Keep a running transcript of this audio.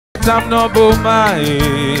Tam no buma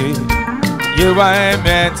you wa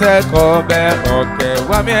me te ko be oke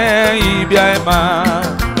wa me ibia ma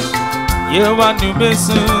you wa nu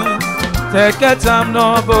besu te ketam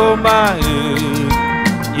no buma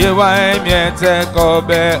you wa me te ko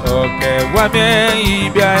be oke wa me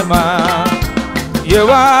ibia ma you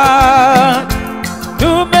wa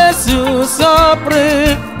nu besu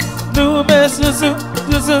sopre nu besu su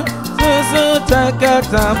take a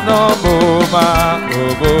time no boma,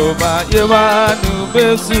 boma, you are new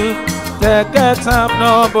besu, take a time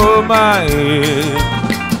no boma,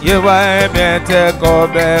 you are me take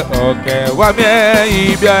over, okay, what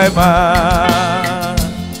me, Ibyama.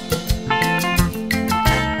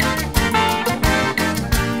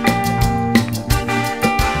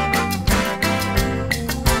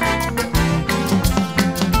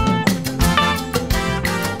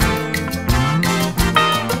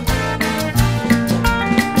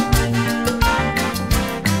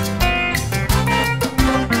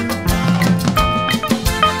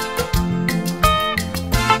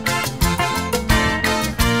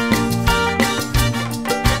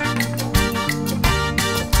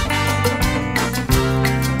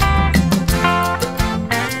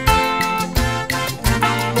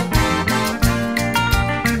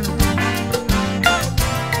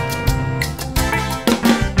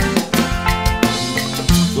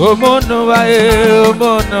 Omono wae,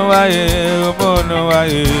 omono wae, omono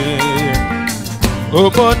wae.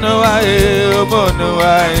 Omono wae, omono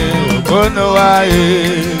wae, omono wae.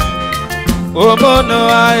 Omono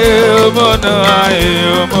wae, omono wae,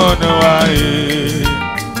 omono wae.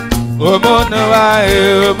 Omono wae,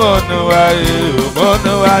 omono wae,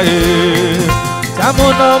 omono wae.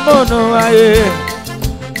 Tamono mono wae.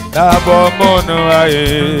 Tabo mono wae.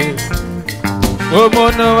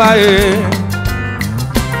 Omono wae.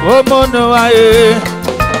 Omono aye,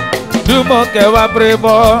 Dumo kewa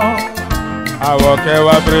prebo, awo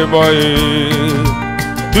kewa prebo ye.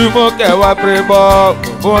 Dumo kewa prebo,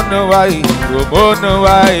 omono aye, omono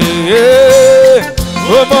aye.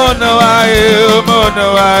 Omono aye, omono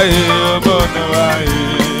aye, omono aye.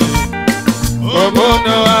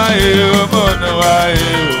 Omono aye, omono aye,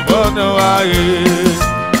 omono aye.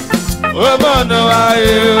 Omono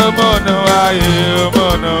aye, omono aye,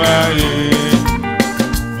 omono aye.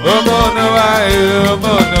 Omono wae,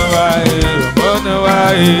 omono wae, omono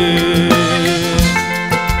wae.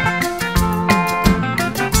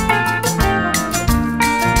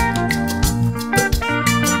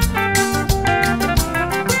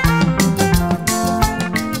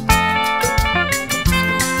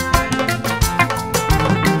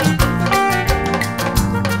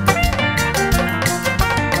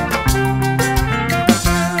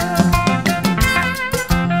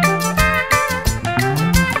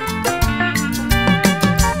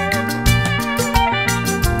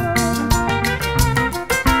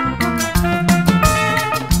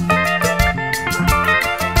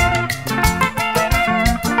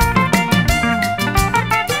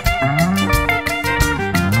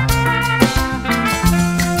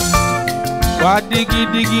 Wa digi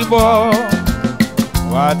digi bo,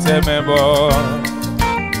 wa teme bo.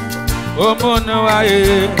 Omono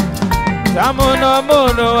wae, tamono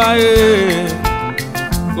mono wae.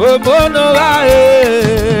 Omono wae,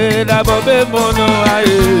 da bobe mono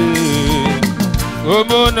wae.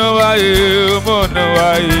 Omono wae, omono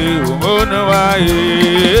wae, omono wae.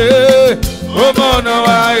 Omono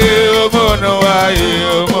wae, omono wae,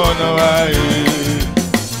 omono wae.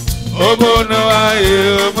 Omono wae,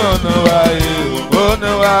 omono wae,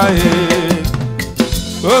 omono wae.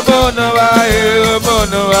 Omono wae,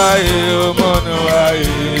 omono wae, omono wae.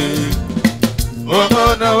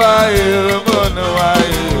 Omono wae, omono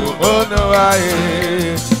wae, omono wae.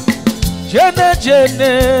 Jene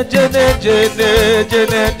jene, jene jene,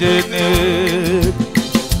 jene jene.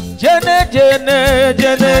 Jene jene,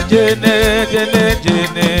 jene jene, jene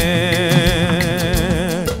jene.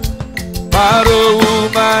 Paro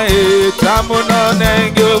umae, tamuno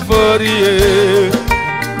nengyo forie.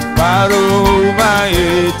 Paro umae,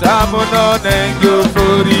 tamuno nengyo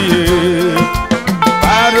forie.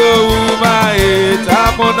 Paro umae,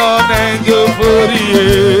 tamuno nengyo forie.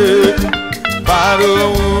 Paro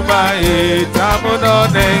umae, tamuno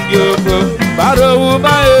nengyo forie. Paro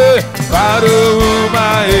umae,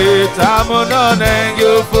 tamuno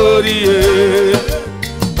nengyo forie.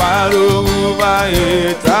 Paro umae,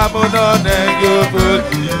 tamuno nengyo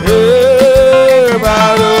forie.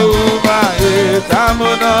 Paro umae,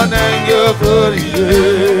 tamuno nengyo forie.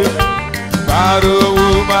 Paro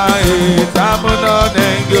umae, tamuno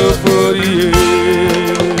nengyo forie.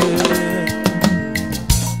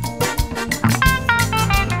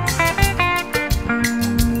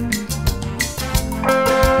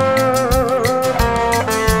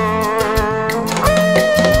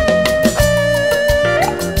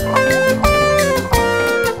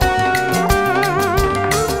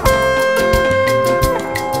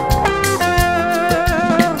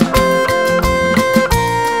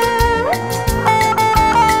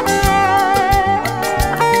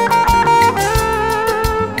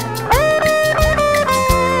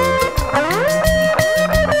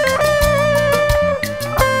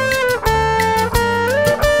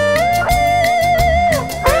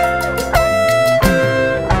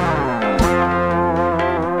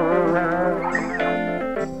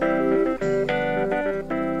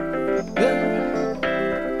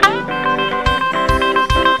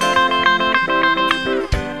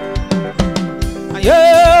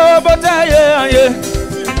 aye.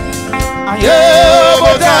 Aye,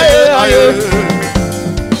 botaye, aye.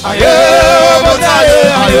 Aye, botaye,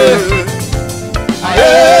 aye. Aye,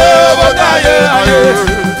 botaye, aye.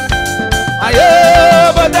 Aye,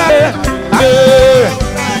 botaye, aye.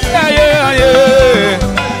 Aye, aye.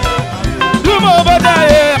 Dumo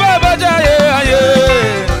botaye, botaye, aye.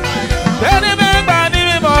 Any man bani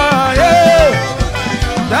me mo, aye.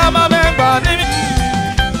 Dama man bani me.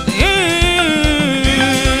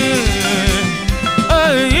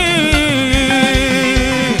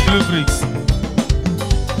 Lulu-Briggs.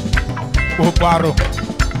 Oparo.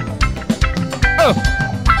 Oh.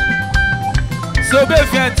 So be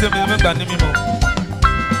fiant me member ni mi mo.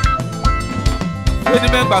 Any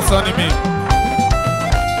member son ni mi.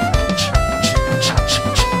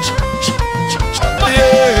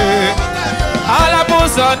 Alabu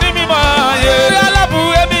son ni mi mo. Alabu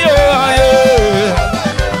emi o.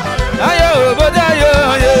 Ayo boda yo.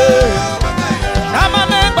 Nama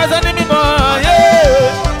member son ni mi mo.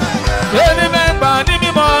 Any member ni mi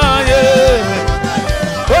mo.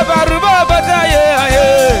 Obaruba boda yo.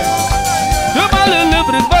 Dumo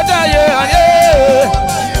Lulu-Briggs boda yo.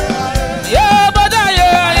 Yeah, boda yo.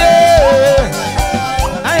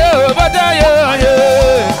 Ayo boda yo.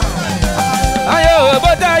 Ayo boda yo. Ayo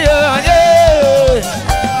boda yo.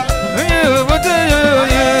 Ayo boda yo.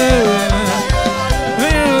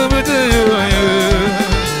 Ayo boda yo.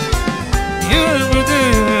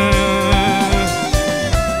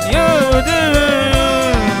 Ayo boda yo.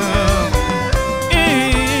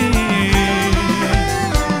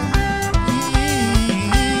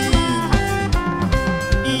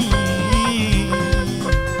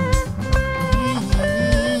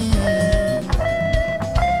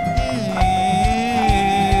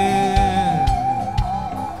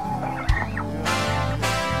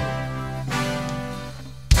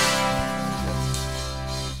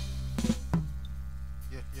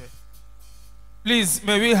 Please,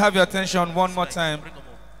 may we have your attention one more time.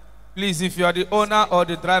 Please, if you are the owner or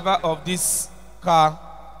the driver of this car,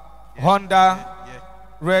 Honda,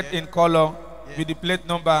 red in color, with the plate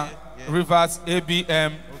number, reverse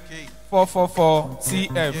ABM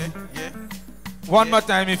 444CF. One more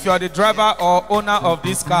time, if you are the driver or owner of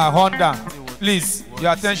this car, Honda, please,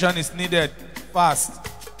 your attention is needed. Fast.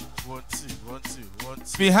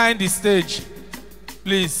 Behind the stage,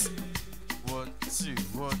 please.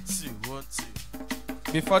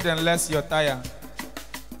 Before then, less your tire.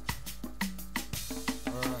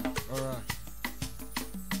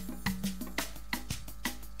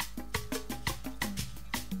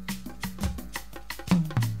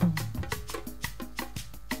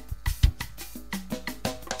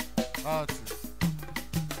 All right.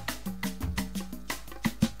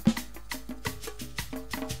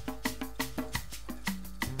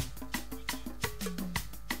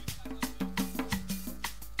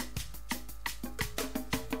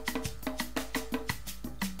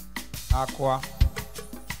 Aqua.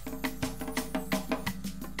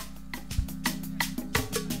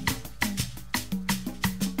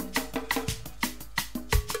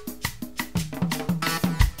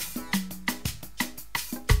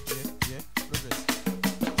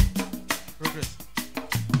 Progress.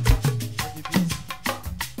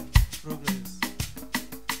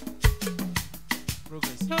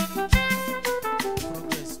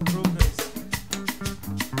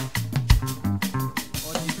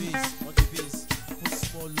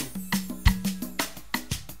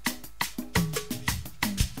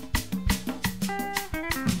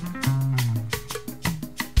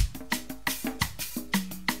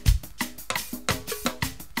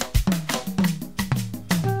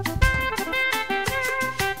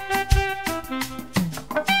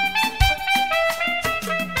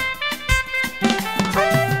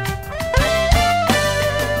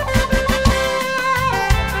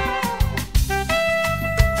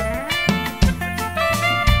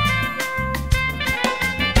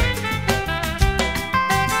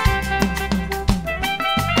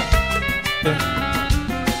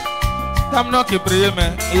 Tamno ki priye me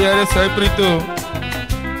yere sai prito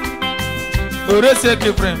ore se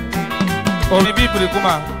ki prem o bi pri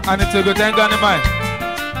kuma ani tego tenga ni mai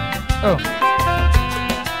oh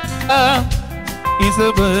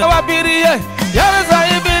isebe wa biriye yere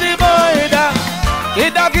sai biri boida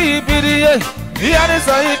ida ki biriye yere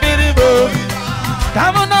sai biri bo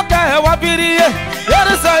tamno ka wa biriye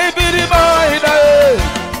yere sai biri boida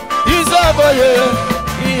isebe yo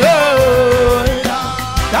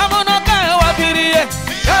tamno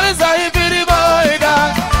yare sai biri boida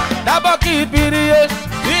dabaki biriye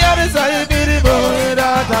yare sai biri boida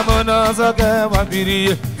tamono soke wa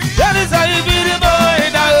biriye yare sai biri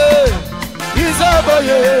boida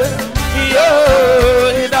isoboye Iyo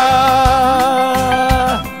ida.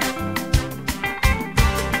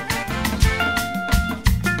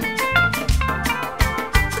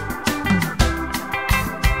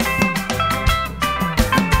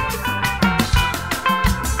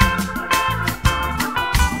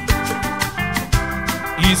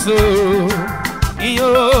 Iso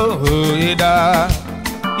iyo ida.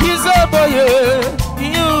 Iso boye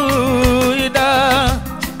iyo ida.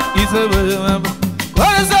 Iso boye.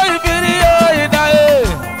 What is your video ida?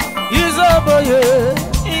 Iso boye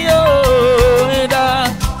iyo ida.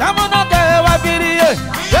 Tamuno ke wa video.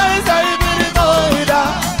 There is a video ida.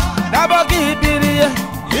 Dabogi video.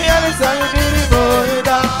 There is a video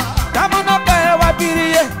ida. Tamuno ke wa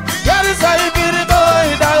video. There is a video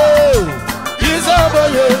ida. Iso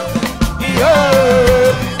boye iyo.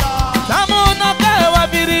 Tamuno ke wa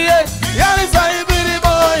video. There is a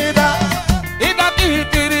video ida. Ida ki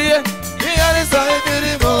video. There is a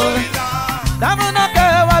video ida. Tamuno ke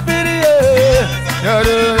wa video.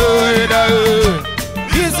 Yoro ida.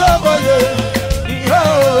 Iso boye iyo.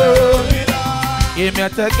 Imi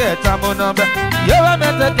ateke tamuno be. Yewa me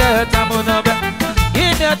ateke tamuno be.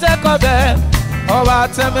 Imi ateko be. Owa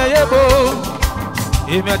teme yebo.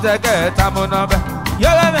 Imi ateke tamuno be.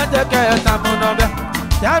 Yewa me ateke tamuno be.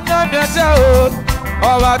 Tamno me ateo.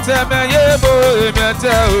 Owa teme yebo. Imi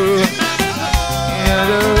ateo.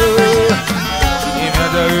 Imi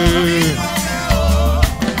ateo.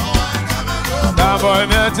 That boy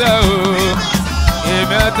me ateo.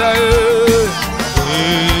 Imi ateo.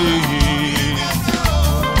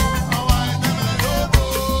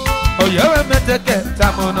 Oh, yewa me ateke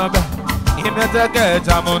tamuno be. Imi ateke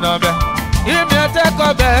tamuno be. Imi ateko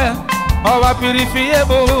be. Owa purifie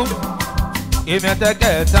bo. Imi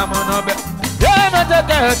ateke tamuno be. Yewa me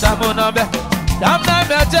ateke tamuno be. Tamna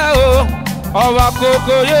me ateo. Owa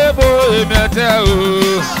koko yebo. Imi ateo.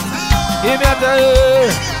 Imi ateo.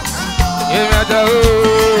 Imi ateo.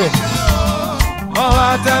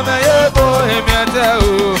 Owa teme yebo. Imi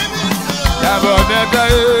ateo. Yabo me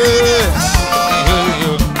ateo.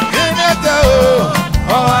 Imi ateo.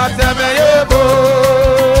 Owa teme yebo.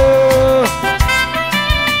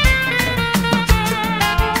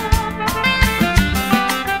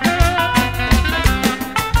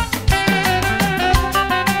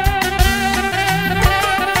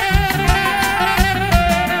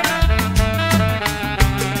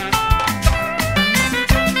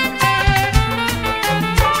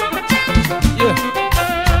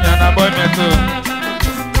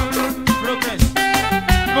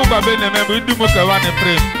 No baby, we do more than one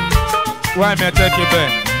pray. Why me take it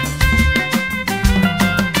back?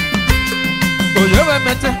 Oh, you ever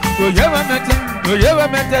met it? Oh, you ever met it? Oh, you ever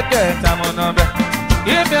met it? I'm on number.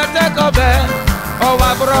 If you take a bed, oh,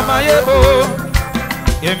 I brought my ebo.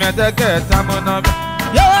 If you take it, I'm on number.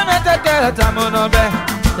 You ever met it? I'm on number.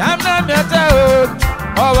 I'm not met it.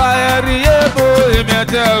 Oh, I had the ebo. If you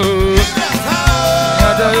tell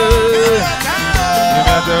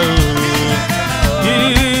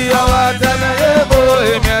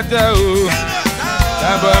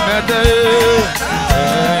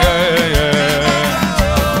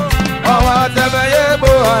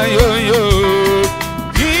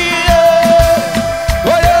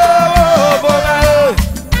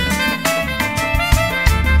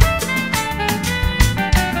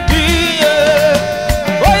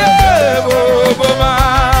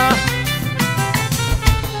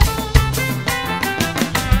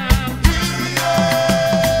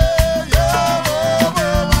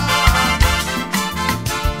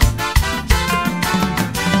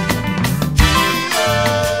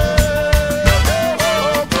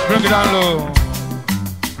Bring it down low.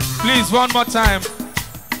 Please, one more time.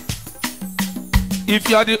 If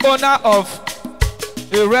you are the owner of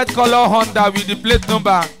a red color Honda with the plate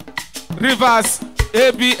number Rivers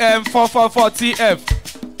ABM 444TF,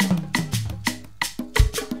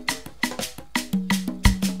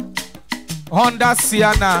 Honda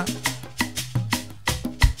Sienna,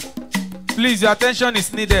 please, your attention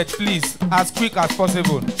is needed, please, as quick as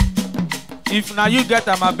possible. If now you get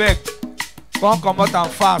them, I beg, come out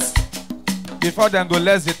and fast before them go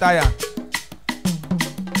less the tire.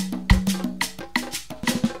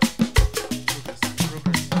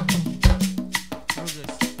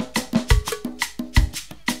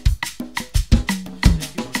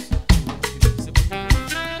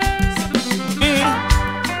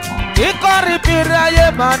 Ikori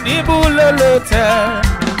piraye manibulolote,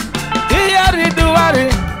 iyari duwari,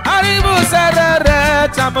 aribu serere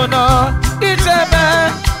tamuno,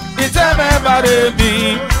 iteme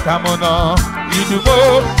baremi tamuno,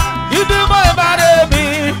 idumo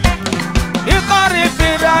baremi. Ikori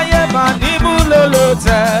piraye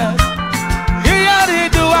manibulolote,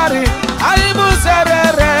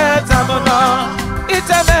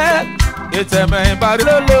 iteme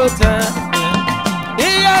barilolote.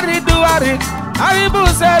 Iyari duari, aribu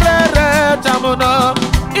serere tamuno.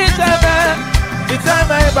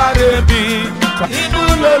 Iteme barebi, ibu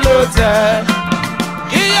lolote.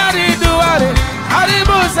 Iyari duari,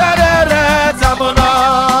 aribu serere tamuno.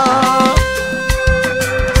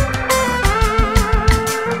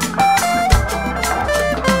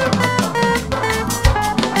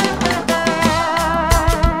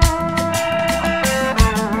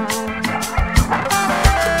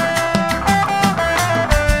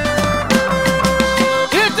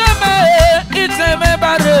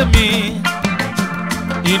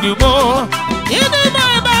 Dumo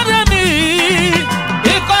barami,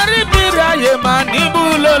 ikori biraye manibu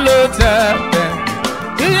lolote.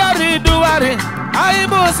 Iyari duari,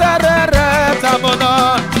 aibu serere tamono.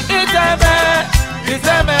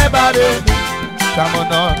 Iteme barami,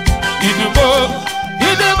 tamono.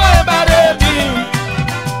 Idumo barami,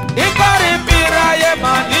 ikori biraye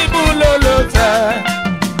manibu lolote.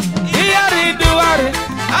 Iyari duari,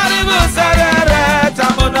 aibu serere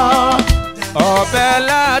tamono.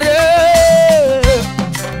 Obelare,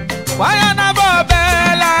 wayana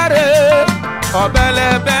bobelare, obele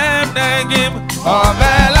benegim,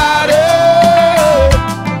 obelare,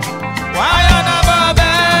 wayana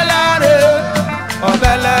bobelare,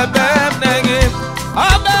 obele benegim,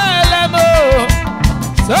 obele mo,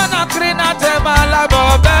 sona krina temala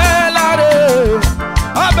bobelare,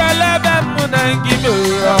 obele benegim,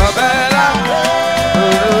 obelare.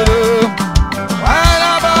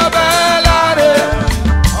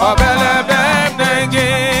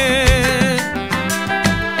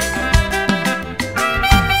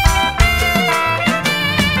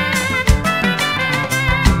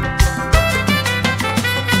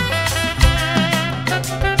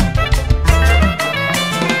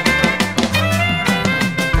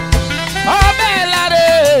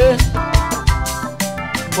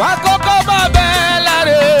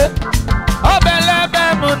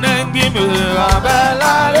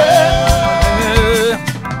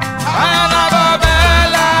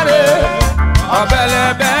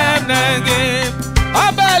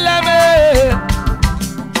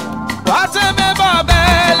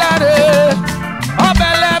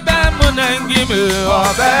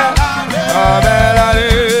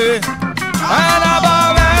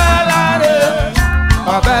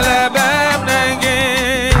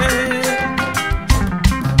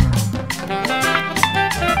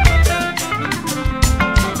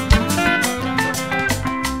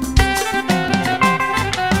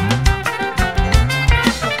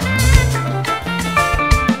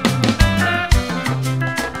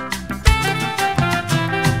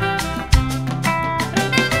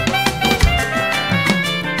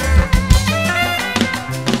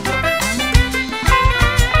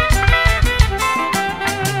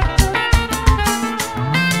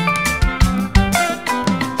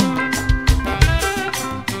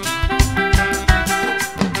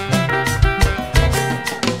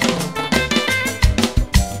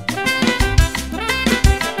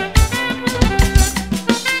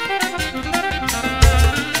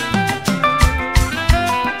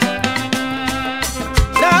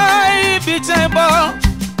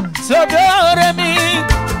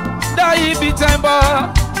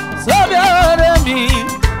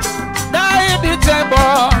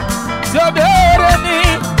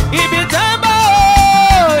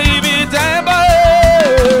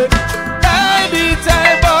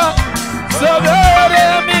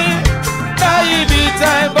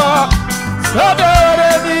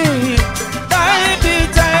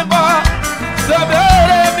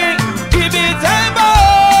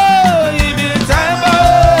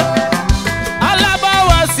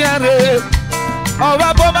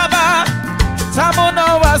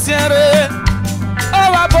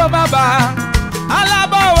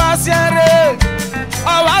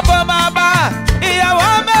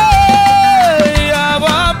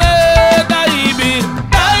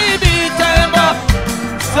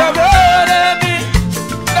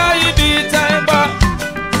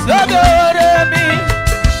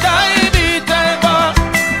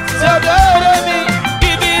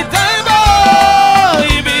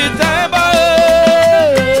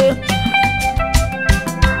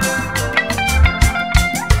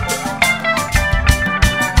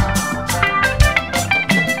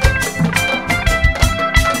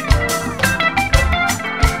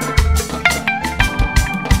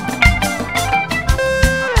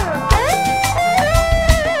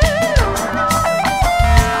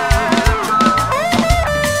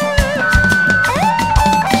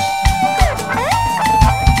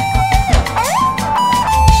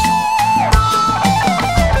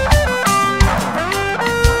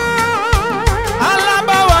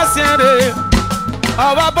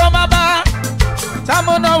 bomaba,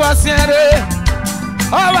 tamuno wasiere.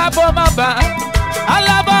 Owa bomaba,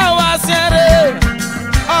 alaba wasiere.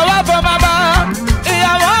 Owa bomaba,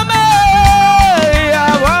 iyawame,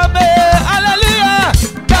 hallelujah.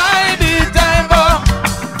 Die be tempo,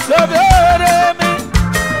 so be me.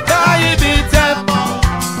 Die be tempo,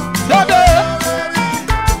 so be.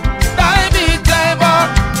 Die be tempo,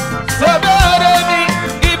 so be me.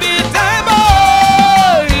 Ibi tempo,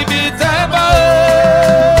 ibi tempo.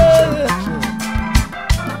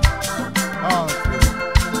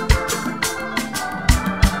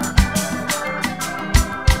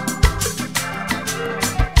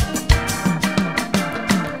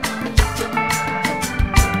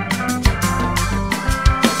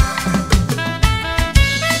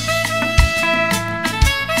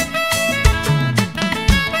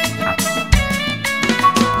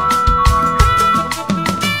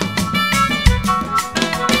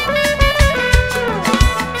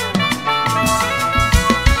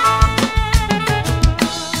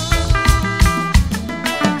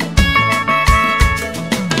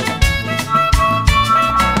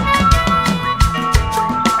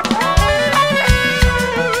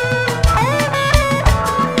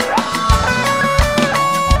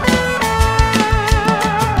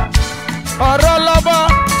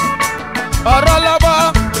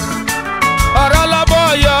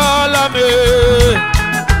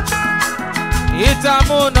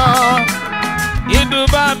 Itamuna,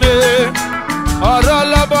 idubame,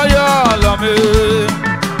 orolobo yolame.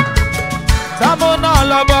 Tamuna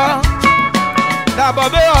lobo,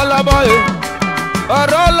 dabobe olobo e,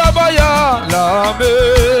 orolobo yolame.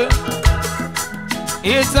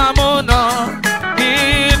 Itamuna,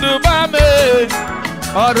 idubame,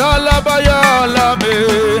 orolobo yolame.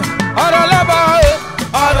 Orolobo e,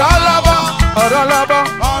 orolobo, orolobo,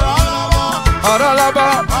 orolobo,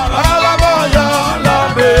 orolobo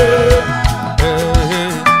yolame.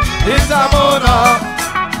 Itamuna,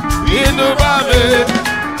 idubame,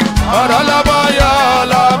 orolobo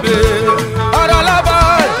yolame. Orolobo,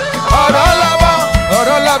 orolobo,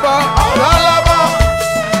 orolobo, orolobo,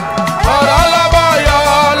 orolobo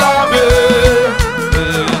yolame.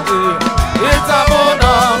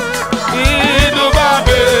 Itamuna,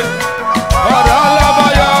 idubame, orolobo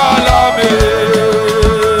yolame.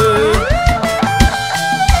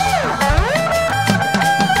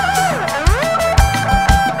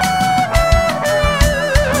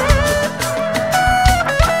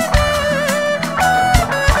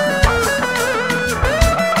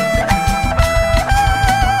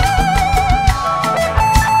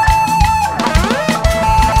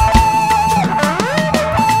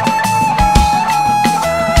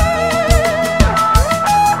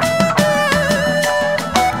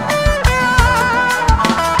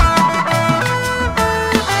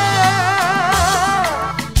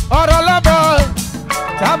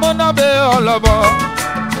 Orolobo,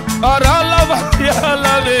 orolobo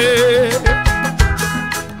yolame.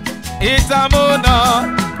 Itamuna,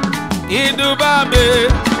 idubame,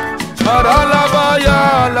 orolobo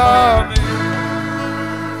yolame.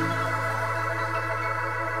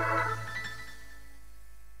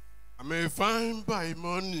 I may find by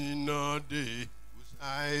money no day.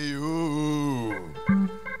 I oh,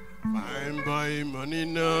 find by money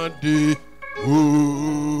no day.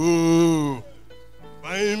 Oh.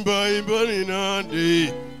 Fine boy, money no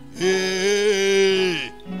day.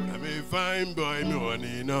 Hey, I'm a fine boy,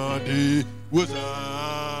 money no day. What's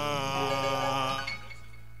up?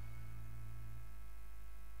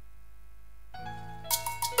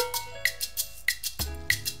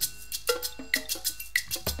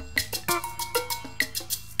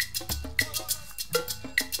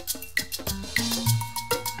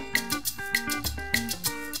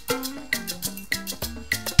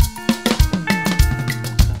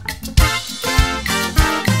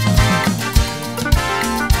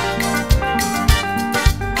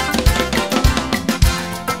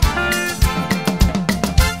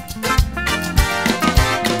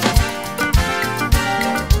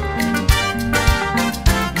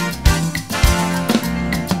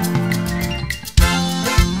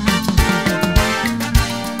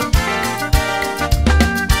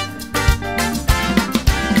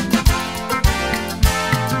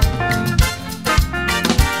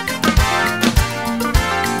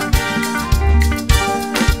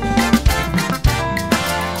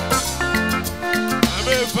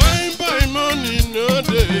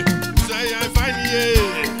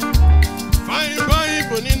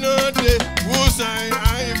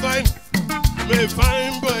 me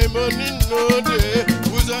fine boy, money no day.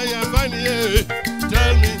 Who's I find here?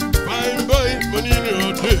 Tell me, fine boy, money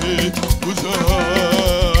no day. Who's I?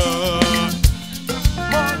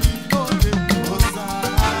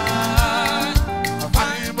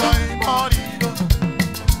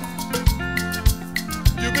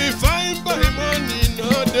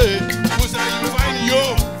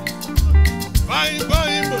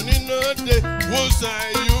 Was I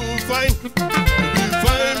you find? You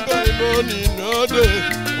find by money no day.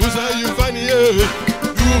 Was I you find here?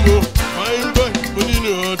 Dumo find by money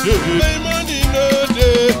no day. By money no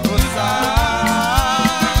day. Was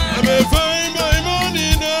I'm a fine by money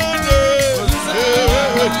no day.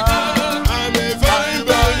 I'm a fine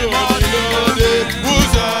by money no day.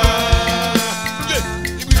 Was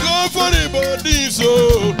if we go for the body so,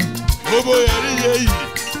 oh boy,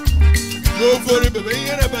 go for it, baby,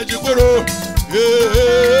 and about you for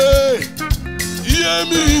yeah,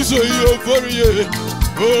 me so you for you.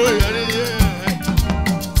 Oh, yeah,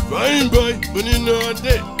 fine boy, but in no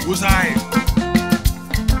day was I.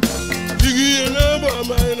 Biggie and number,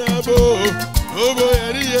 my nabo. Oh, boy,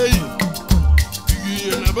 yeah,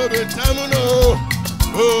 Biggie and number, Tamano.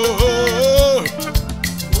 Oh,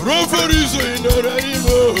 run for you so you know that you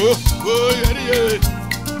know. Oh, yeah,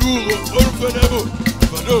 Dumo orphanable,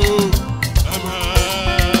 but oh.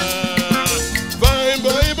 Fine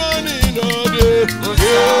boy, money no day.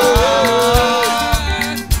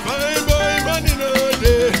 Fine boy, money no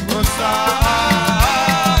day.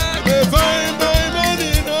 I'm a fine boy,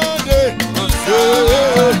 money no day. I'm a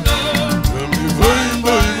fine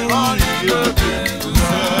boy, money no day.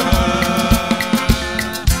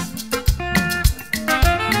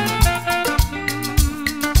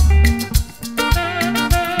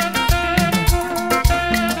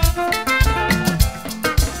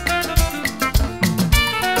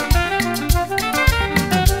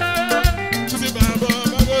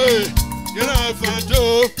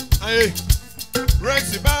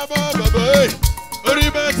 Rexy Baba Baba,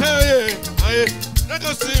 Oribataye, I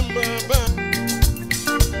never see my back.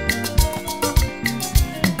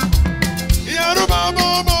 Yaru Baba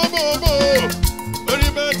Baba,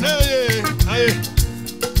 Oribataye, I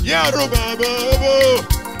Yaru Baba,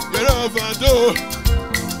 Yaravado,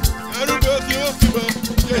 Yaru Baba,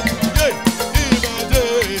 Ibade,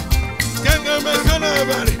 Kanga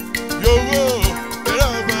Kalabari, Yo,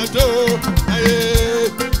 Yaravado,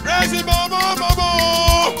 Rexy Baba Baba,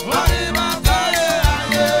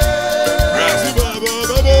 Rexy Baba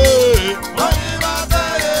Baba,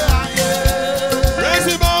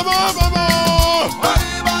 Rexy Baba Baba,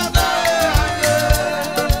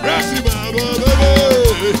 Rexy Baba Baba,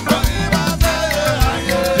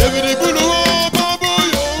 David Bulu Baba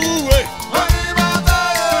yo way,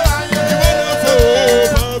 you wanna fall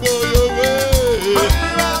Baba yo way,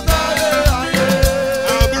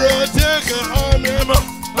 Abro take a Abonnema.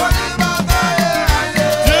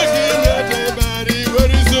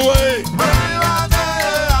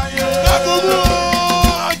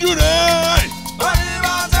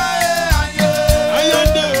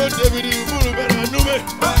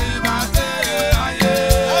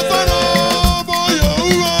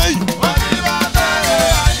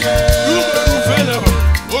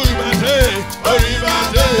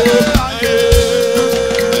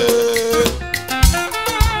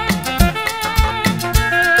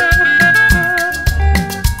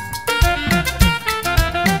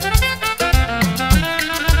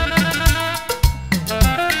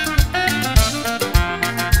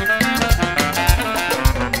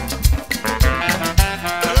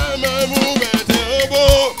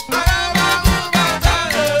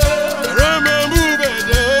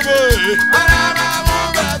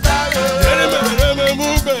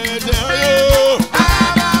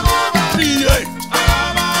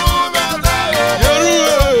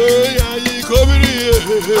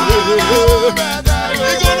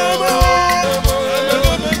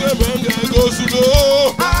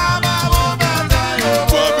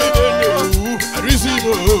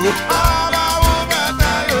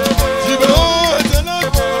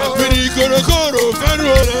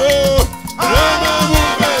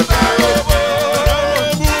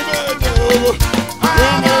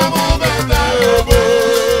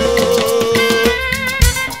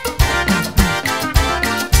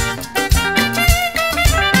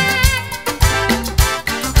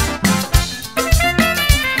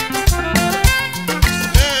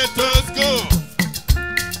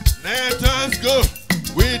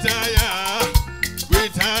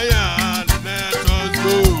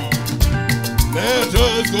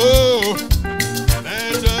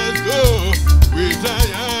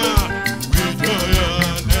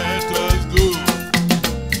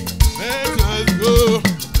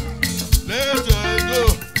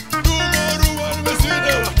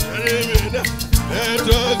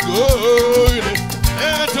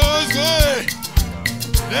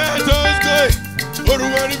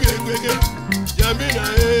 Oruwari Briggs, Jamina,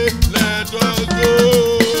 let us go.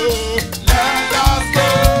 Let us go.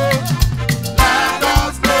 Let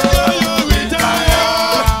us go. We retire.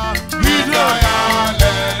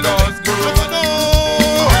 Let us go.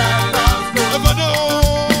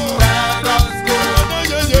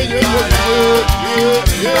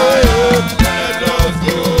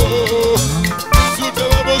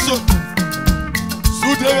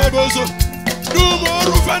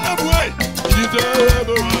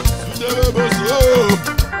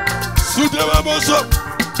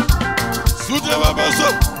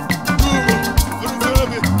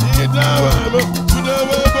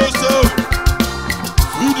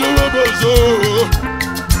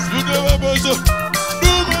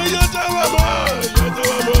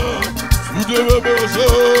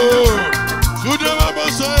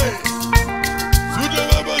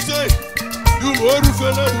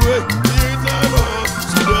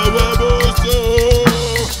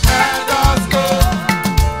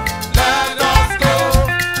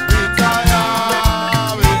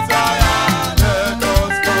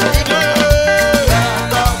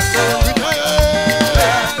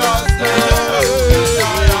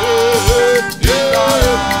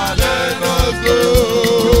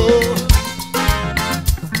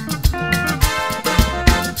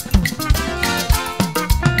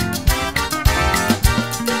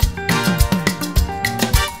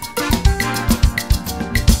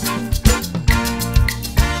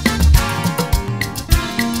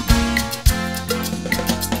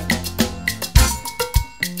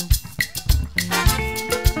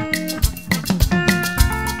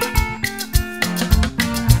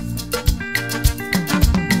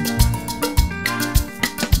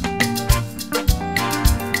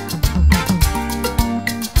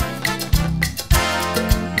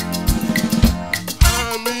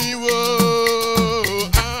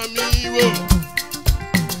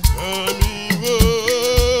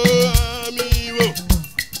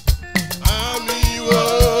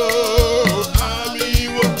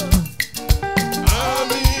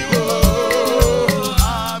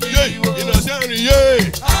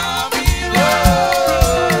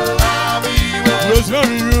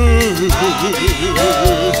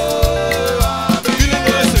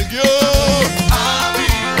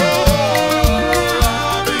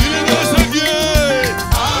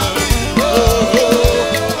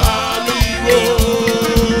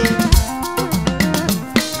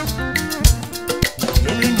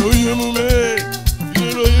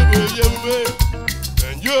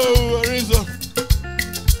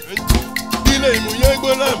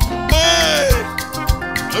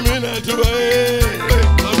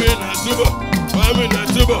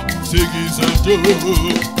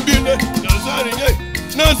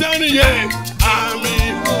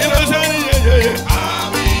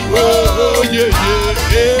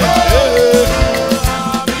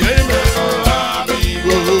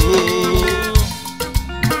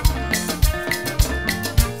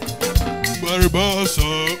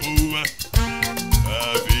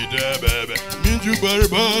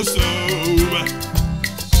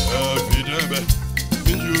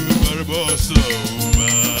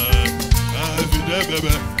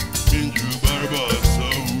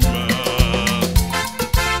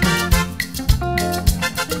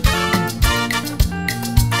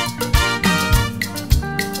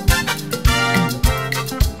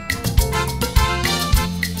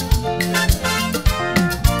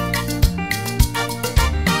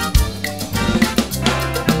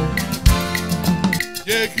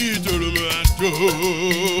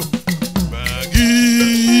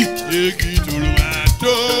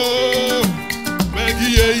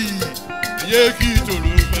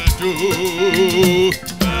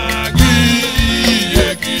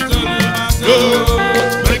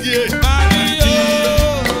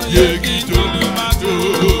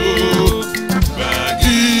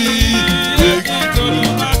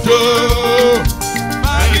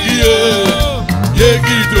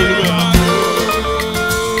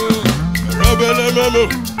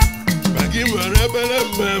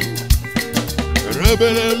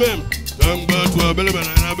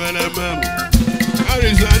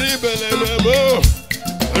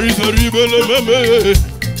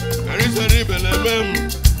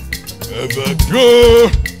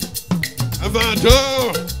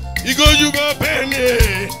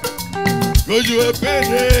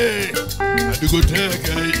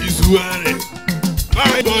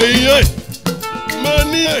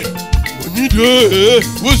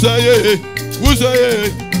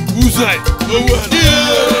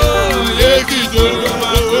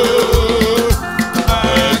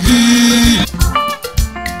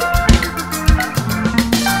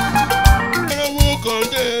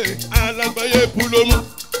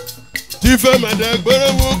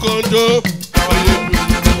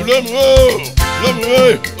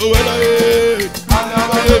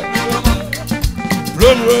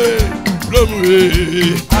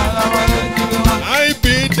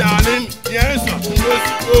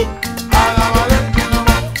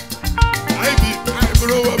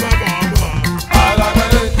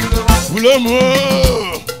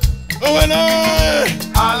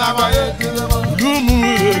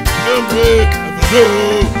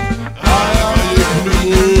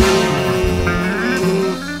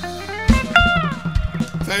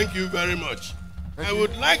 Thank you very much. I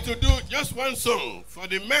would like to do just one song for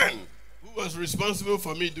the man who was responsible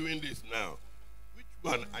for me doing this now. Which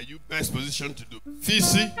one are you best positioned to do?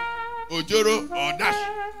 Fisi, Ojoro, or Dash?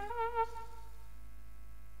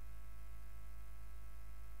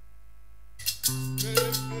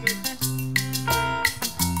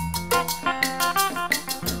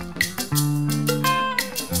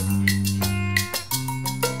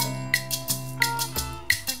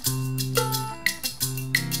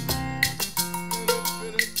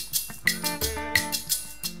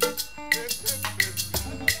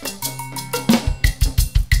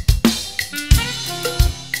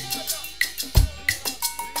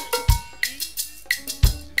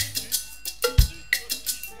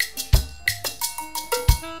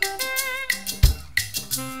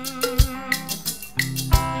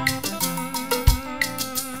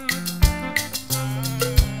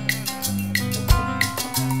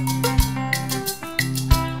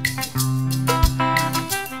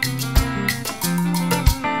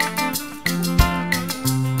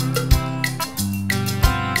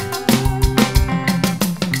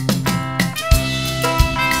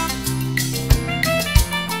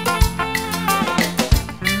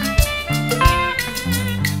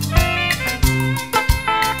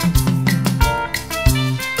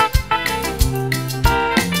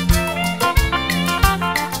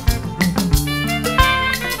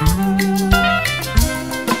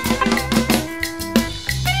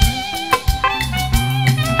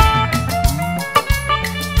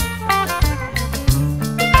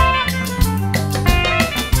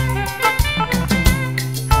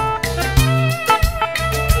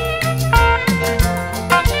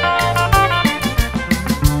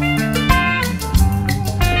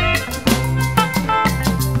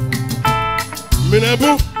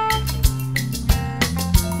 Minabu,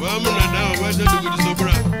 Wamana now, why don't you go to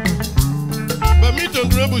Sobra? But me to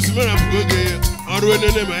Grabus Mara Goge, or when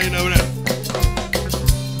in my Naura.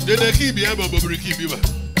 Then I keep the Abba Bobriki Biba,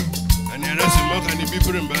 and the rest of Mock and the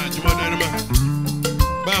people in Bajumadarma.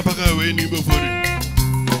 Bapaka way Nibo for it.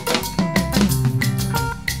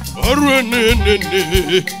 Or run in,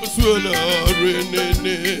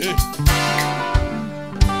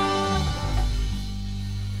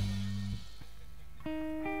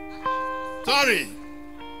 sorry,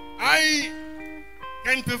 I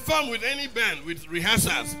can perform with any band with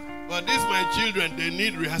rehearsals, but these my children, they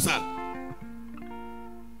need rehearsal.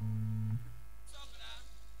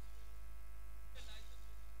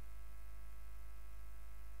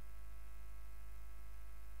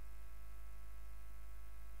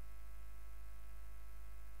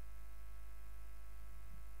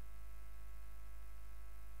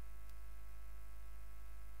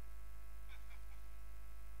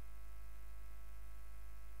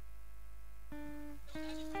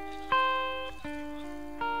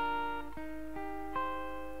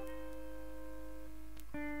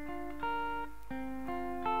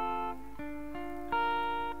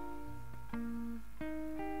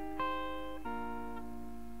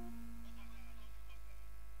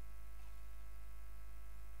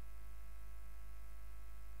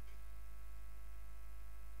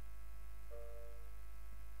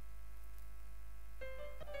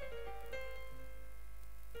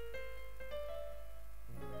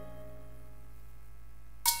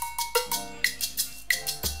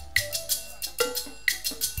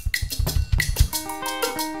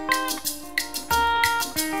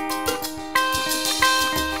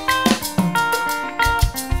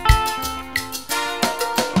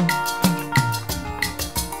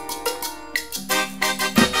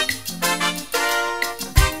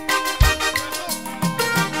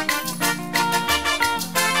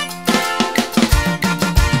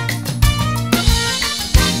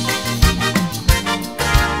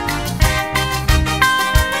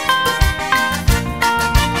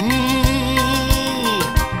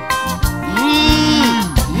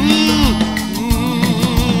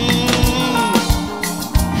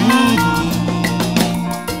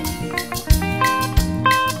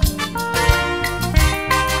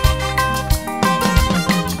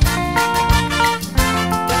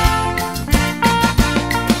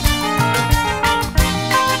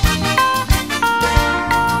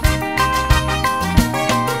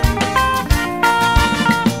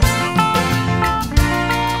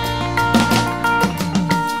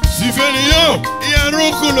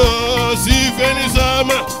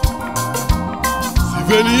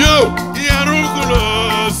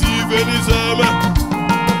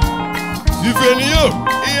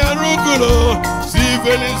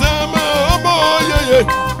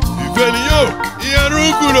 Sifenio,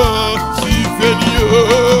 Yarukula, Sifenio.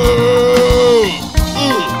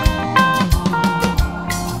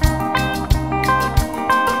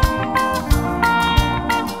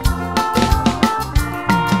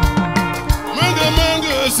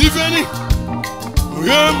 Manga, Sifeni,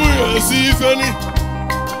 Muya, Sifeni,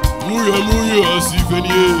 Muya,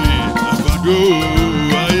 Sifeni, Abado,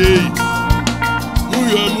 aye,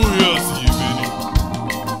 Muya, Sifeni,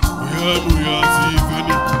 Muya,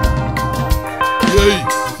 Sifeni, yay,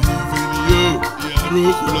 Sifeni, yo,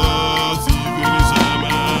 Yarukula, Sifeni,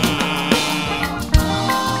 Sama.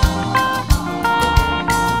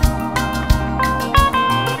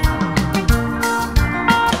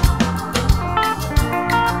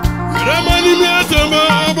 Yaramani mi atamba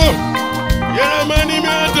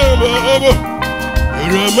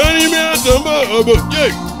abo,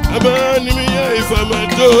 yay, Amani mi ya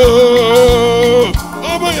ifamato,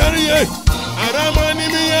 obo yari ye, Aramani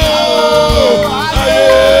mi ya, aye,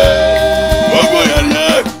 obo yari ye,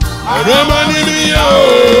 Aramani mi ya,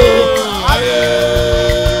 aye,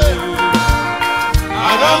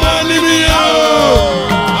 Aramani mi ya,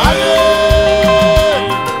 aye,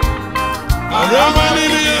 Aramani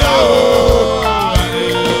mi ya.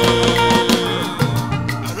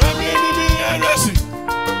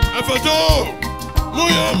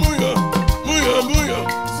 Muya,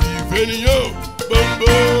 Sifenio,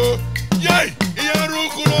 Bumbo, yay,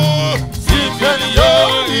 Yarukula, Sifenio,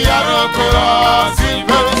 Yarukula,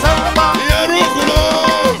 Sifenio, Yarukula,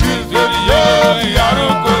 Sifenio,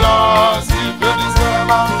 Yarukula, Sifenio,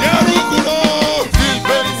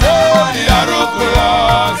 Yarukula,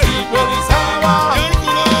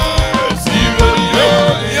 Sifenio,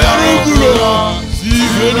 Yarukula,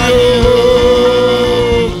 Sifenio.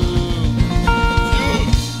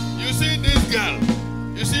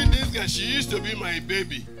 She used to be my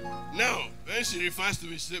baby. Now, when she refers to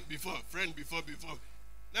me before.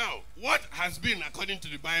 Now, what has been according to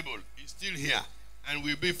the Bible is still here and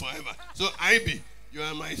will be forever. So, Ivy, you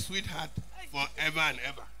are my sweetheart forever and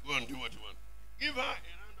ever. Go and do what you want. Give her a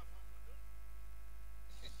round of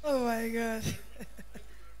applause. Oh my God.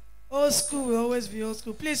 Old school will always be old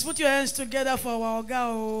school. Please put your hands together for our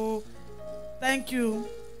Oga. Thank you.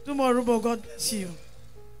 Dumo Lulu-Briggs, God bless you.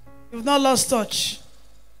 You've not lost touch.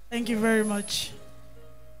 Thank you very much.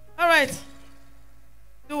 All right.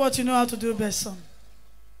 Do what you know how to do best, son.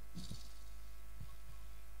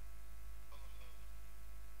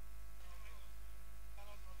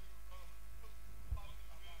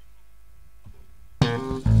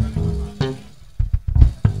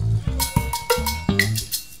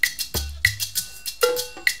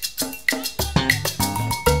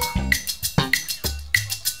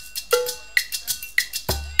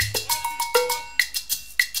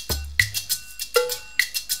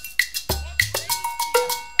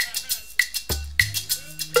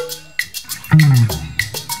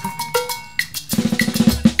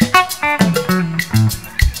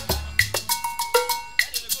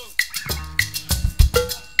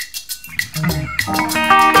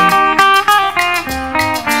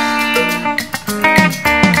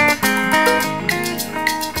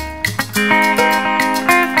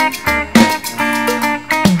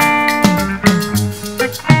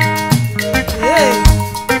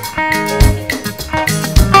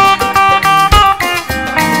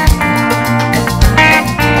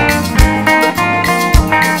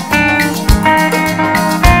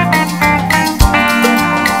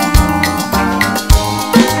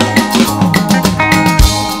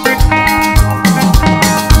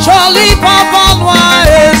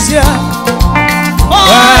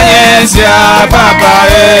 Papa,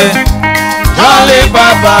 Jolly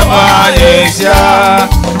Papa, Malaysia,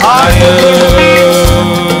 aye.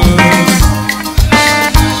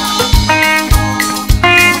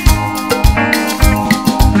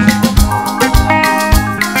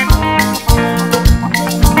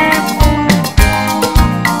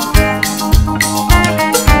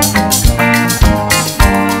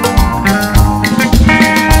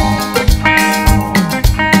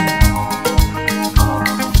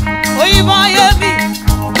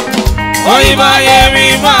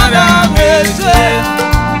 Miami, Madame,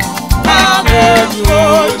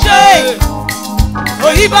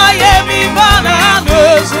 Ibayemi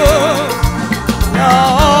Manamezo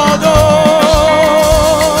Yado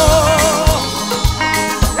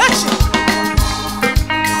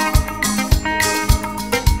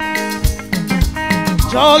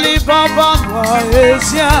Jolly Baba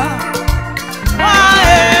Waesia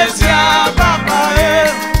Baba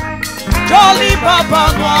Jolly Baba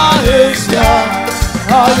Waesia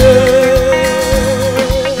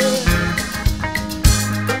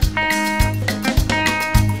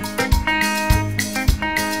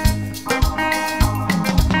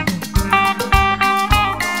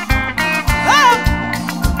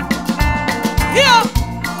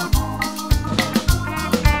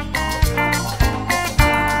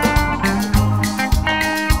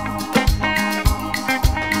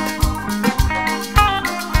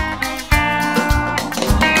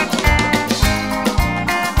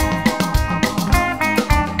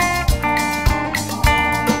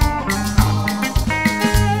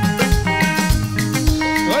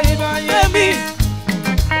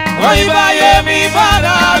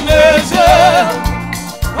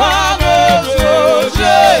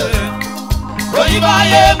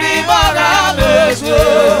Oyibaye mi mana mesu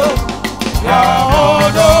ya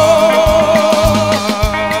hodo.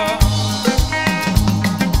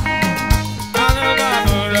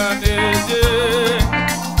 Anamura neze,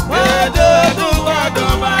 wede dunga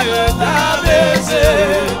doma yeta bese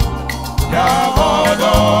ya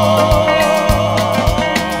hodo.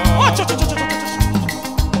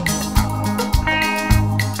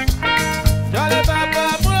 Jale baba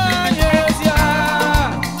muanyezia,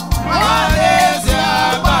 muanyezia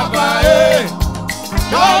baba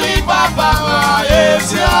Jolly Papa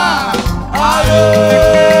Malaysia,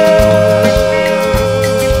 aye.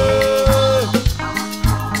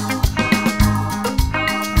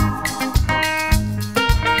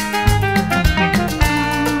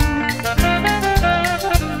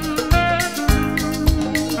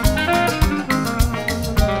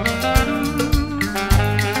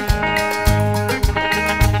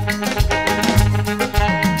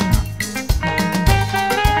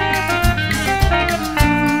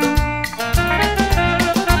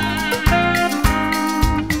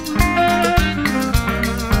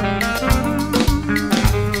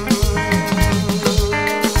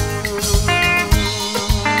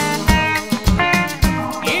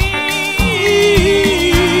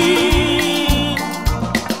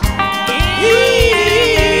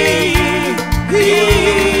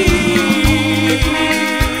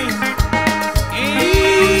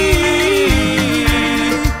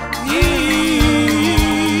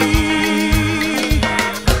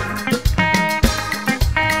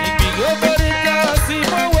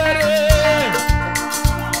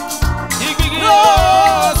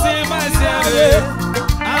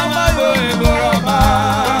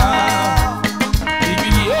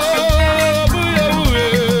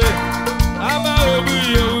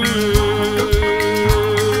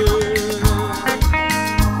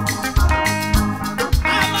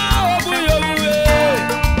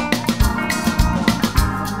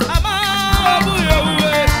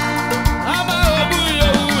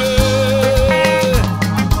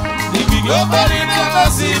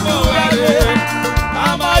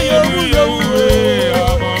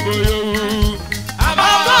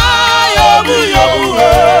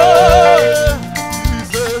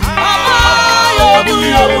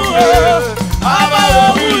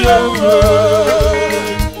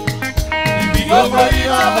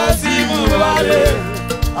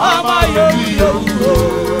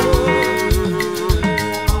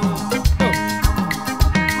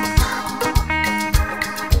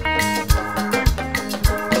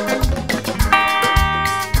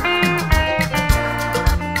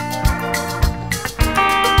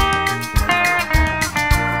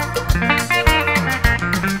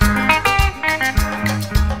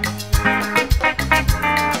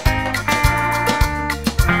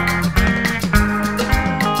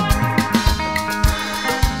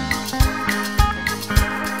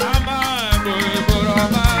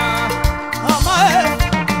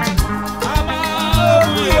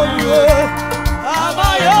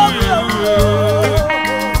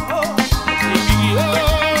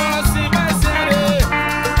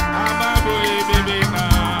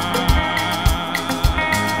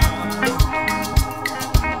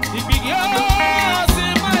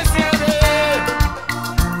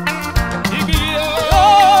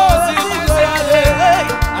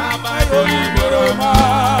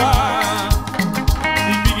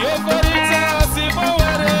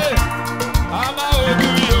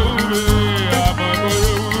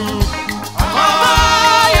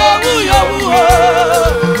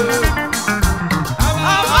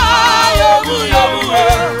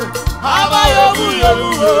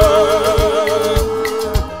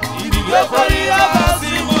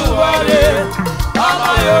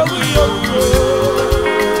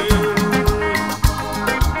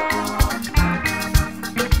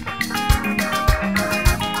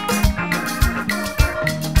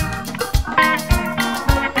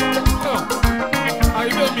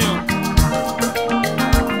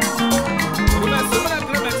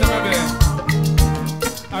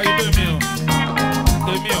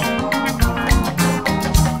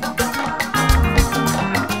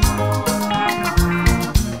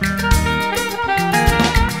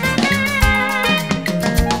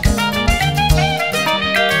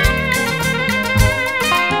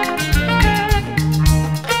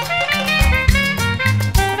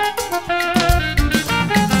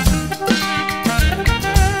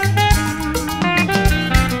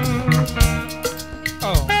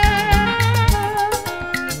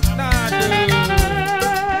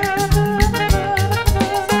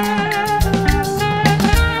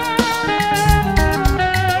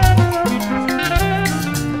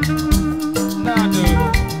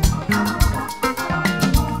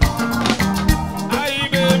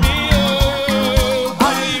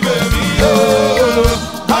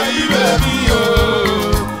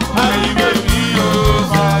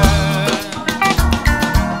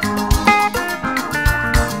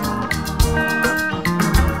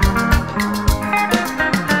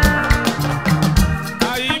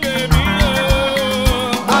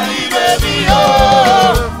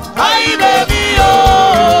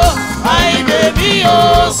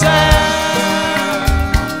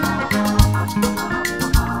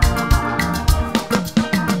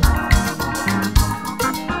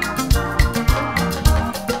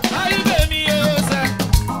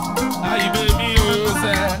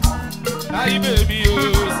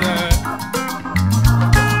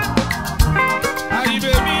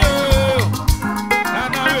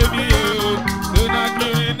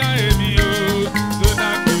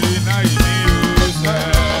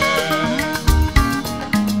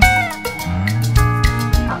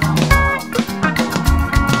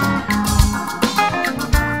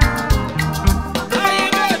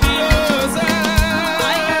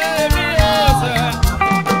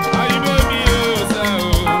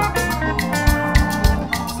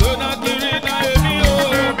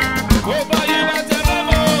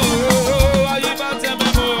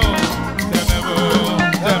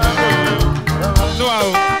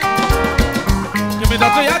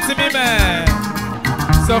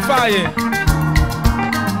 of fire.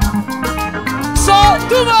 So,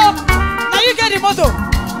 Dumo, now you get the motto.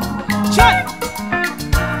 Check.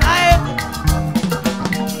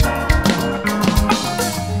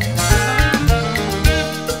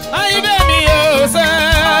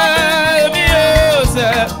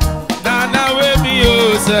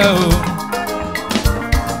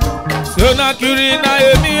 So na kiri na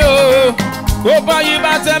emi o, o pa yi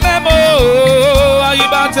ba tememo, ayi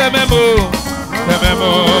ba tememo,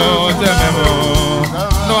 tememo,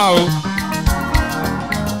 no ao.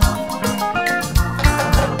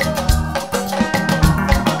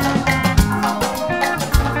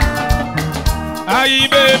 Ayi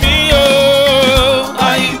baby o,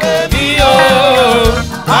 ayi baby o,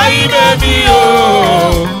 ayi baby o,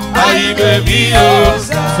 ayi baby o.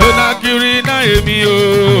 So na kiri na emi o,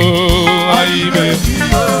 ayi baby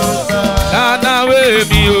o, na we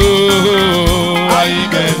mi o, ayi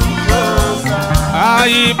baby o,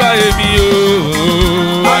 ayi baby o,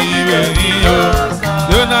 ayi baby o.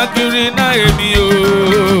 So na kiri na emi o,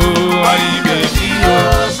 ayi baby o,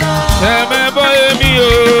 teme boy emi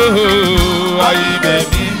o, ayi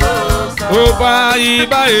baby o, opa ayi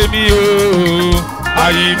baby o,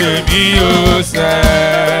 ayi baby o se.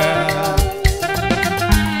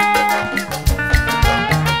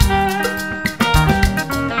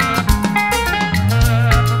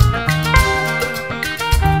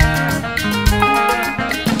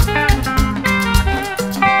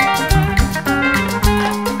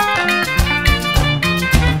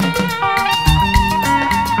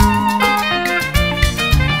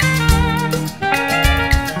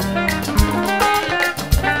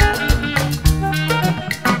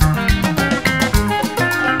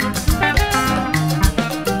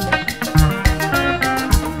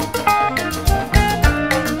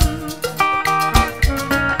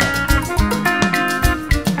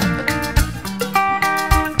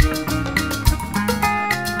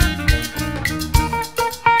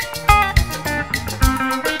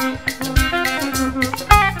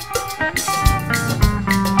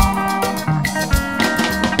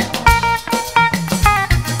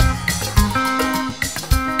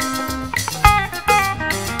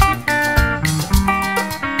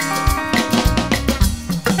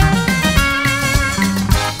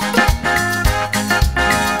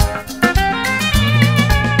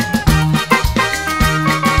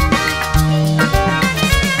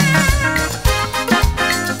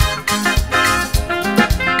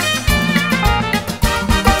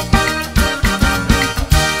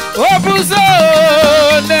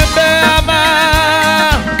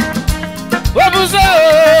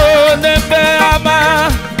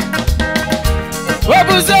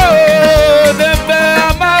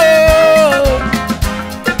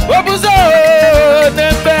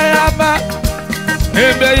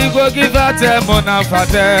 Mona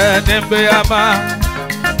fate nembe ama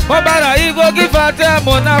Mobara igo gifate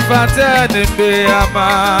mona fate nembe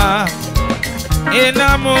ama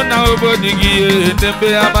Ina mona obodigi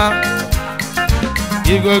nembe ama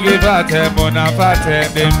Igo gifate mona fate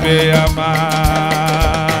nembe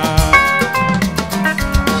ama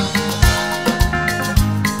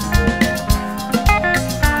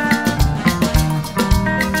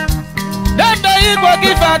Nembe igo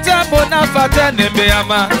gifate mona fate nembe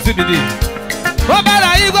ama Sibidi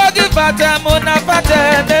Obara igo gifate mona fate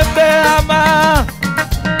nembe ama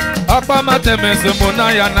Akpa mateme se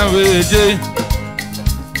mona ya na weje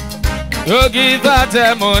Yo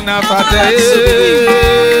gifate mona fate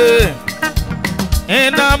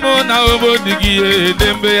Ena mona obodigi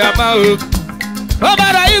nembe ama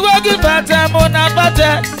Obara igo gifate mona fate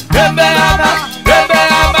nembe ama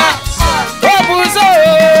Obuzo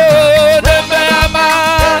nembe ama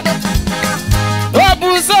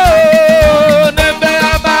Obuzo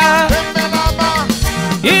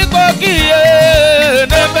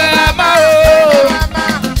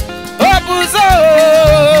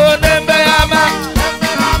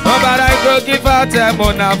Gifate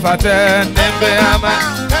mona fate nembe ama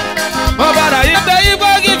Mobara imbe igbo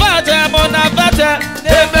gifate mona fate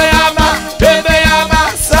nembe ama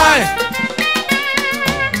sai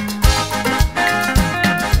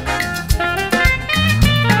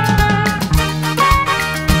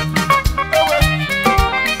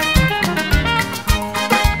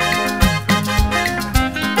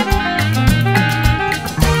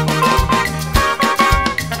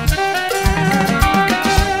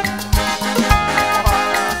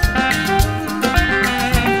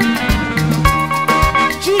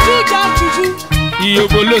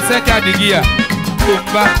Iyobolo seka digia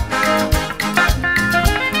Kumba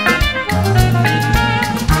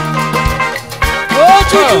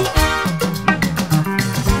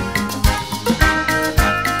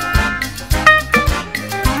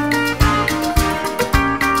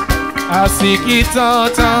Asiki ton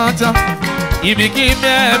ton ton. Ibiki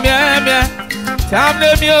mie mie mie. Tamne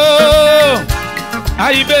mio.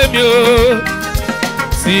 Aibe mio.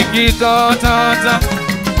 Siki ton ton ton.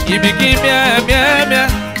 Ibiki mie mie mie.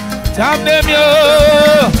 Tamne mio.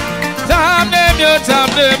 Tamne mio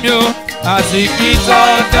tamne mio. Asiki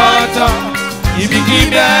ton ton ton. Ibiki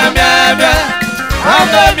mie mie mie.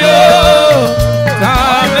 Tamne mio.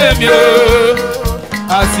 Tamne mio.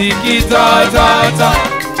 Asiki ton ton ton.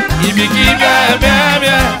 Ibiki mie mie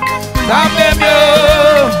mie. Tamne mio.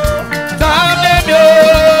 Tamne mio.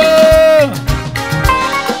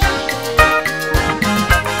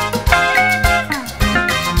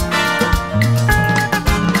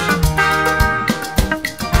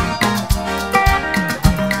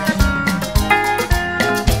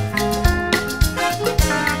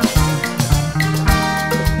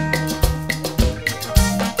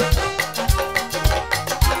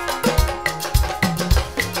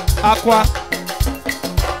 Aqua.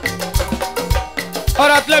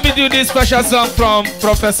 Alright, let me do this special song from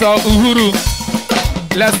Professor Uhuru.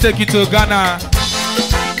 Let's take it to Ghana.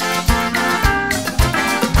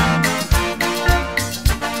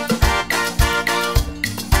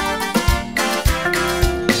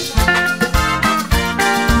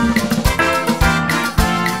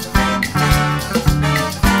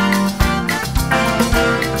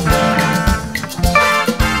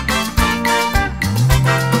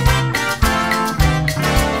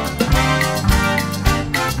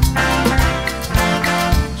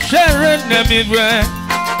 Midway,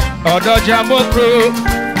 Odo Jamokro,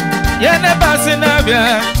 Yene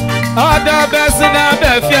Basinabia, Odo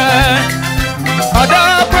Basinabia, Odo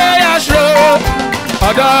Prayer Show,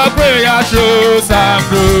 Odo Prayer Show,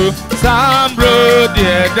 Sambro,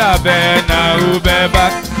 dear Dabena Ubeba,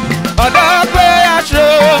 Odo Prayer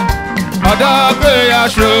Show, Odo Prayer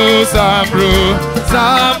Show,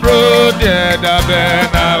 Sambro, dear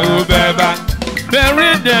Dabena Ubeba,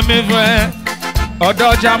 bury them midway.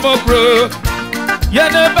 Odo Jamokro,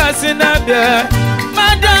 Yene Basinabia,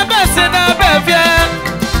 Manda Basinabia,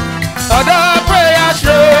 Odo Prayer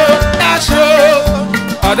Show,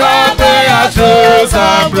 Odo Prayer Show,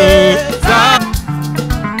 Sambro,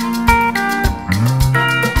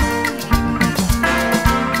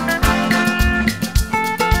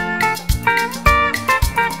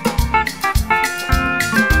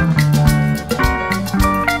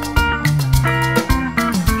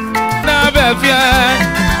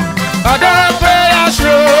 Odo Prayer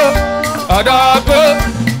Show,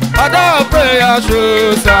 Odo Prayer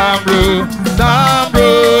Show, Sambro,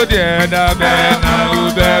 dear Dabena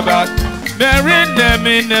Ubeba, Merin them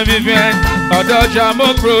in the Vivian, Odo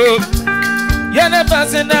Jamokro, Yene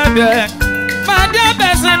Basinabia, Manda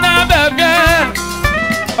Basinabia,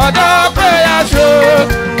 Odo Prayer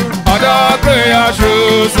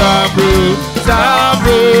Show,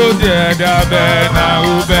 Sambro, dear Dabena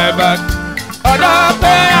Ubeba.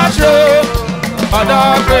 Odo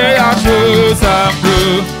Prayer Show, Sambro,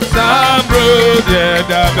 dear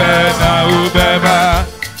Dabena Ubeba.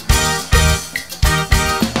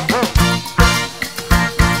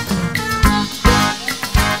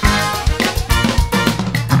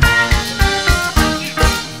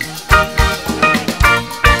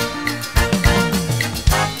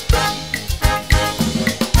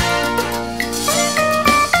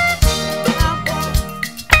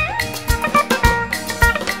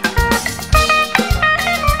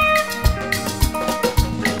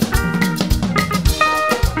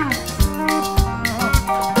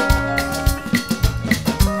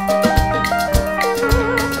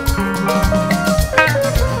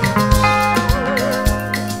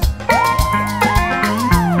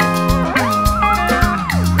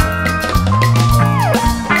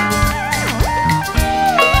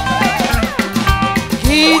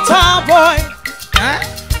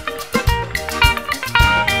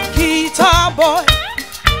 Guitar boy,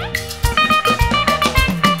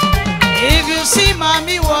 if you see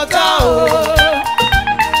mommy water, oh.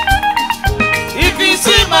 If you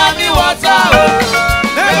see mommy water, oh.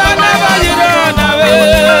 Never you run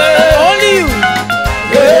away. Only you.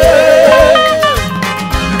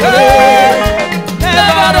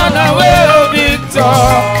 Never run away, oh Victor,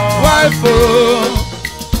 wife, oh.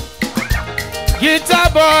 Guitar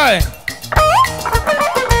boy,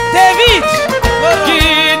 David,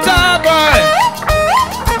 guitar boy.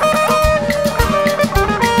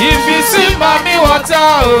 If you see mommy water,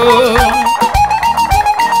 oh.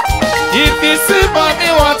 If you see mommy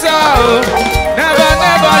water, oh.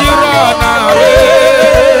 Never you run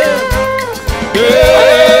away.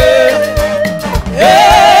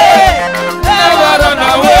 Never run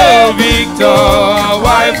away, Victor,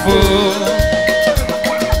 wife, oh.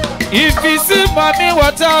 If mommy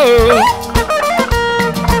water, oh.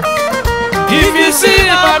 If you see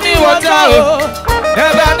mommy water, oh,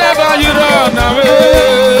 never, never you run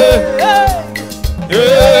away.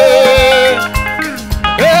 Hey,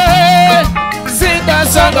 hey, sing that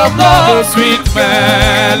song of love, sweet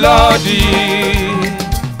melody.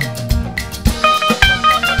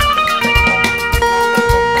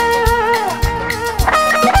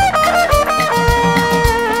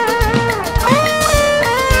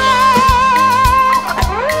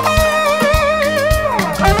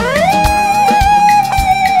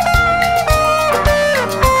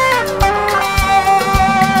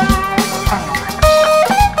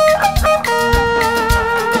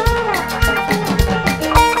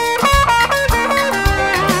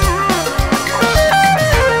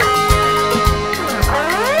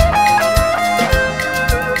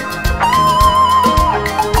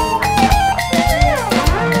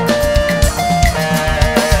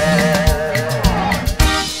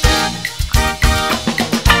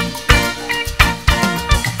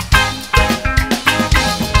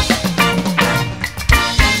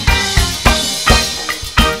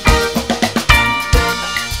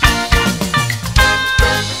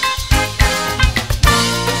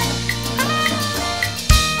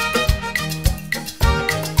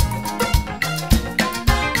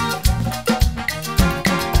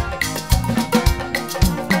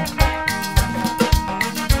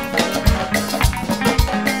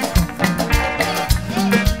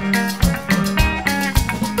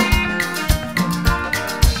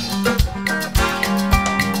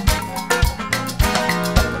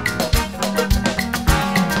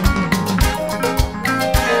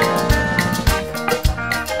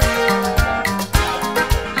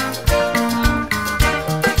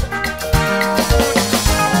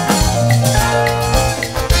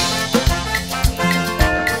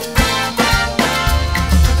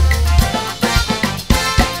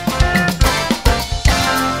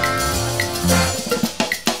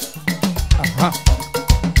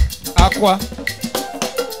 Aqua.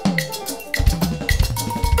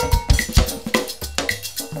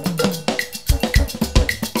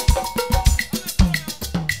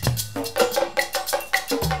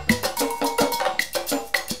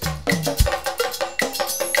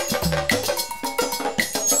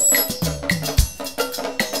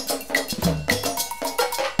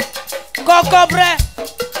 Cocobre.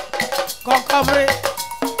 Cocobre.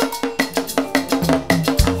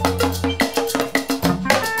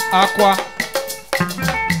 Aqua.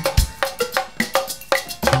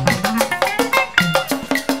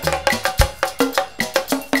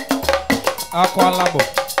 Aqua Labo.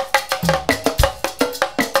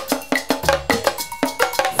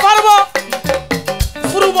 Farbo.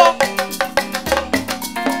 Furubo.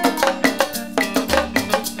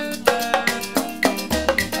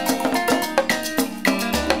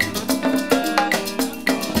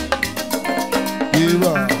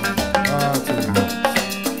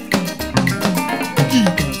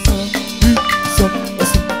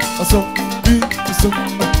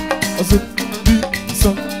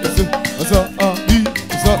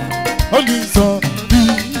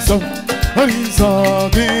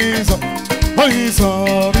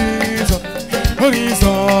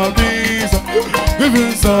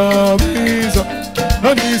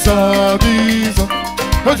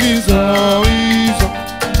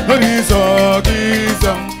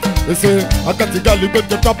 They say, I got the girl who got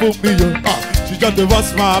the top of me. She just the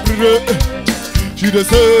was my brother. She dey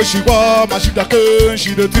say she want my she da can,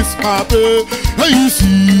 she dey twist my brain. Hey, you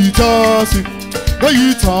see, just hey,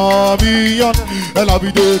 you turn me on, and I'll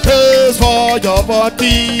be the case for your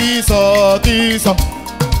body, so this.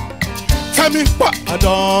 Tell me what I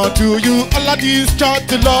done to you. All of these chat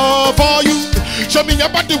to love for you. Show me your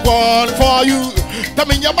body one for you. Tell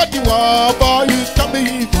me your body one for you. Tell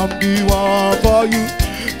me if I'm the one for you.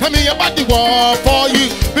 Tell me your body one for you.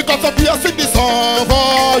 Because of you, I sing this song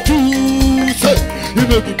for you. Say, you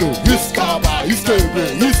make me go, he's Kaba, he's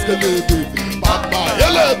Kebe, he's Kelebe. Baba,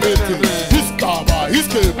 elevate. He's Kaba, he's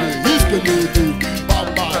Kebe, he's Kelebe.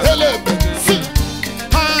 Baba, elevate. See,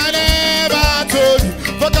 I never told you,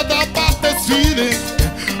 forget about this feeling.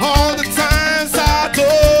 All the times I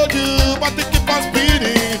told you, but they keep on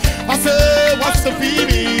spinning. I say, what's the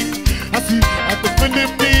feeling? I see, at the feeling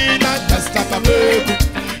me like just like a baby.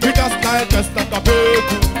 You just like just like a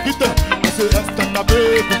baby. I say, just like a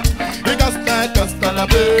baby. You just like just like a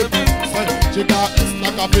baby. She got just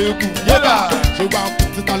like a baby. Yeah, she want to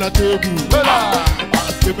put it on the table.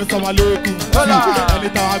 Give me some aleku. Anytime you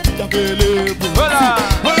available.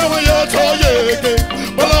 Whenever you're toying,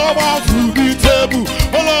 all over food be table.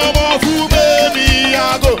 All over food baby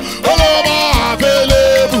I go. All over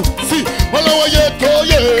available. See, all over you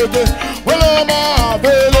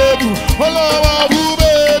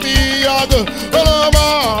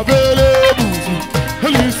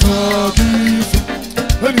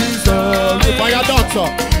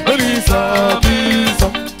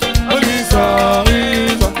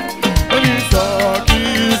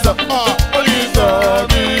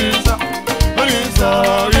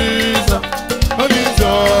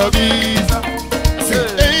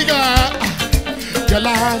Girl,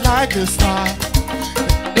 I like your style.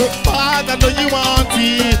 The fact I know you want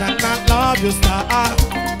it and I love your style. I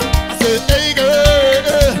say, hey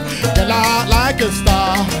girl, girl, I like your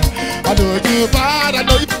style. I know you bad, I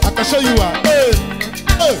know you. I can show you why. Hey,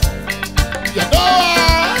 hey, you know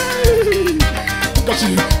why? Cause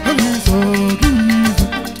you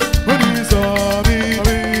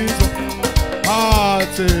I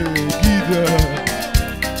take it.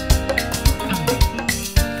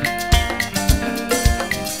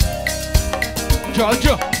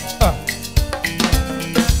 Georgia.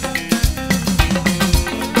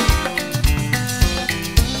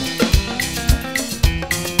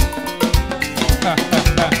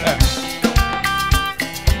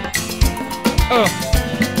 Oh,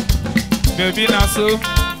 baby, now so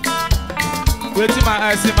waiting my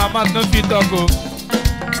eyes in my mouth, no fit talk. Oh.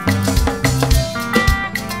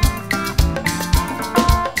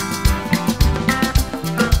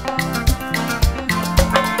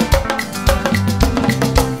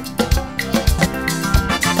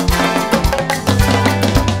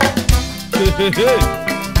 Hey.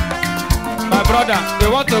 My brother, they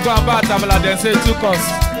want to go and buy a tabla, then say 2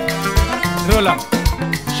 costs. Roll up,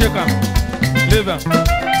 shake him, leave him,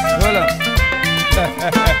 roll up.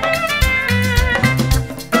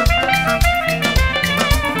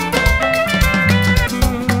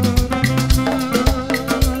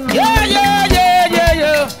 Yeah, yeah, yeah, yeah,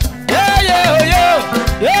 yeah, yeah, yeah, yeah,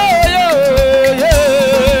 yeah,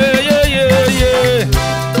 yeah, yeah,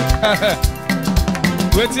 yeah.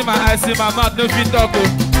 Waiting my eyes in my mouth, no fit talk.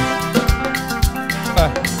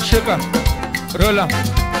 Shake her, roll her,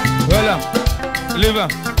 leave her,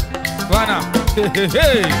 wanna,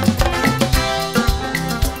 hey.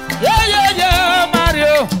 Yeah, yeah, yeah,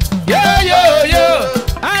 Mario, yeah, yeah, yeah,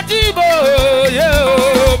 Antibo,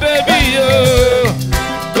 yeah, baby, yeah,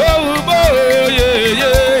 oh, boy, yeah,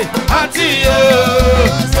 yeah, Auntie,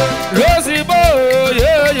 yeah, Rosie, boy,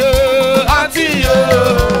 yeah, yeah, Auntie,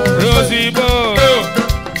 yeah, Rosie, boy.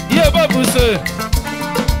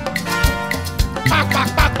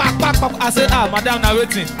 I say, ah, madam, now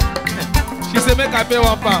waiting. She say, make I pay £1.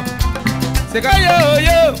 Say, yo,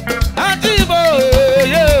 yo, Auntie, boy,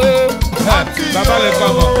 yo. Baba, let's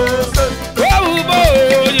come on. Oh,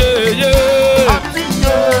 boy, yeah, yeah. Auntie,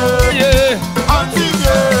 yeah. Auntie,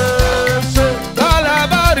 yeah.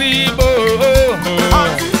 Kalabari, boy.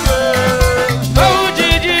 Auntie, yeah. Oh,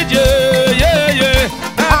 Gigi, yeah, yeah.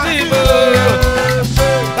 Auntie, boy.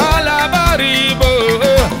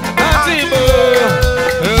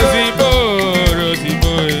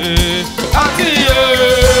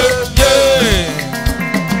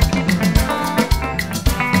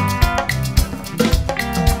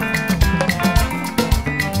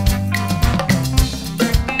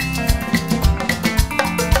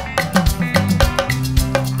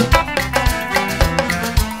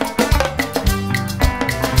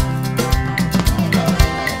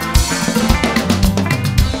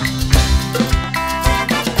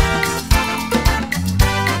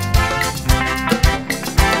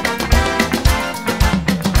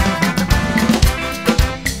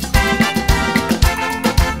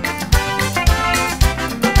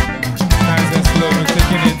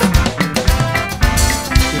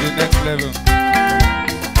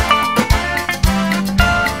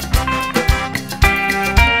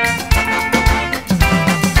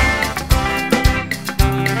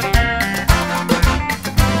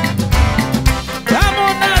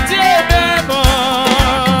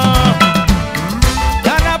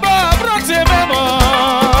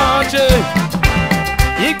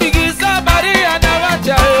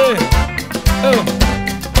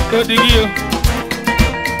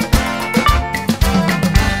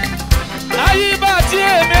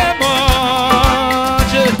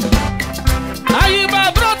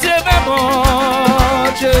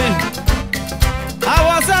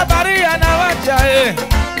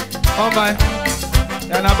 Oh my,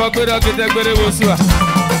 and I'm going to get a good one.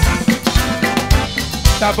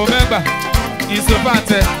 Tapo member is so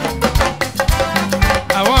fancy.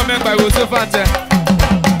 I want member who's so fancy.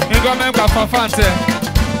 Me go member for fancy.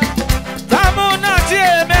 Tamu na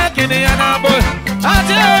tie making it an boy. I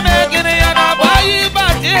tie making it an boy.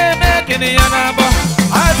 But tie making it an boy.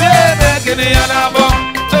 I tie making it an boy.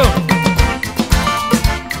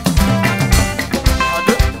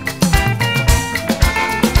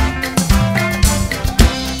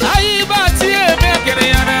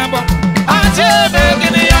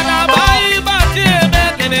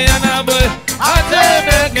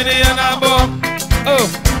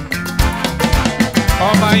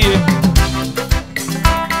 Oh my yeah.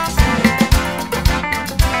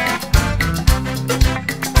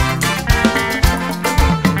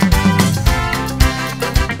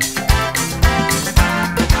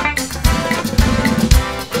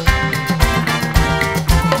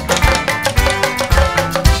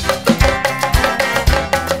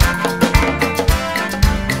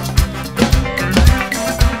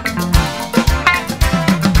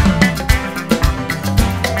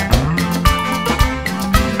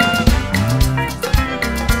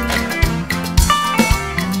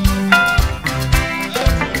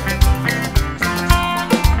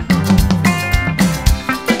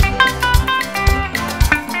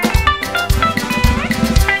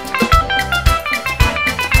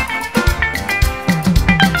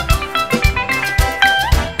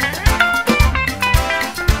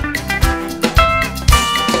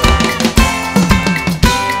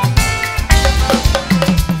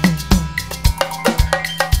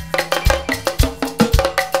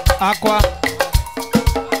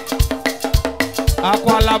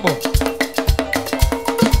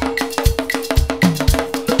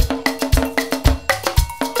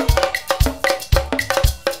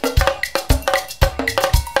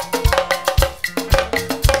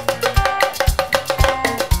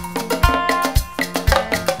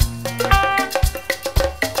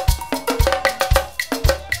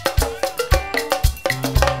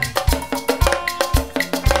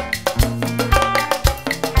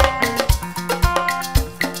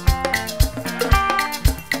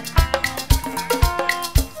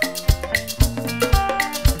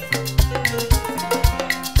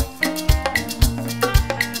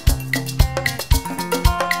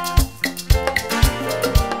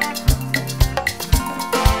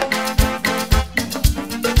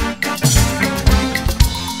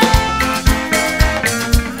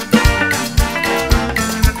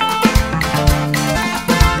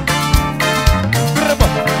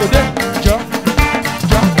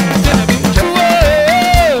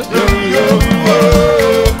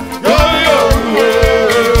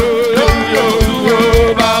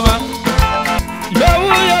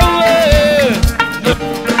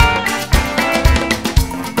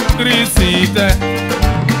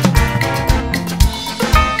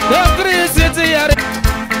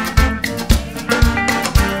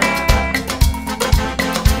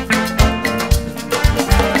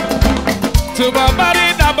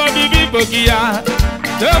 bogia.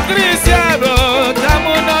 The Cristiano,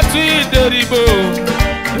 Tamuna Twideribo.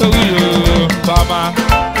 Yo, Mama.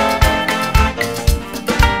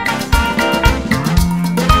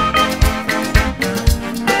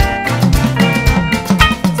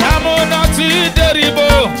 Tamuna Twideribo,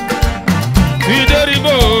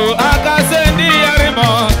 Akasendi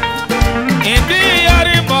Yarimo. Indi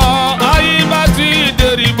Yarimo, Aima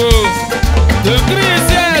Twideribo. The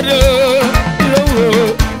Cristiano, yo,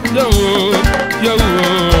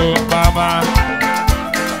 Mama.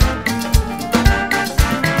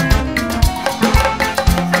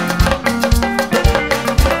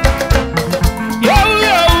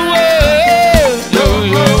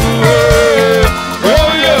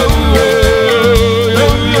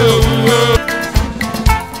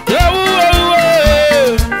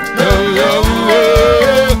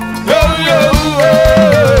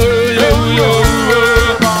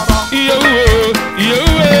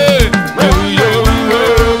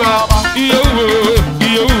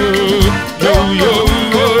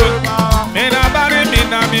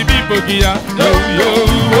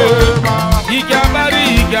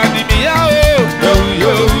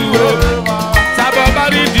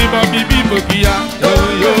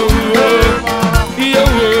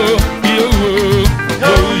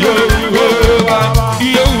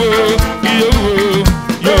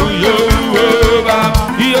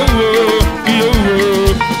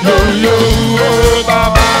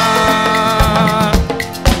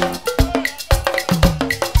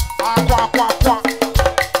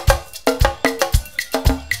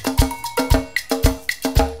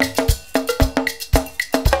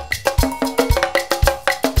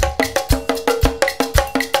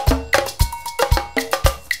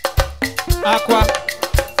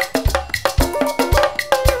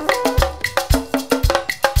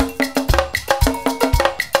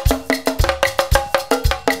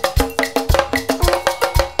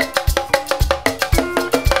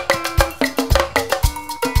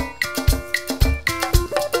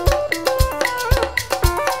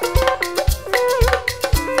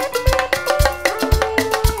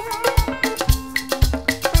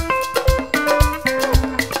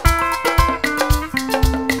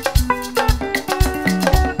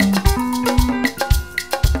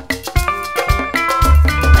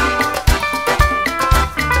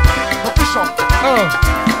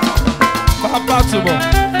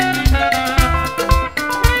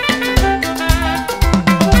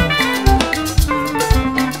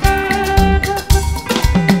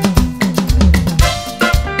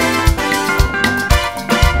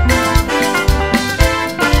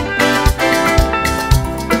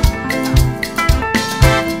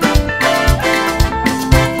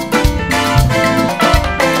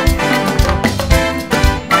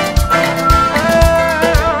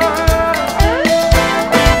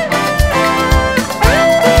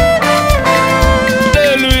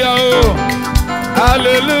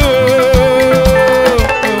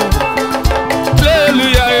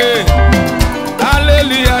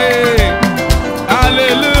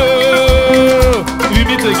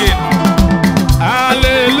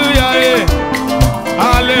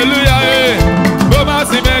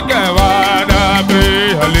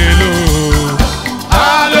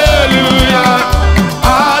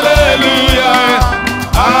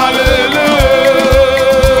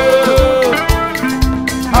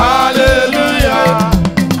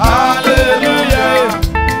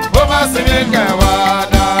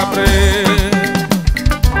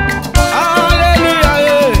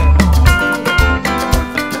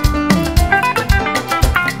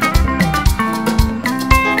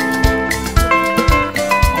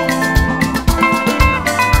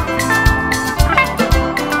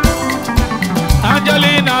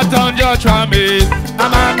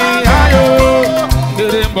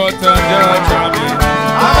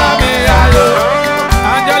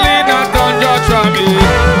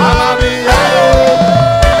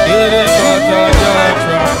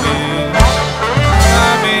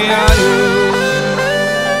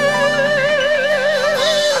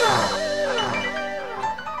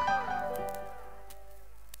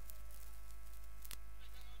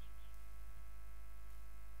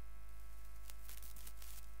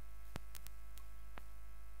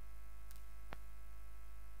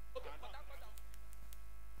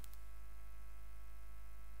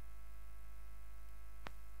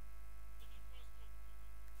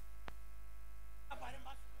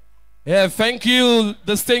 Yeah, thank you,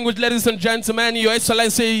 distinguished ladies and gentlemen, Your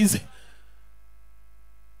Excellencies.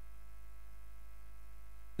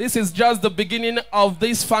 This is just the beginning of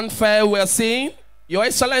this fanfare we're seeing. Your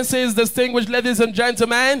Excellencies, distinguished ladies and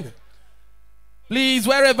gentlemen, please,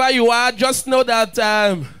 wherever you are, just know that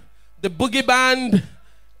The boogie band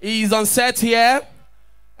is on set here.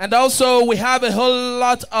 And also we have a whole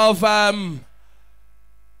lot of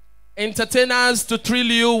entertainers to thrill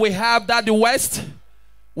you. We have Daddy West.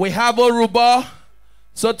 We have Oruba.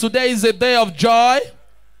 So today is a day of joy.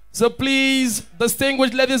 So please,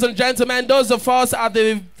 distinguished ladies and gentlemen, those of us at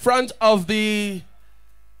the front of the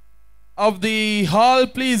hall,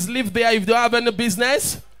 please leave there if you don't have any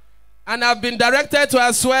business. And I've been directed to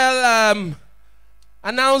as well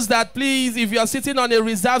announce that please, if you are sitting on a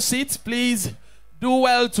reserved seat, please do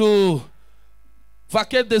well to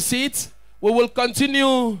vacate the seat. We will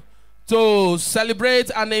continue to celebrate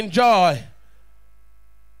and enjoy.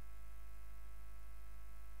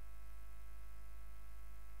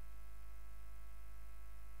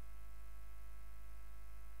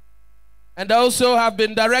 And also have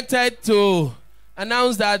been directed to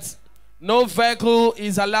announce that no vehicle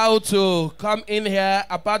is allowed to come in here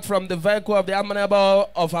apart from the vehicle of the Abonnema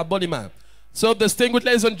of Abonnema. So distinguished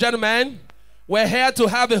ladies and gentlemen, we're here to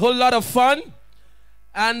have a whole lot of fun.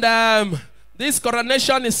 And this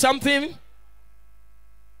coronation is something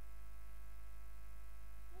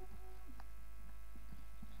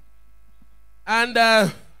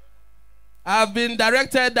and I've been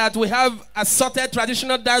directed that we have assorted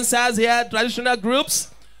traditional dancers here, traditional groups.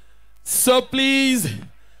 So please,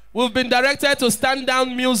 we've been directed to stand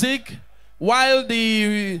down music while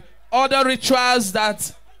the other rituals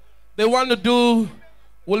that they want to do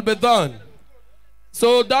will be done.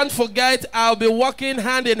 So don't forget, I'll be working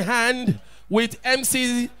hand in hand with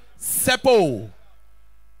MC Seppo,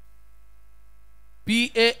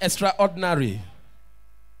 PA Extraordinary.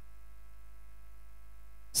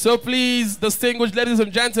 So please, distinguished ladies and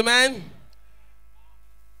gentlemen,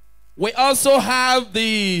 we also have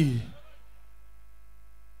the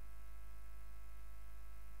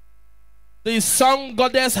song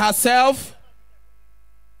goddess herself,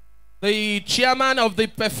 the chairman of the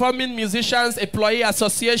Performing Musicians Employee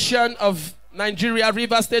Association of Nigeria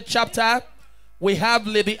River State Chapter. We have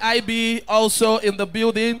Lady IB also in the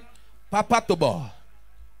building, Papa Tobo.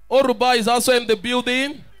 Oruba is also in the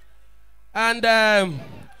building. And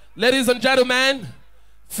ladies and gentlemen,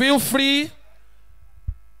 feel free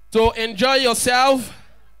to enjoy yourself.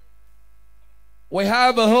 We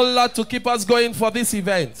have a whole lot to keep us going for this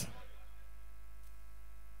event.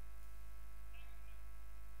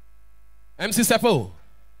 MC Seppo.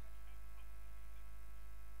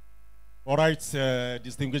 All right,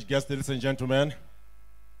 distinguished guests, ladies and gentlemen.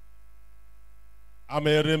 I'm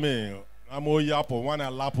a reme. I'm a yapo. One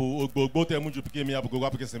a lapo. Ogbo te munju pike mi abugo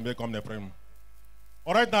apike sembe come ne prem.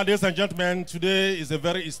 All right, now, ladies and gentlemen, today is a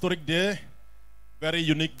very historic day, very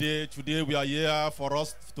unique day. Today we are here for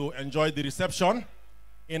us to enjoy the reception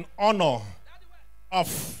in honor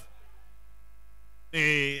of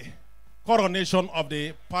the coronation of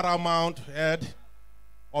the Paramount head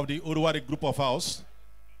of the Oruwari group of house.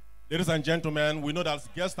 Ladies and gentlemen, we know that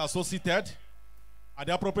guests are so seated. At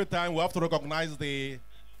the appropriate time, we have to recognize the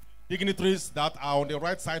dignitaries that are on the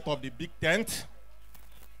right side of the big tent.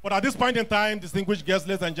 But at this point in time, distinguished guests,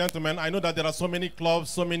 ladies and gentlemen, I know that there are so many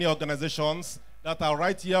clubs, so many organizations that are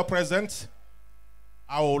right here present.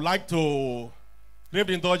 I would like to crave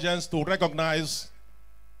the indulgence to recognize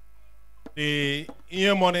the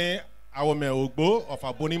Iniikeiroari of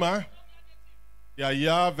Abonnema. They are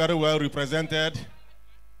here very well represented.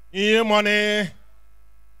 Iniikeiroari,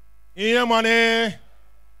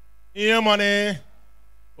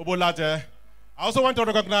 Obolate. I also want to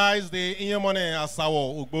recognize the Iniikeiroari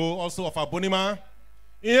Asawo Ugbo, also of Abonnema.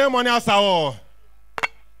 Iniikeiroari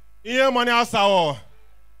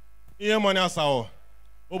Asawo.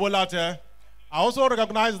 Obolate. I also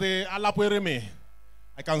recognize the Alapereme.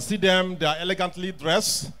 I can see them, they are elegantly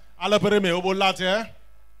dressed. Alapereme Obolate.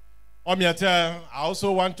 Omiete. I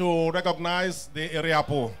also want to recognize the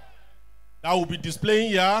Eriapo that will be displaying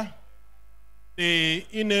here. The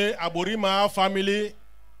Iniikeiroari family,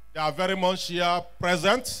 they are very much here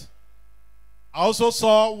present. I also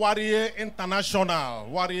saw Warrior International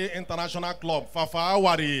Club, Fafa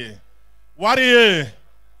Warrior,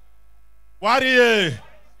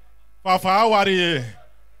 Fafa Warrior,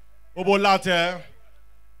 Obolate.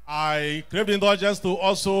 I crave the indulgence to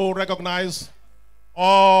also recognize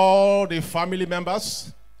all the family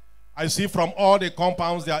members. I see from all the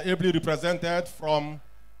compounds they are ably represented, from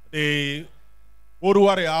the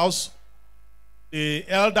Oruwari house, the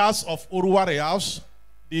elders of Oruwari house,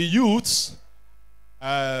 the youths,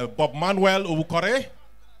 Bob Manuel Owukore,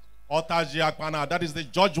 Otaji Akpana, that is the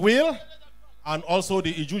George Will, and also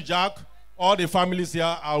the Iju Jack. All the families here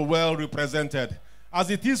are well represented. As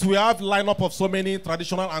it is, we have a lineup of so many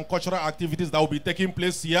traditional and cultural activities that will be taking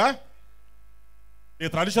place here. the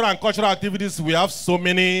traditional and cultural activities, we have so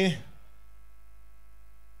many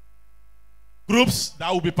groups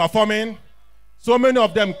that will be performing. So many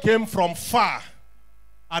of them came from far,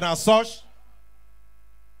 and as such,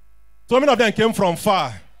 so many of them came from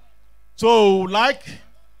far. So, like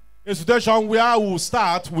a situation where we will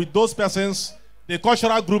start with those persons, the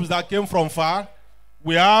cultural groups that came from far.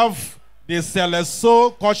 We have the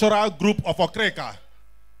Seleso cultural group of Okreka.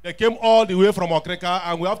 They came all the way from Okreka,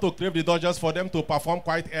 and we have to crave the dodgers for them to perform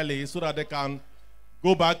quite early so that they can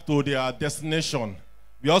go back to their destination.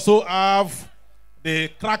 We also have the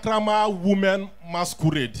Krakrama Women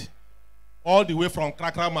Masquerade, all the way from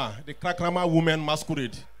Krakrama, the Krakrama Women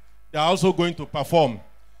Masquerade. They are also going to perform.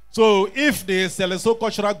 So if the Seleso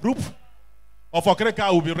cultural group of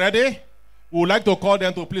Okreka will be ready, we would like to call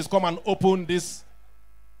them to please come and open this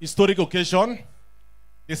historic occasion.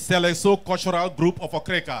 The Seleso cultural group of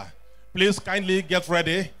Okreka. Please kindly get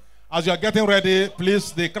ready. As you are getting ready,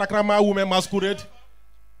 please, the Krakrama Women Masquerade.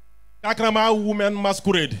 Krakrama Women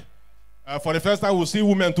Masquerade. For the first time, we'll see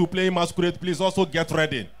women to play masquerade. Please also get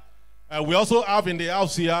ready. We also have in the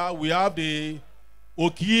house here, we have the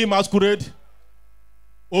Oki Masquerade,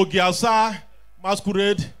 Ogiasa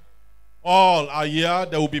Masquerade. All are here.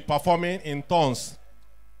 They will be performing in turns.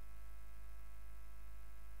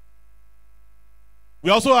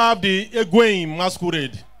 We also have the Ebuye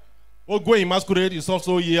Masquerade. Ebuye Masquerade is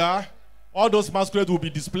also here. All those masquerades will be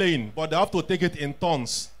displaying, but they have to take it in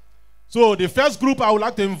turns. So the first group I would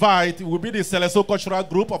like to invite will be the Seleso Cultural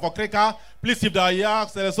Group of Okreka. Please, if they are here,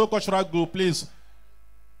 Seleso Cultural Group, please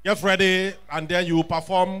get ready, and then you will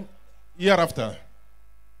perform hereafter.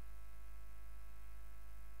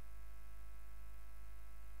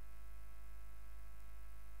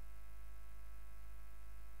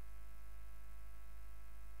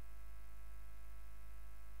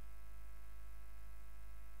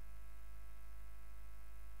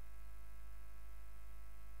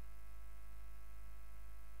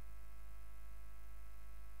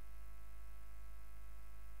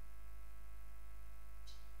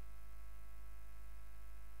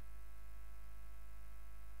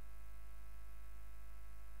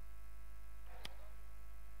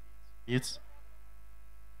 It's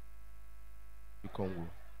the Congo.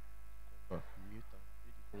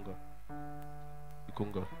 The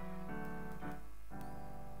Congo.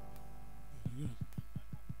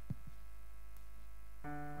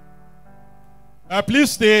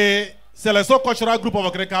 Please, the Seleso Cultural Group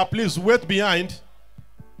of Okreka, please wait behind.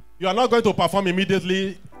 You are not going to perform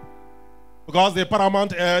immediately because the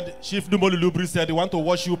Paramount head, Chief Dumo Lulu-Briggs, said he want to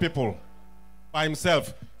watch you people by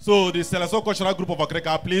himself. So the Seleso Cultural Group of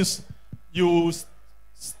Okreka, please, you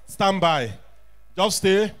stand by. Just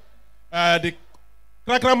stay. The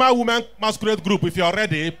Krakrama Women Masquerade Group, if you are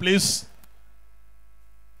ready, please.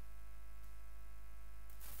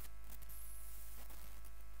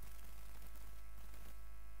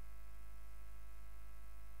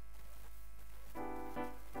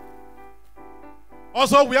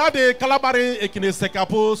 Also, we have the Kalabari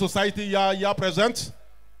Ekinesekapo Society here present.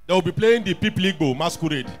 They will be playing the Pipligo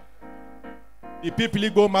Masquerade. The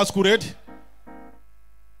Pipligo Masquerade.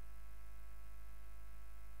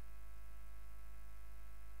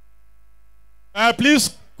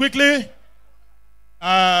 Please, quickly.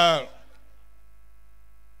 The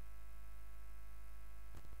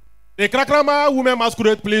Krakrama Women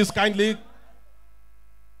Masquerade, please, kindly.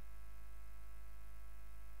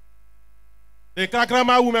 The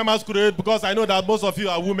Krakrama Women Masquerade, because I know that most of you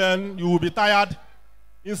are women, you will be tired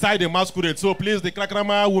inside the masquerade. So please, the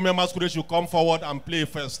Krakrama Women Masquerade should come forward and play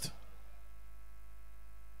first.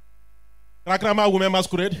 Krakrama Women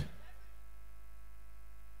Masquerade.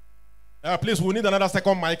 Please, we need another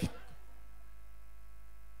second mic.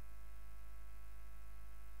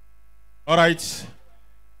 All right.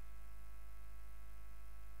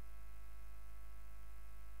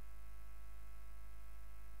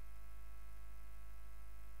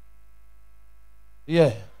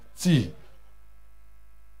 Yeah, see.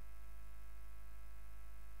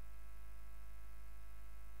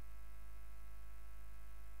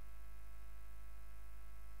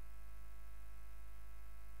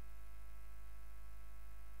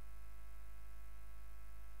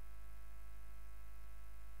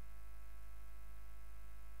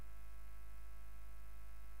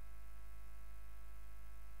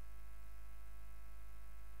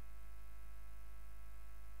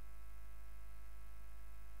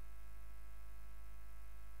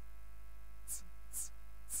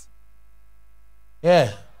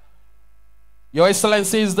 Yeah. Your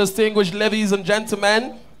Excellencies, distinguished ladies and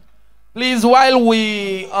gentlemen, please, while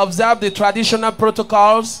we observe the traditional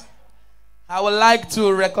protocols, I would like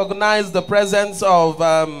to recognize the presence of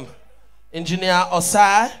Engineer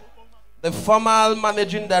Osai, the former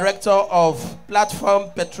Managing Director of Platform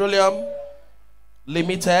Petroleum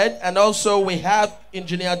Limited, and also we have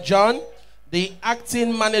Engineer John, the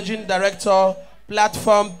Acting Managing Director,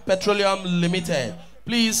 Platform Petroleum Limited.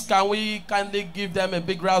 Please, can we kindly give them a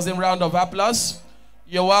big rousing round of applause?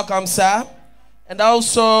 You're welcome, sir. And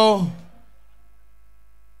also,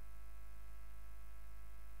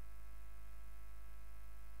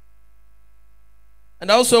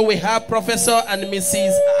 we have Professor and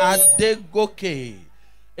Mrs. Adegoke,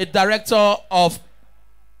 a director of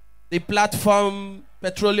the Platform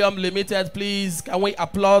Petroleum Limited. Please, can we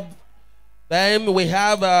applaud them? We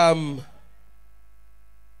have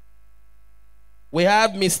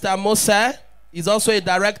Mr. Mosa, he's also a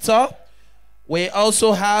director. We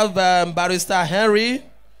also have Barrister Henry,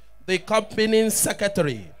 the company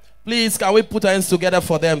secretary. Please, can we put our hands together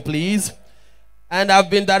for them, please? And I've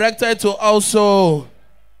been directed to also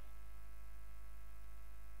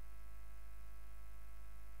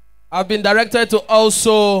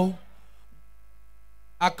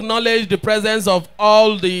acknowledge the presence of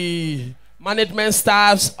all the management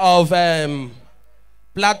staffs of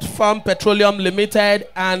Platform Petroleum Limited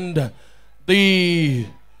and the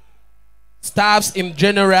staffs in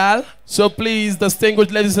general. So please,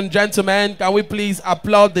 distinguished ladies and gentlemen, can we please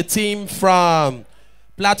applaud the team from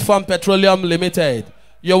Platform Petroleum Limited.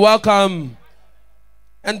 You're welcome.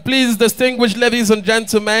 And please, distinguished ladies and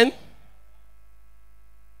gentlemen,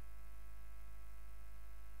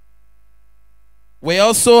 we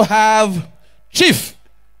also have Chief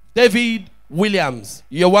David Williams.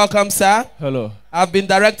 You're welcome, sir. Hello. I've been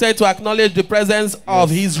directed to acknowledge the presence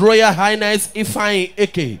of His Royal Highness Ifeanyi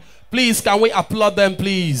Eke. Please, can we applaud them,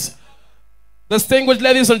 please? Distinguished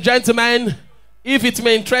ladies and gentlemen, if it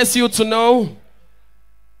may interest you to know,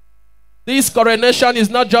 this coronation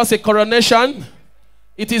is not just a coronation.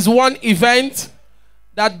 It is one event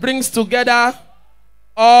that brings together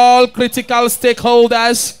all critical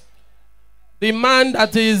stakeholders. The man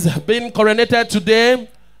that is being coronated today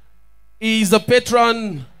is the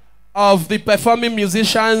patron of the Performing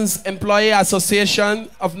Musicians Employee Association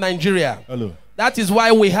of Nigeria. Hello. That is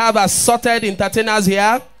why we have assorted entertainers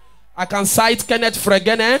here. I can cite Kenneth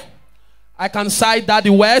Fregene. I can cite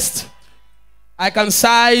Daddy West. I can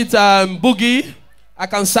cite Boogie. I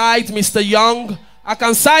can cite Mr. Young. I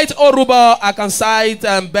can cite Oruba. I can cite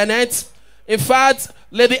Bennett. In fact,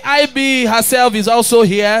 Lady IB herself is also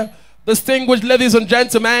here. Distinguished ladies and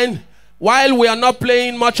gentlemen, while we are not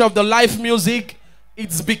playing much of the live music,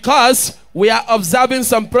 it's because we are observing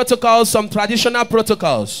some protocols, some traditional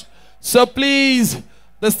protocols. So please,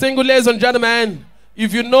 distinguished ladies and gentlemen,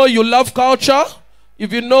 if you know you love culture,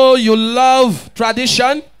 if you know you love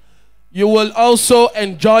tradition, you will also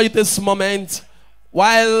enjoy this moment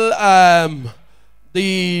while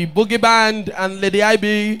the boogie band and Lady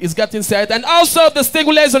IB is getting set. And also,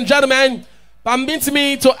 distinguished ladies and gentlemen, permit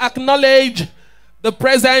me to acknowledge the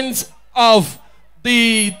presence of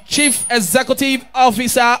the Chief Executive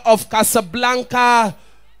Officer of Casablanca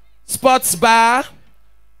Sports Bar,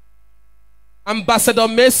 Ambassador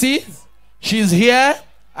Messi. She's here.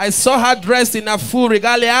 I saw her dressed in a full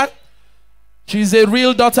regalia. She's a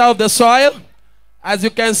real daughter of the soil. As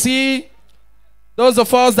you can see, those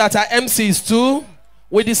of us that are MCs too,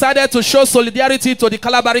 we decided to show solidarity to the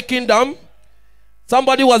Kalabari Kingdom.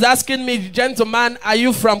 Somebody was asking me, gentleman, are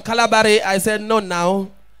you from Kalabari? I said, no, now.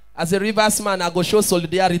 As a Rivers man, I go show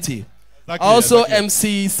solidarity. Exactly, also, exactly.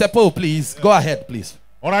 MC Seppo, please. Go ahead, please.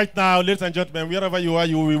 All right, now, ladies and gentlemen, wherever you are,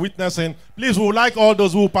 you will be witnessing. Please, we would like all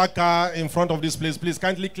those who park car in front of this place, please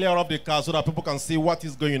kindly clear up the car so that people can see what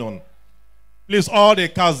is going on. Please, all the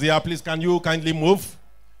cars there, please, can you kindly move?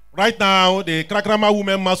 Right now, the Krakrama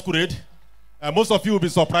Women Masquerade. Most of you will be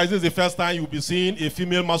surprised. This is the first time you will be seeing a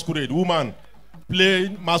female masquerade, woman,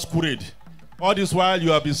 playing masquerade. All this while,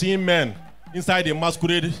 you have been seeing men inside the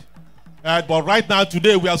masquerade. But right now,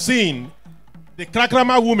 today, we are seeing the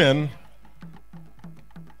Krakrama women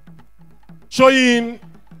showing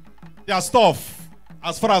their stuff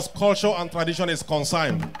as far as culture and tradition is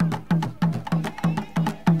concerned.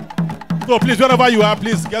 So please, wherever you are,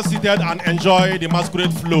 please get seated and enjoy the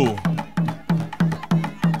masquerade flow.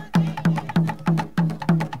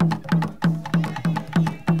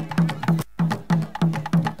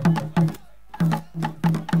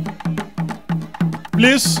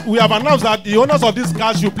 Please, we have announced that the owners of this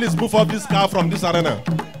car should please move off this car from this arena.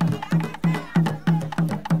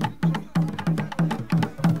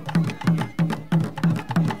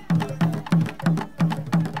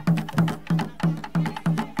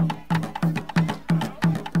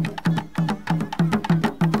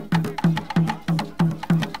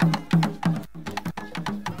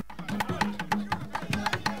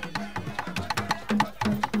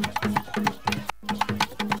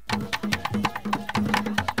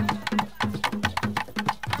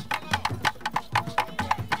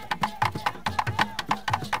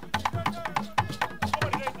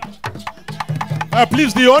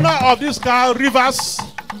 Please, the owner of this car, Rivers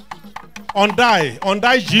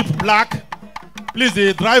Hyundai Jeep Black. Please,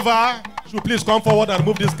 the driver should please come forward and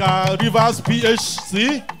move this car. Rivers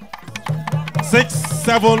PHC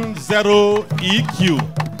 670EQ.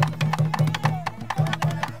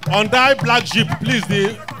 Hyundai Black Jeep. Please,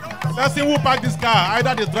 the person who parked this car,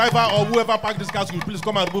 either the driver or whoever parked this car, should please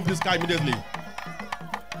come and remove this car immediately.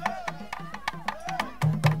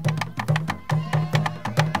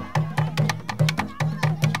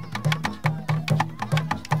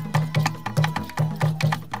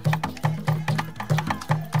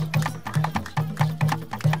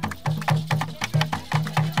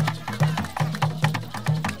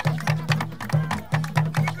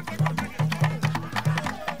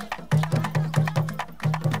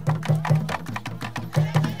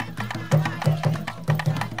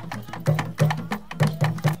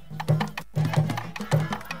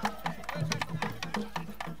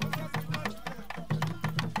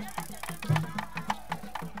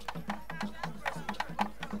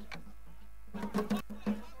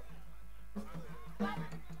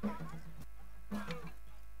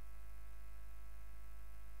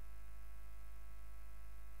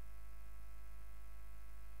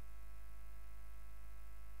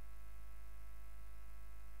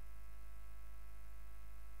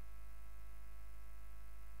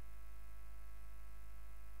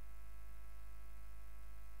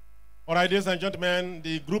 All right, ladies and gentlemen,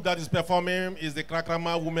 the group that is performing is the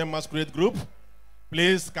Krakrama Women Masquerade Group.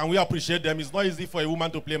 Please, can we appreciate them? It's not easy for a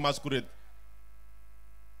woman to play masquerade.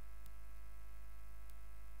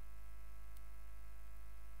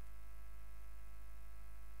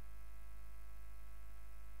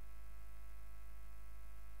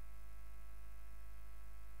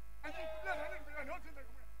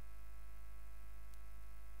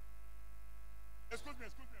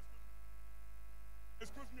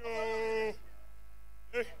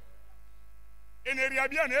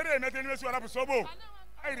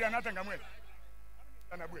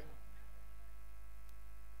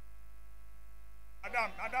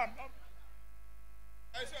 Madam.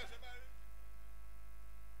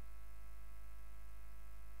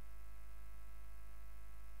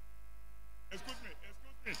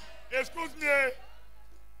 Excuse me.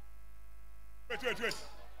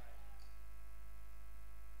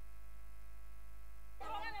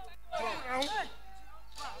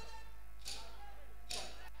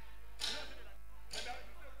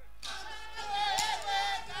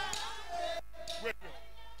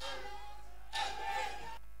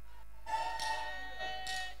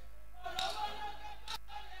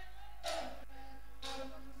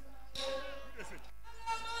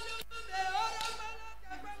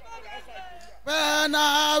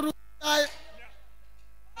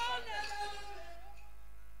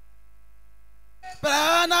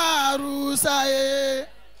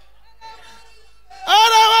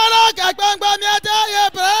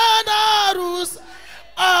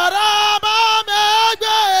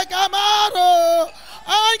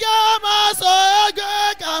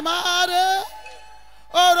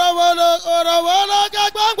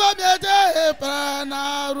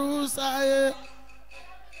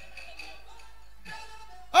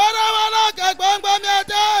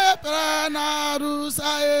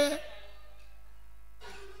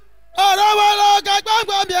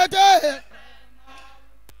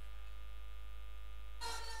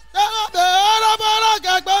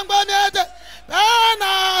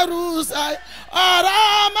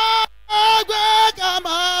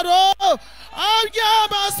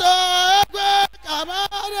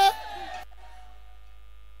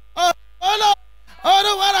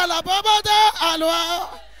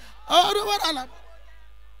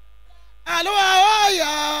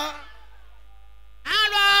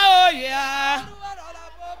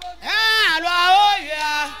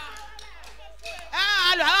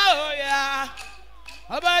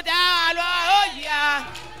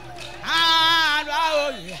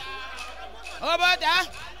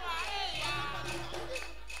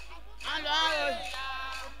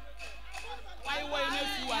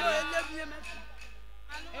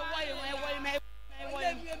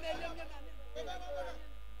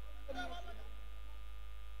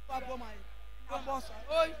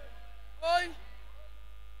 Wait.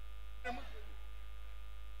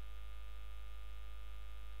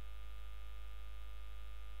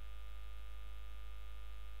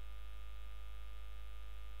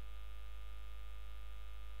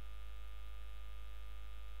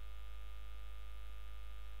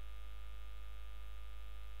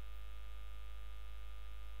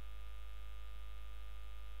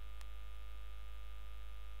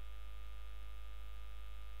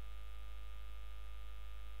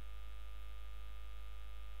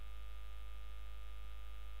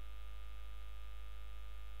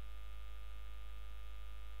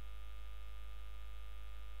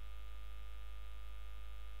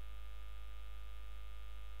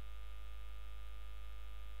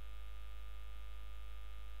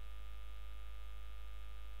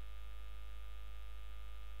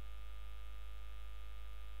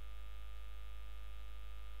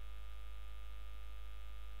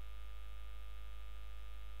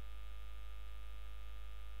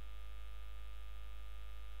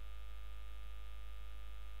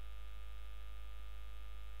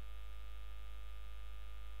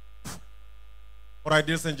 All right,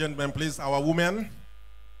 ladies and gentlemen, please, our women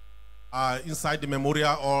are inside the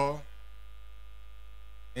memorial hall.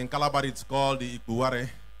 In Kalabari, it's called the Ebuye-Lulu.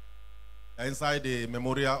 They're inside the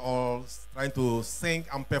memorial hall trying to sing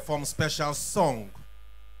and perform special song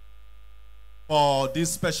for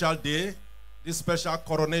this special day, this special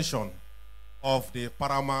coronation of the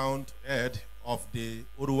Paramount head of the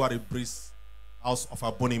Oruwari Briggs House of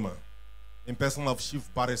Abonnema, in person of Chief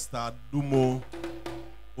Barrister Dumo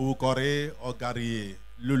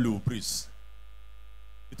Lulu-Briggs.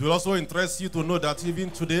 It will also interest you to know that even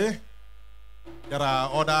today, there are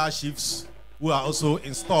other chiefs who are also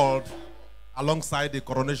installed alongside the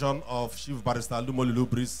coronation of Chief Barrister Dumo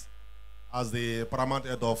Lulu-Briggs as the Paramount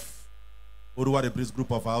head of Oruwari Briggs group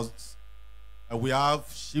of houses. We have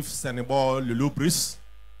Chief Ebuye-Lulu-Briggs.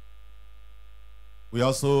 We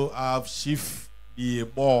also have Chief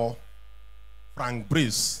Ebuye-Lulu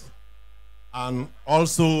Briggs, and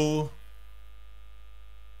also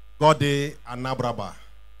Gode and Nabraba.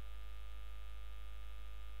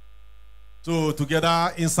 So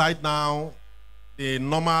together inside now, the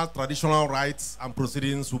normal traditional rites and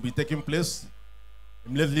proceedings will be taking place.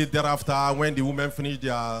 Immediately thereafter, when the women finish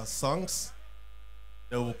their songs,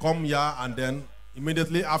 they will come here, and then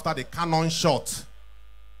immediately after the canon shot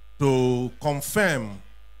to confirm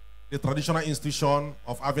the traditional institution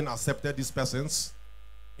of having accepted these persons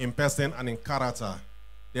in person and in character,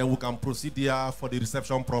 then we can proceed here for the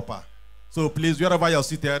reception proper. So please, wherever you're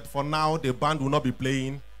seated, for now the band will not be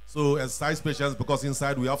playing. So exercise patience, because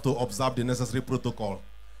inside we have to observe the necessary protocol.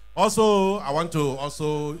 Also, I want to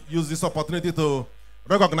also use this opportunity to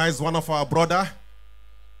recognize one of our brother,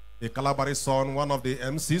 the Kalabari son, one of the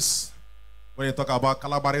MCs. When you talk about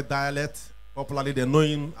Kalabari dialect, popularly they know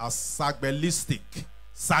him as Sagbelistic.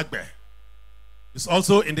 Sagbe. He's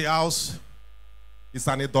also in the house. He's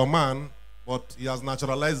an Edo man, but he has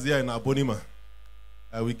naturalized here in Abonnema.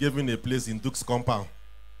 We gave him a place in Duke's compound.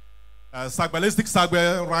 Sagbelistic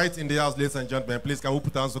Sagbe, right in the house, ladies and gentlemen. Please, can we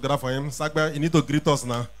put hands together for him? Sagbe, you need to greet us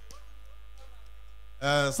now.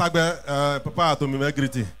 Sagbe, prepare to me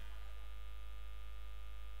greeting.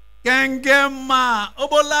 Kengema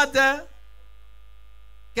obolade,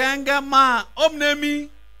 Kengema omnemi,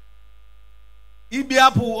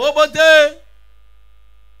 Ibiapu obote,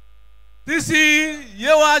 Tisi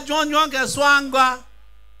yewa John ke swanga,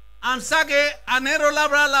 Amsake anero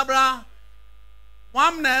labra,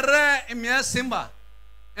 Wamne re imye simba,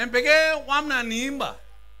 Empege wamna nimba,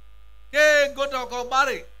 Ke gotoko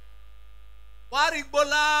bari, Wari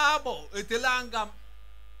bolabo etelangam,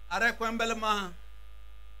 Arekwembelema.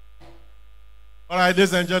 All right,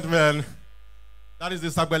 ladies and gentlemen, that is the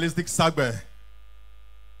Sagbelistic Sagbe.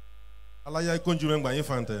 Alaya ikonjume ngba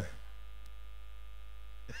infante.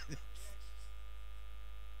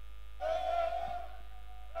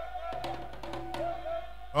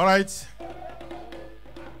 All right.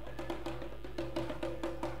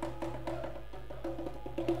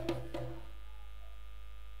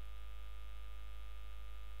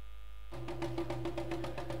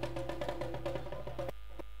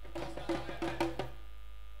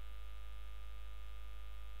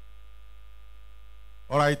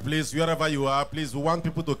 All right, please, wherever you are, please, we want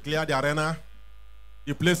people to clear the arena.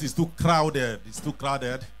 The place is too crowded. It's too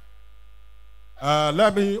crowded.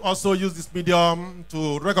 Let me also use this medium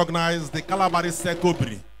to recognize the Kalabari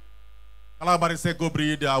Sekobri. Kalabari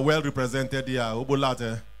Sekobri, they are well represented here.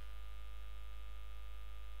 Obolate.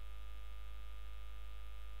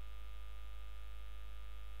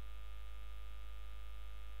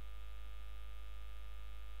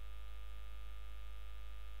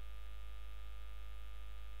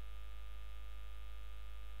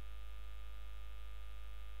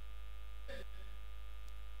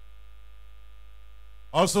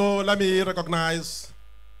 Also, let me recognize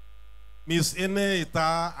Miss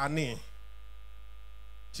Iniikeiroari.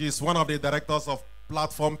 She is one of the directors of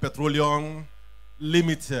Platform Petroleum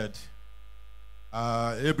Limited.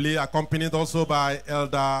 Ably accompanied also by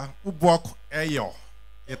Elder Ubok Eyo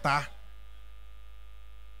Eta.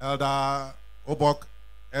 Elder Ubok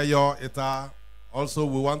Eyo Eta. Also,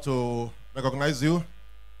 we want to recognize you.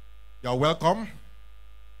 You are welcome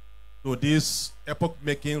to this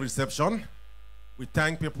epoch-making reception. We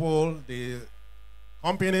thank people, the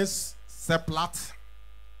companies, Seplat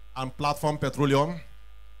and Platform Petroleum.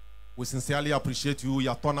 We sincerely appreciate you.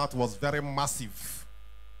 Your turnout was very massive.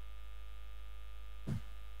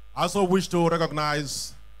 I also wish to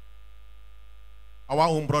recognize our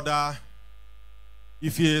own brother,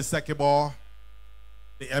 Ebuye-Lulu,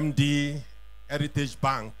 the MD, Heritage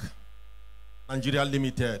Bank, Nigeria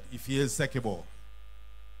Limited, Ebuye-Lulu.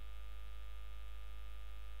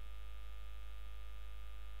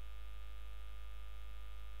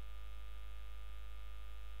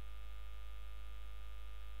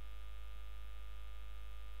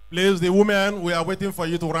 Please, the women, we are waiting for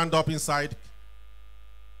you to round up inside.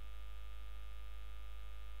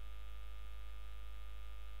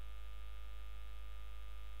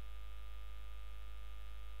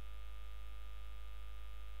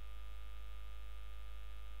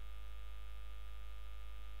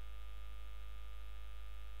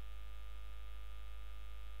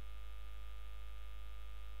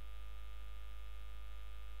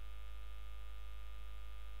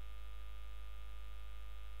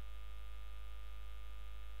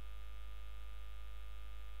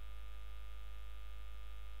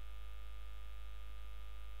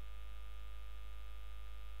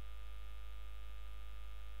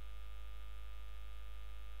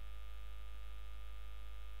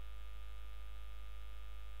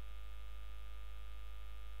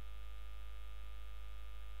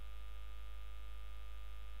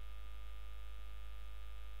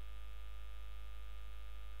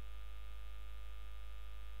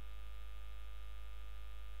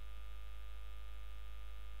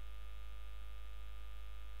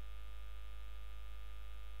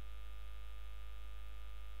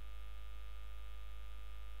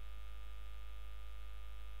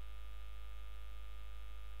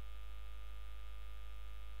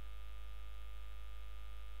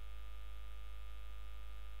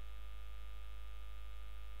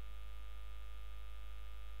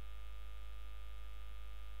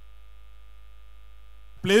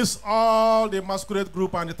 Please, all the masquerade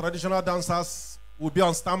group and the traditional dancers will be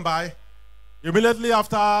on standby. Immediately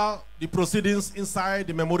after the proceedings inside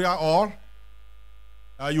the memorial hall,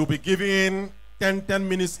 you'll be given 10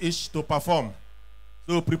 minutes each to perform.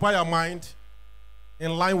 So prepare your mind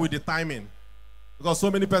in line with the timing, because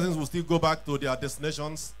so many persons will still go back to their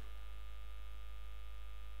destinations.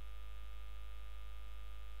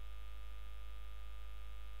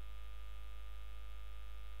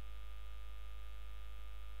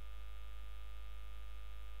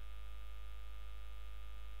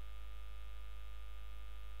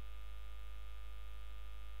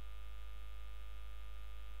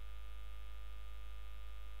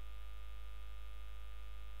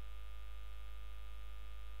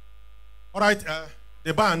 All right,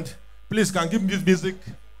 the band, please can give me this music,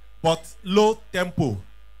 but low tempo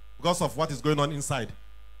because of what is going on inside.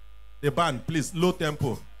 The band, please, low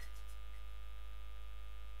tempo.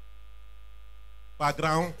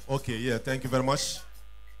 Background, okay, yeah, thank you very much.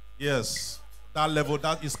 Yes, that level,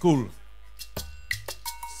 that is cool.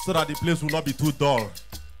 So that the place will not be too dull.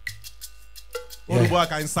 Oruwari, I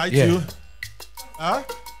can incite you. Huh?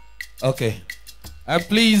 Okay. And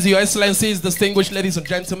please, Your Excellencies, distinguished ladies and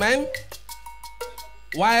gentlemen,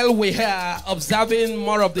 while we are observing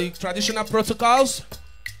more of the traditional protocols,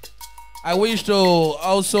 I wish to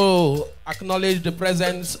also acknowledge the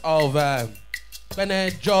presence of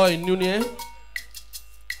Bene Joy Nunye,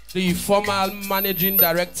 the former managing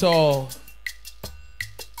director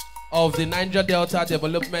of the Niger Delta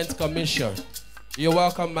Development Commission. You're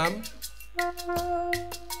welcome, ma'am.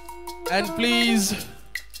 And please,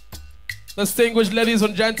 distinguished ladies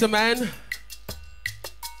and gentlemen,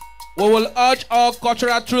 we will urge all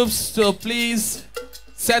cultural troops to please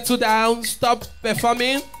settle down, stop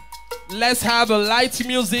performing. Let's have a light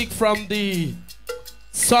music from the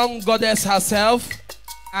song goddess herself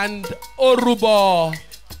and Orubo.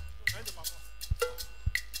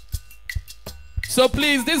 So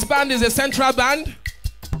please, this band is a central band.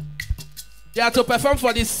 They are to perform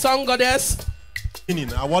for the song goddess.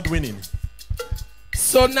 Winning, award winning.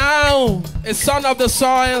 So now, a son of the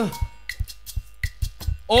soil,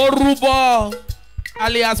 Orubo,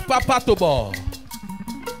 alias Papa Tobo.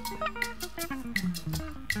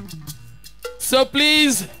 So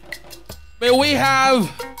please, may we have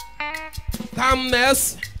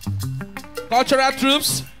calmness, cultural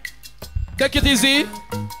troops, take it easy,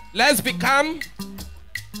 let's be calm.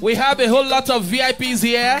 We have a whole lot of VIPs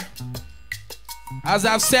here. As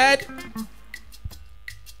I've said,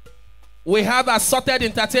 we have assorted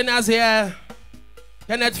entertainers here.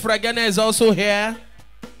 Kenneth Fragene is also here.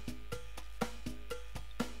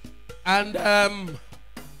 And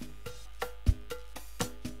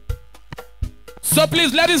so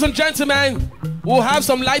please, ladies and gentlemen, we'll have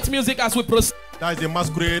some light music as we proceed. That is the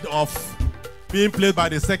masquerade of being played by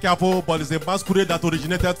the Sekapo, but it's a masquerade that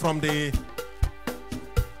originated from the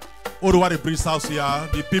Oruwari Briggs house here,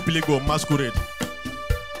 the Pipiligo masquerade.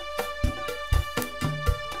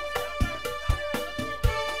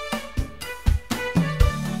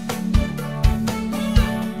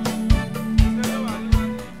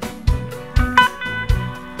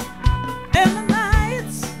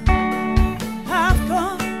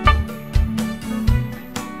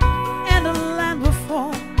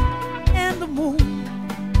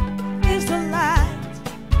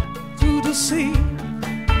 see.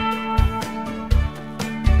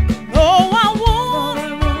 Oh, I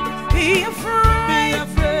won't be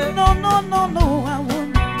afraid. No, no, no, no, I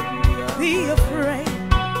won't be afraid.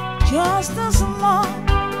 Just as long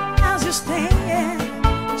as you stand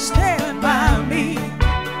by me.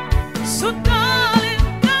 So darling,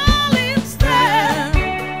 darling, stand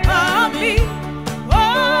by me.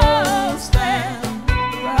 Oh, stand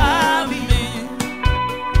by me.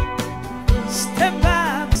 Stand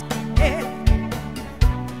by me.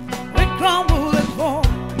 We crumble and fall.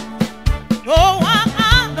 Oh, I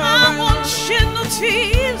won't shed no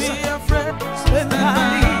tears. Stand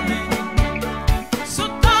by me. So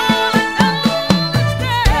darling, darling,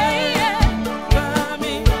 stand by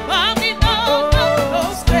me. By me, no, no, no,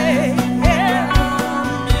 stay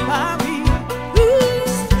by me. Ooh,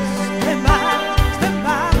 stand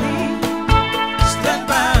by me. Stand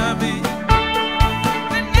by me.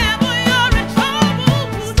 Whenever you're in trouble,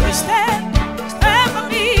 stand by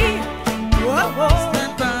me. Whoa, whoa.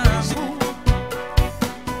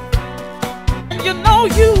 And you know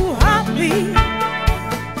you have me,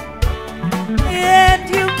 and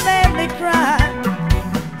you made me cry.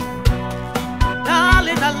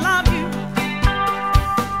 Darling, I love you.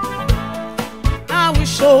 I will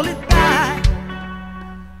surely die.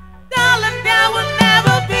 Darling, there will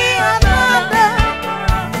never be another,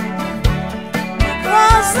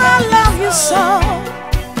 because I love you so.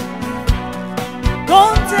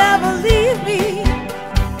 Don't ever leave me.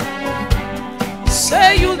 Say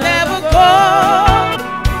you'll never go.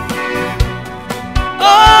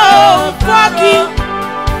 Oh, Baggy,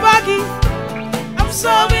 Baggy, I'm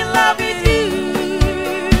so in love with you.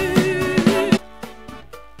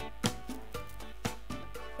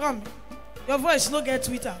 Come, your voice no get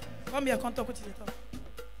Twitter. Come here, come talk with you.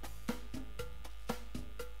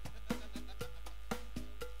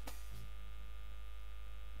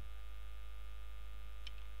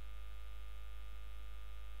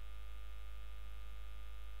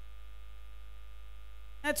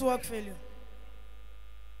 Network failure.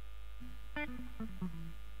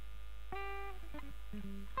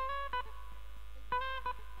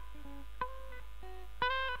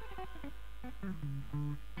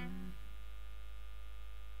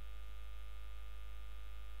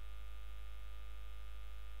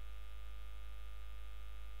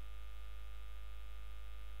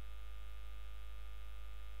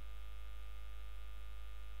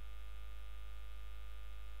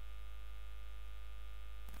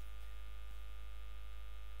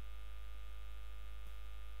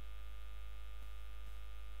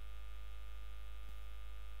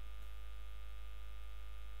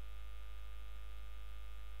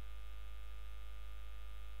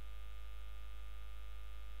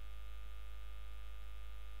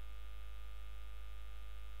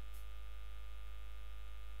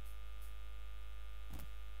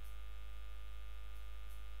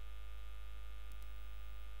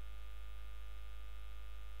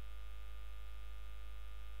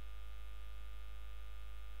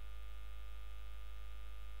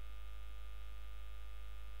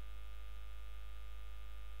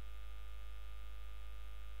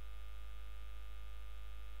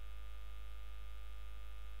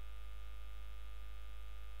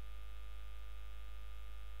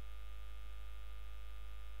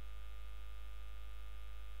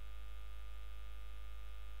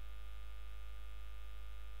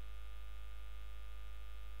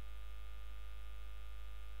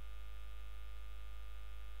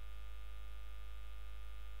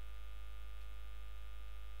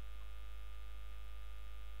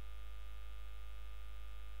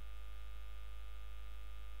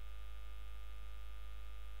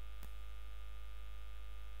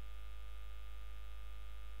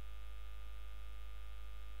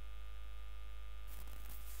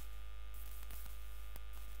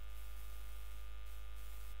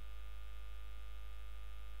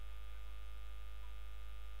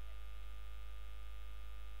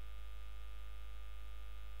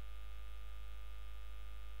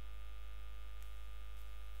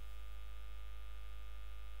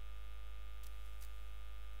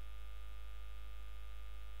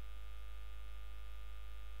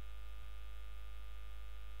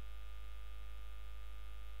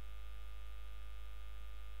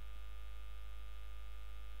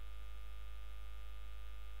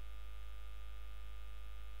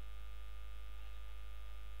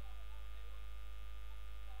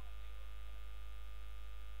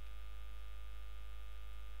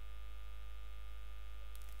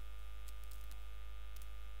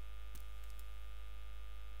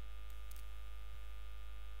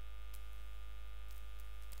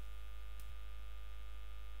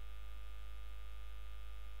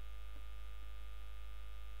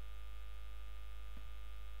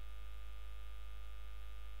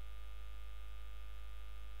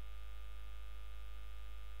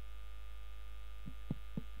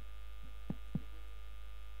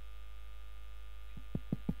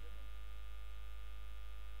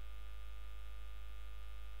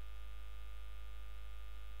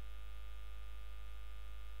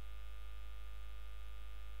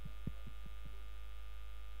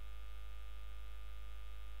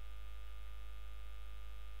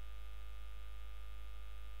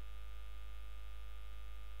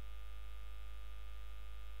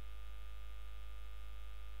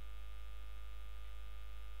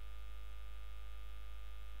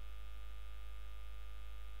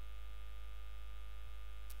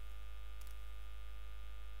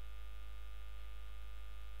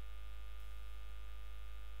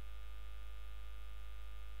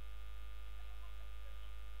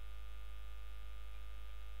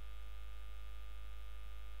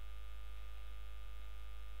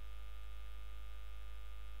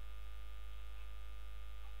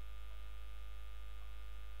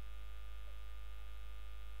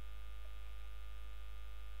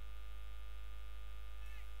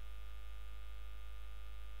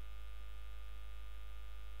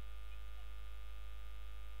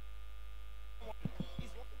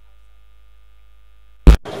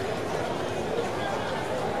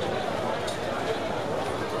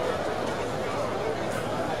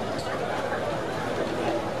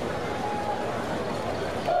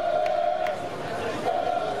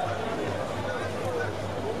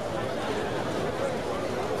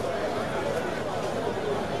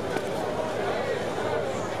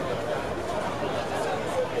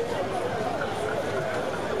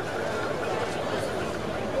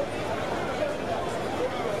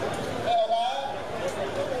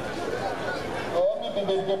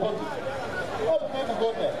 the boat. What people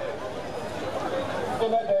go there? Go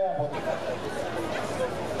there, airport.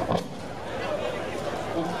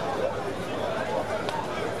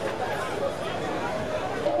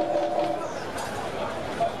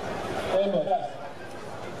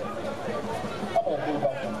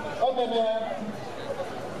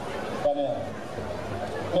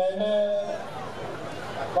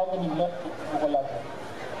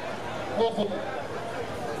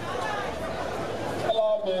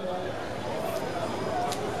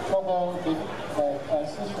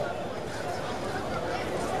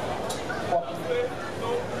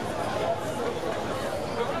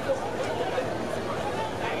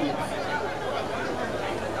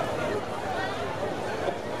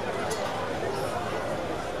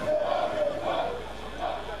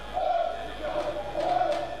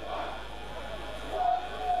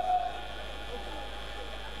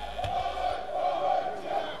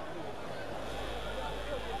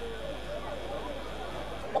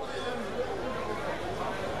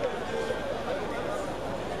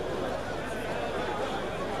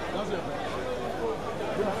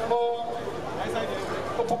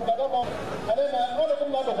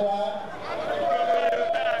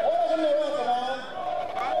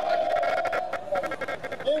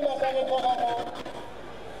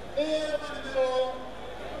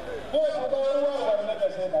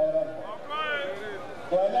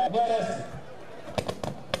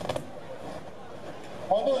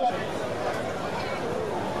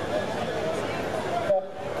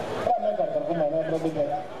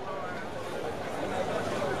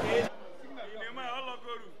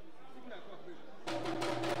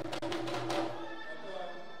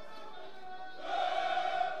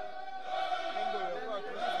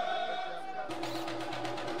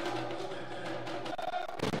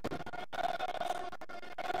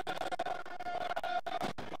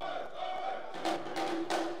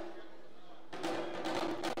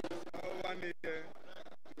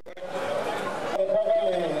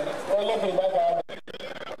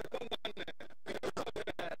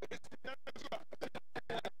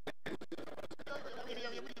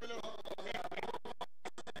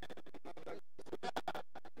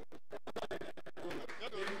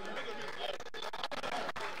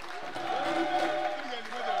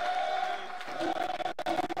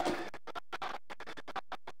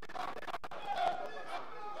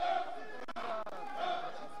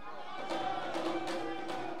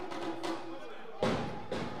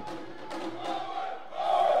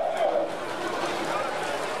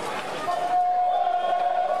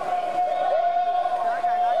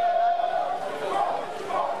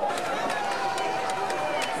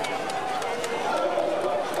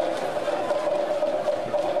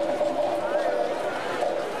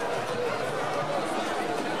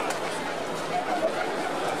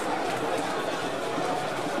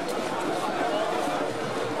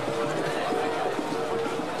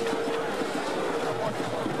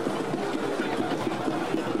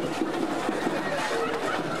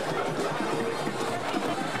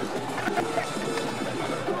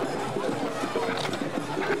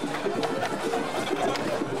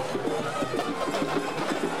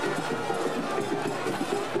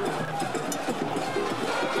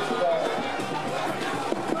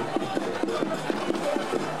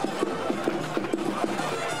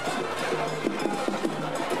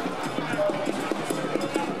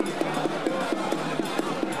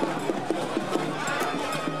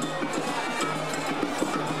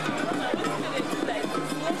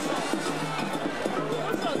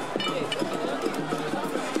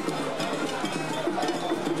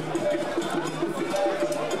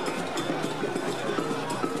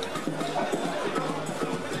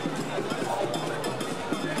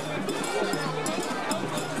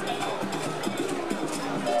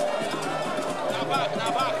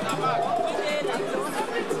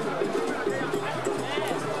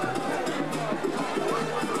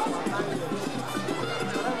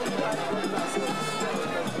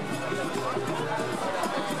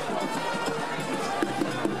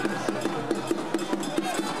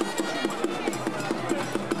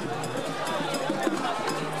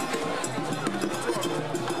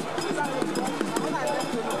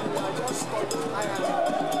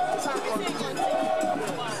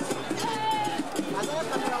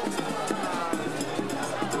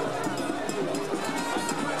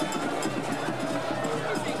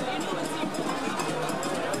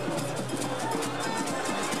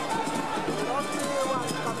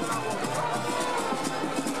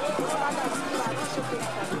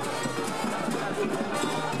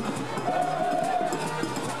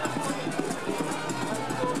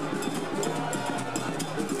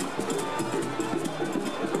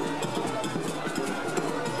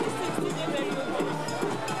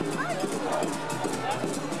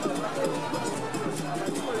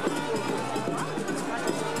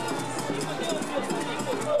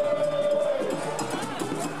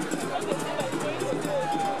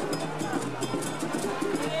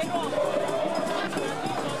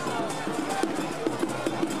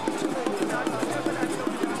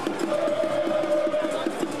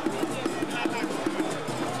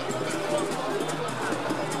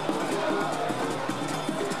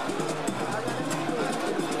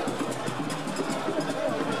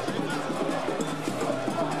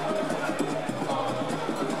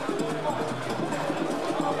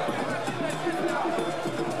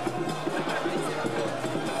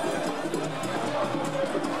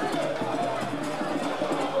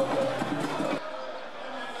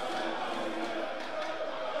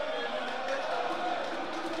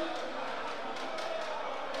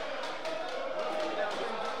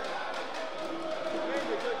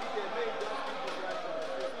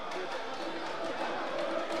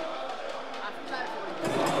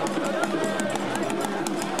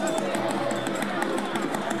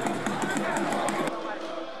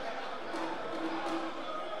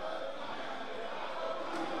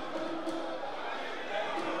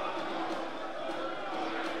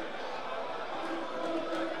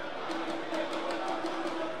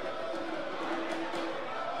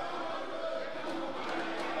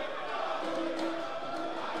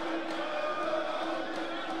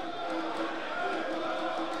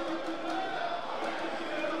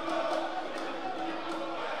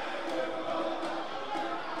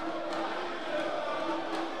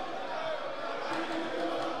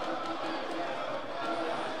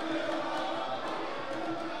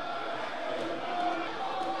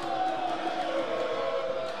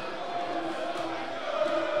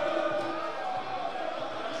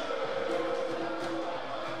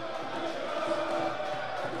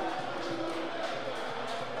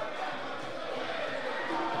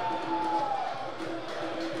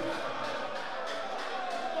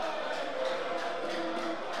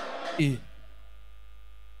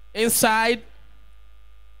 inside.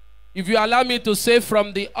 If you allow me to say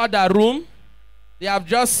from the other room, they have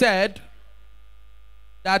just said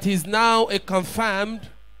that he's now a confirmed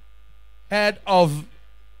head of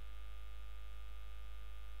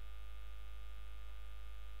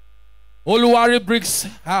Oruwari Briggs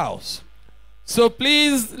house. So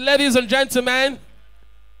please, ladies and gentlemen,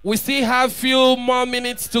 we still have few more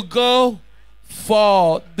minutes to go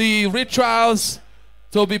for the rituals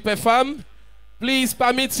to be performed. Please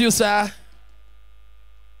permit you, sir.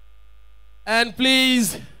 And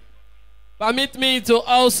please permit me to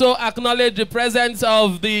also acknowledge the presence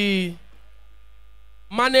of the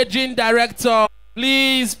managing director.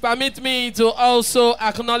 Please permit me to also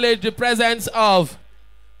acknowledge the presence of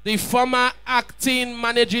the former acting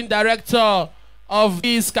managing director of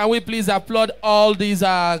this. Can we please applaud all these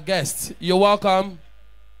guests? You're welcome.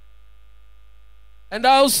 And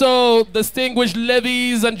also, distinguished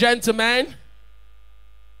ladies and gentlemen,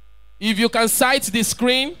 if you can sight the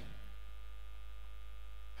screen,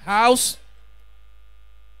 house,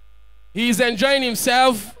 he's enjoying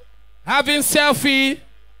himself, having selfie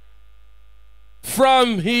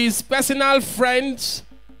from his personal friends.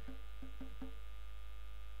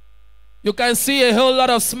 You can see a whole lot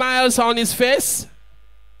of smiles on his face.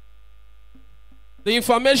 The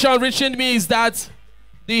information reaching me is that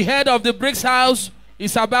the head of the Briggs house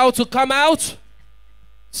is about to come out.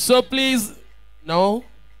 So please, no,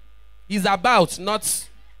 he's about, not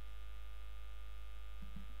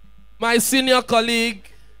my senior colleague,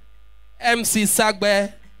 MC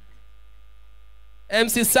Sagbe.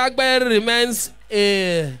 MC Sagbe remains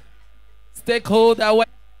a stakeholder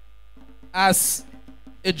as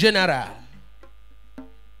a general.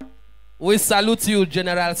 We salute you,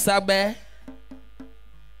 General Sagbe.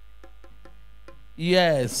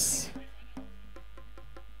 Yes.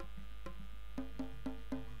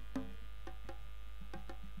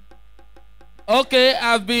 Okay,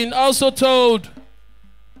 I've been also told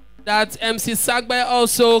that MC Sagbe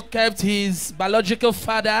also kept his biological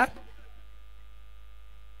father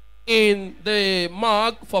in the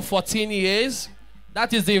morgue for 14 years.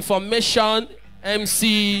 That is the information.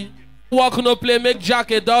 MC walk no play, make Jack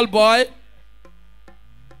a dull boy.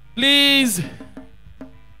 Please,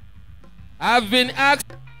 I've been asked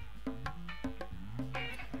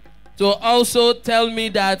to also tell me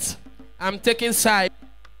that I'm taking side.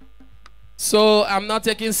 So I'm not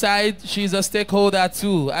taking side. She's a stakeholder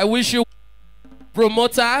too. I wish you,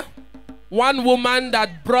 promoter, one woman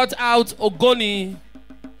that brought out Ogoni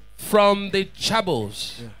from the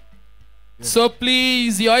Chabos. Yeah. Yeah. So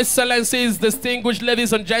please, Your Excellencies, distinguished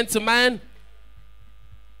ladies and gentlemen,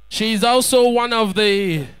 she's also one of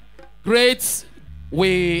the greats.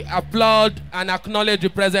 We applaud and acknowledge the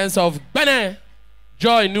presence of Bene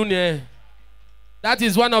Joy Nune. That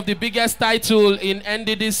is one of the biggest titles in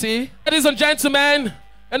NDDC. Ladies and gentlemen,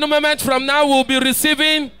 in a moment from now, we'll be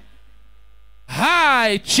receiving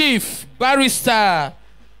High Chief Barrister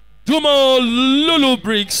Dumo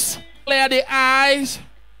Lulu-Briggs. Clear the eyes.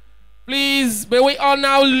 Please, may we all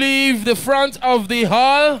now leave the front of the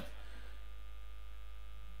hall.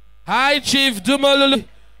 High Chief Dumo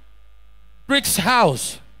Lulu-Briggs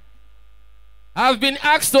house. I've been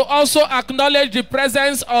asked to also acknowledge the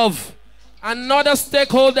presence of another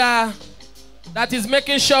stakeholder that is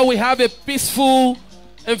making sure we have a peaceful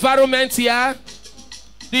environment here.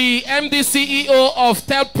 The MD CEO of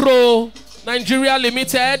Telpro Nigeria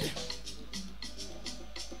Limited,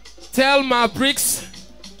 Telma Briggs,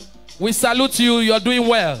 we salute you. You're doing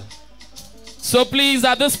well. So please,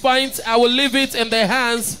 at this point, I will leave it in the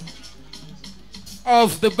hands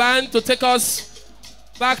of the band to take us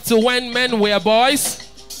back to when men were boys.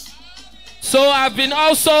 So I've been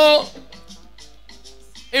also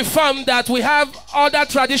informed that we have other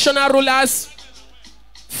traditional rulers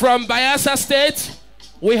from Bayelsa State.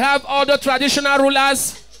 We have other traditional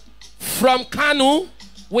rulers from Canoe.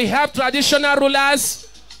 We have traditional rulers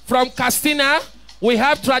from Castina. We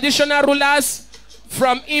have traditional rulers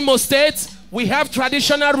from Imo State. We have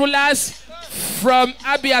traditional rulers from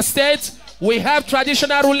Abia State. We have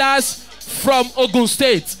traditional rulers from Ogun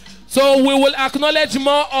State. So we will acknowledge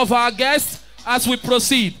more of our guests as we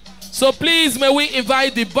proceed. So please, may we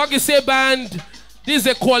invite the Bogise Band. This is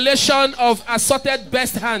a coalition of assorted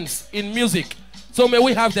best hands in music. So may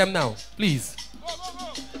we have them now, please.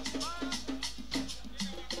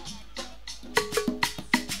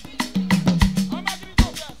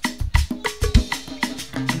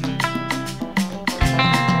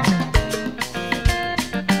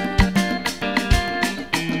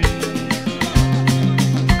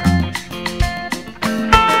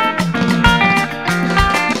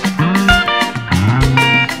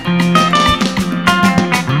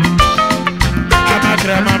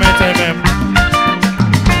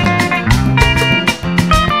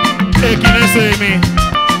 see me.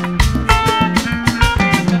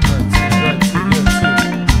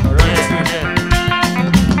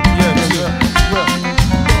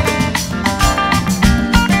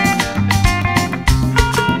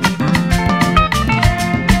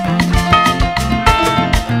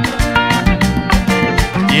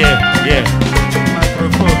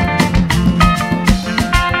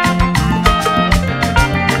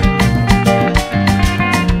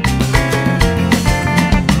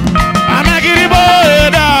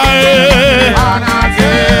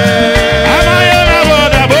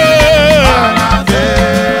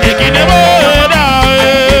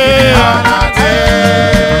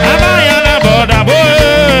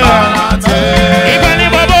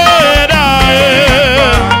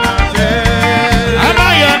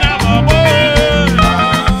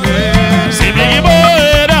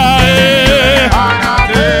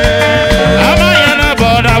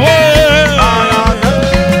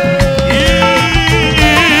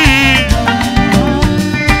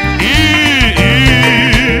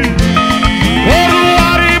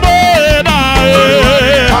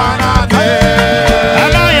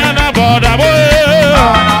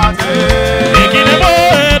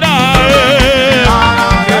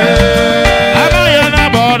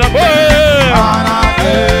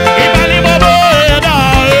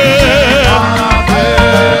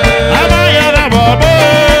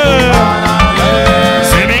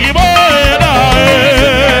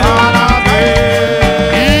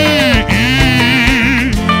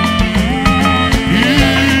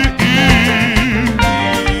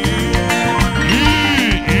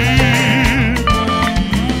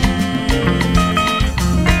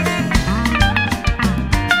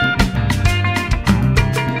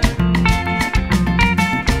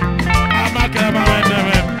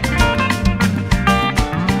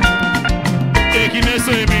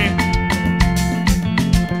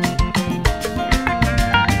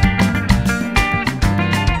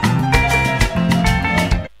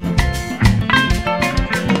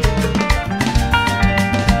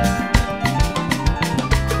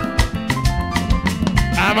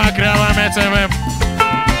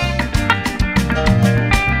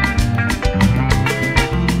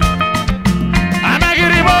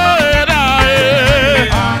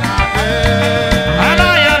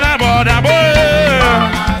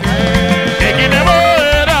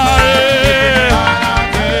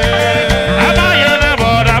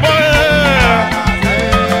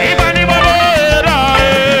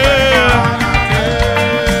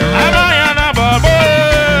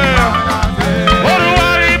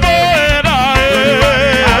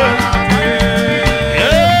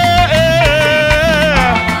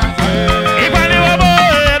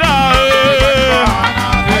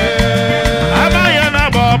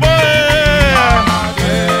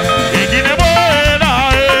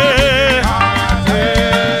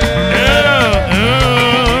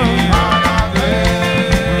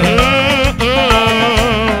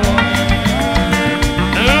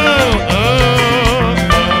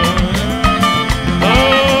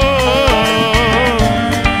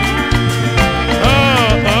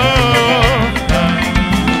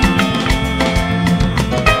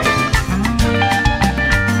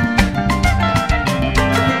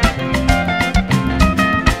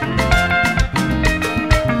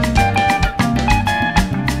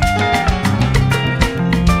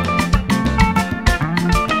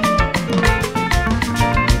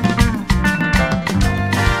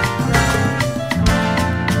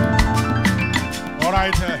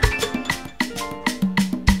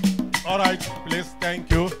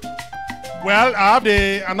 Well, I have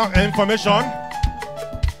the information.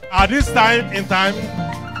 At this time in time,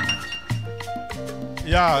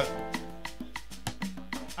 yeah,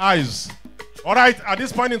 eyes. All right, at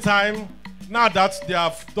this point in time, now that they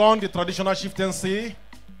have done the traditional chieftaincy,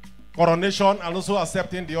 coronation, and also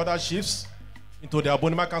accepting the other chiefs into the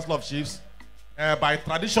Abonnema Council of Chiefs, by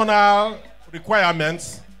traditional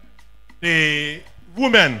requirements, the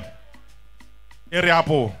women,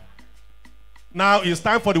 Eriapo, now it's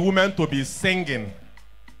time for the women to be singing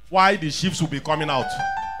while the chiefs will be coming out.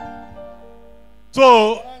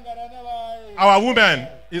 So, our women,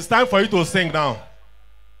 it's time for you to sing now.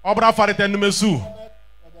 Obra farete numesu.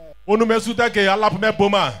 Onumesu teke alapume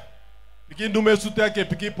boma. Piki numesu teke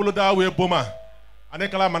piki puluda we boma.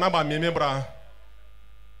 Anekala manaba memebra.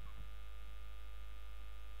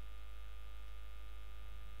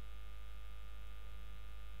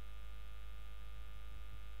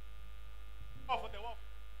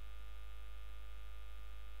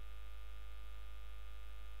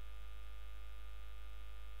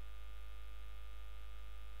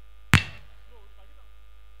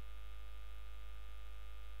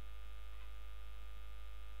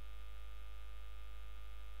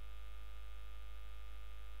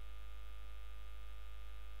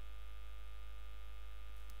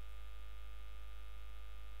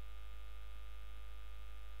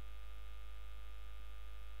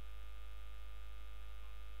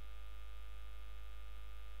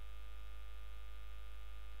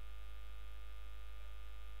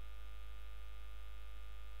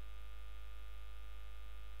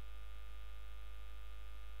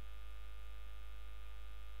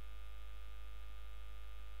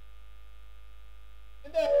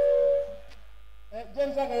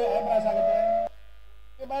 pensa che è brasa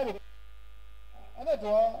che mai and it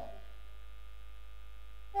was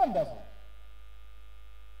wonderful.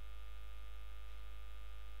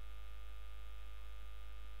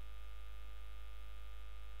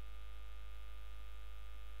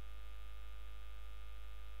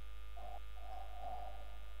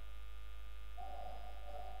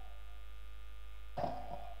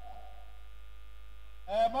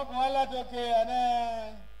 Mako wala toke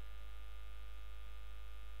ane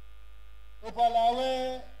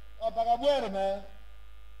upalawe opakabuere me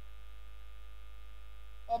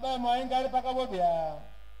obe mo ingari pakabobia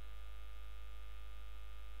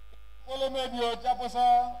polo medio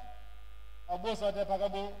chaposa abosa te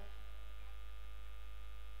pakabo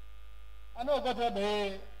ano gote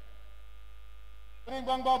be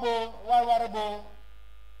ringbang babo warwarbo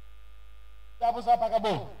chaposa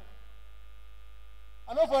pakabo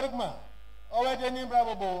ano forikma owe deni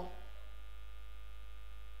brabo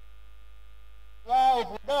wa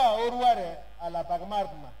upuda Oruwari ala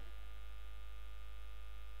pakmarkma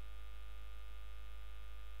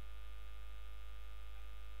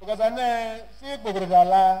ukazane si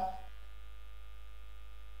bugurdala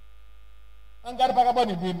anggar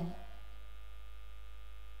pakaboni dim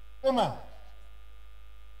kuma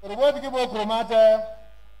urwodi ki bo kromata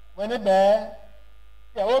wene be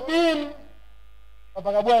ya obim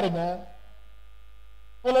Pakabuari me,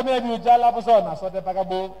 kule me bi jala persona sote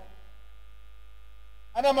pakabo.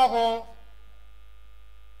 Ana mako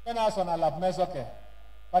kena sona lap mesoke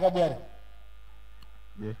pakabuari.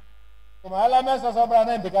 Yeah. Kuma ala mesa sobra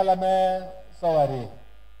na ndikala me sowari.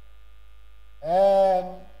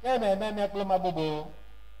 Kene me kluma bobo.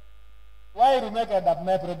 Why you make that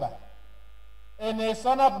me preba? Ene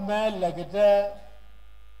sona me legete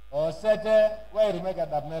o sete why you make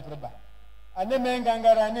that me preba? Ane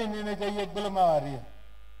mengangara ni ne ke ye gloma wari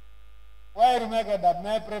why remeka da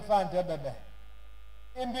me prefante bebe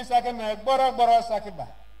imbi sake me gboro sakiba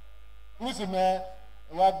usi me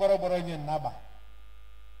wa gboro nyin naba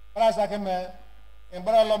pra sake me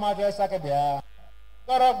imbara lo ma de sake bia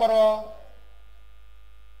gboro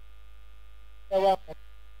ewa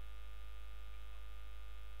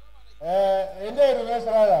inde ru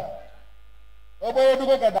sara oboye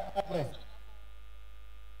dugo ka da pre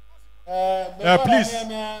please,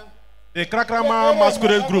 the Krakrama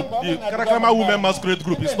masquerade group, the Krakrama women masquerade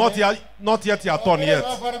group is not yet your turn yet.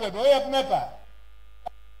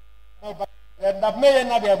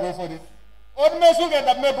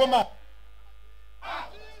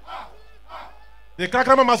 The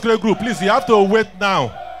Krakrama masquerade group, please, you have to wait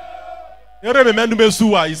now.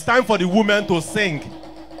 It's time for the women to sing.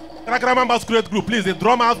 Krakrama masquerade group, please, the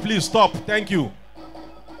drummers, please stop. Thank you.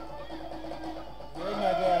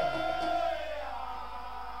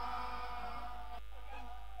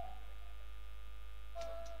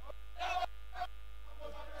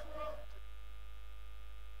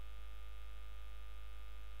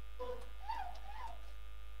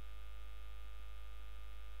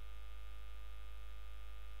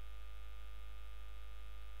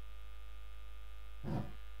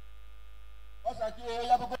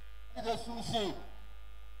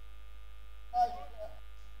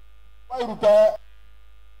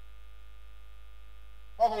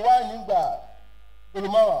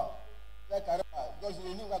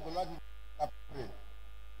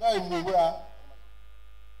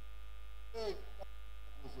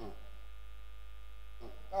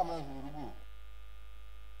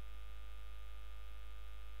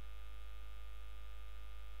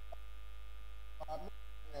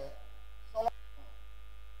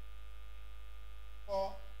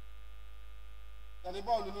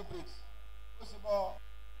 Dumo Lulu-Briggs.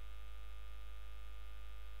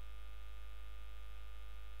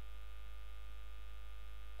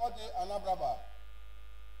 Anabraba.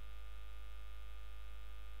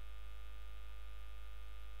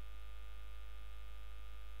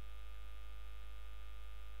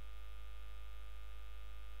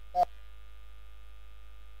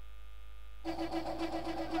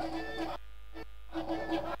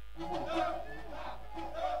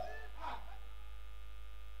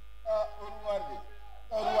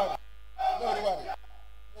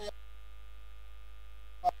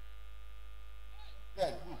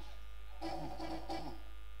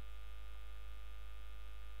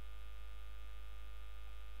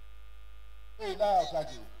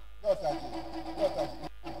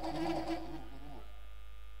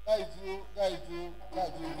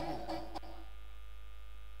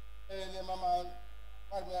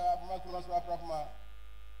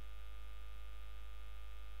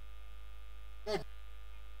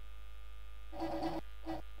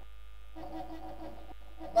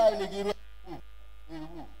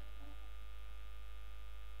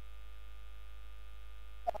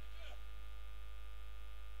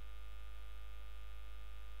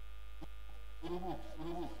 urubu,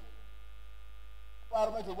 urubu.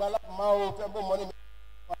 Parme to wala mau tempo money.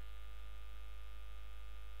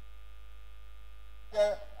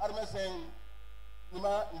 Arme saying,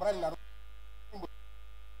 Nima, Brand, urubu.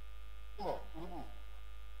 Urubu,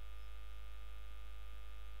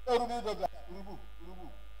 urubu, urubu.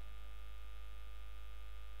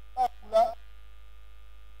 Pula.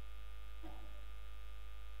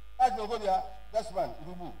 Ajogodia, that's one,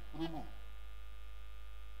 urubu, urubu.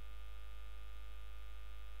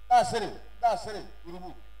 That's it,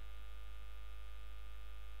 urubu.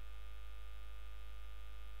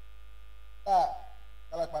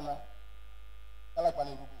 Kalakpana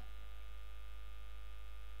urubu.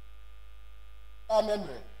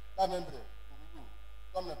 Membre, urubu.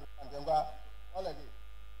 Comme le président, on va, on l'a dit.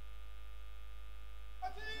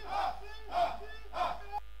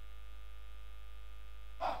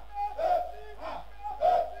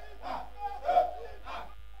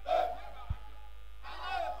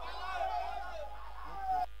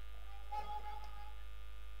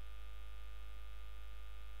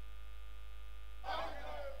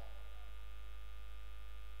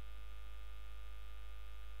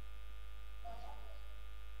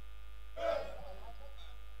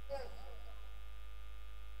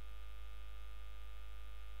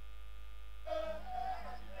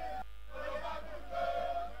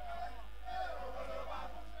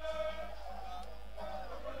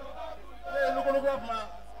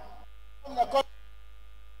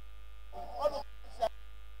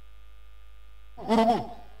 Urubu.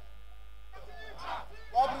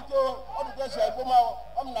 Wabrito, odu kesha iboma,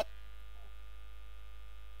 omna.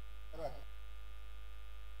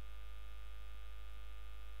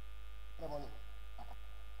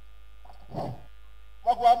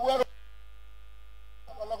 Maku abuero.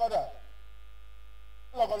 Kolokoda.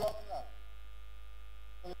 Kolokoda.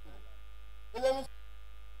 Elemi.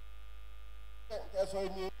 Keso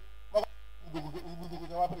ini.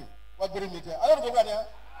 Ibu wapri. Wapri mite. Ayo bukan ya.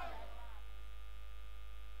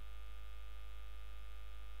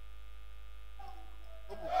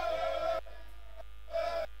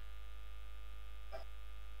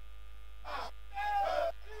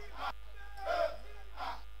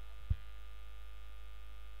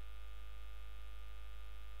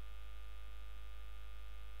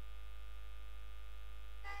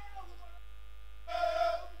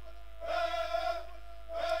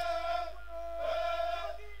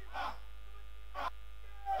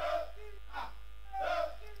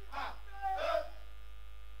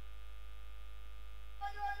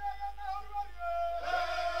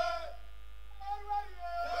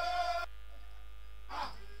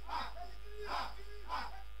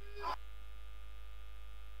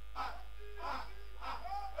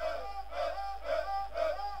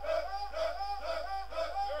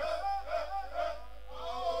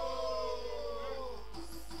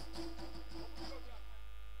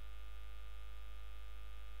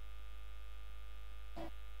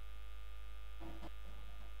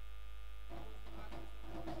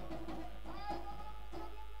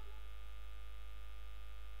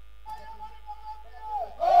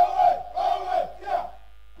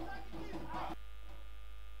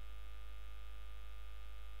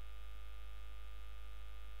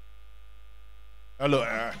 Hello.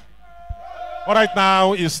 All right,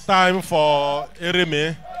 now it's time for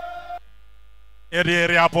Ereme,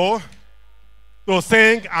 Eriapo, to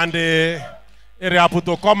sing and the Eriapo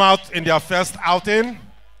to come out in their first outing,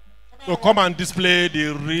 to come and display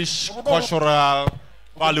the rich cultural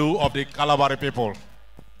value of the Kalabari people.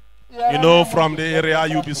 You know, from the area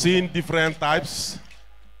you'll be seeing different types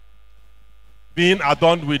being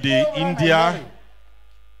adorned with the India.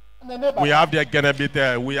 We have the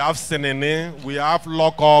Genebite, we have Senene, we have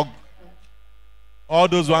Lokog. All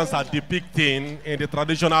those ones are depicting in the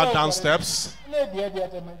traditional dance steps.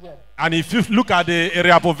 And if you look at the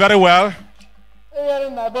area very well,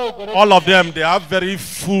 all of them, they have very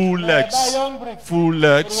full legs. Full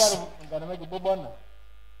legs.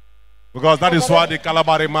 Because that is what the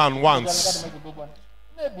Kalabari man wants.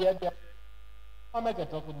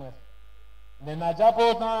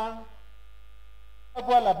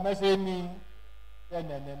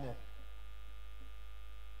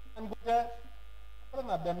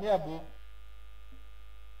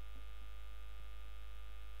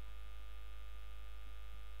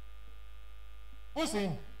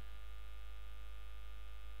 Pussy.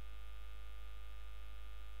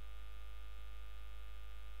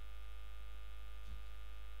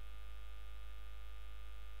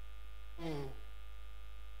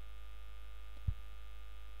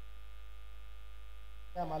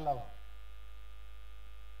 I'm allowed.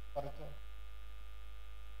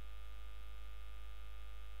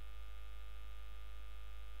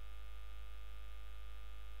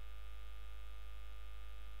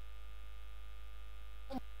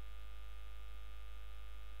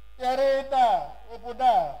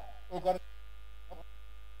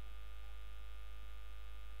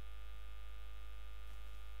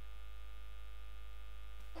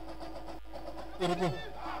 Urubu.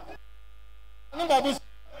 Ano babu?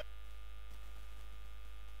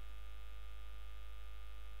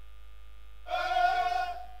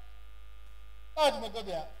 Lord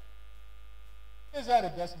Mogobia. He's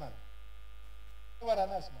the best man. You are a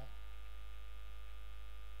nice man.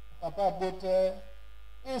 Papa, but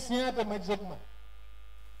he's here to make joke man.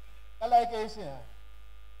 I like he's here.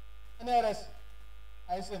 And the rest,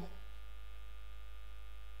 I see.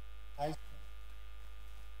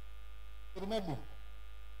 Remember,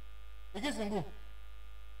 it is in good.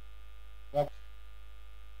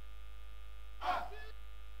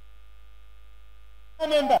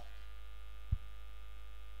 Remember.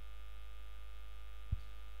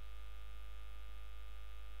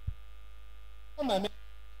 Come on,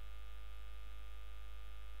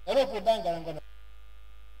 hello, put down Garangona.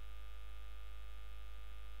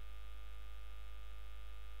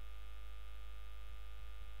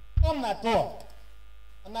 Come not to.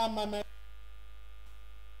 And I'm a man.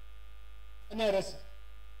 And there is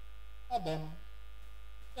a ben.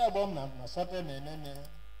 A bomb, a certain name.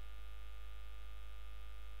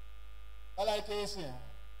 I like this here.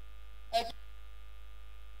 I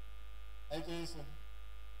guess.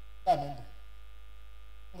 Come in.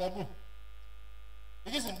 Gabu.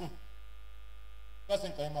 It isn't good.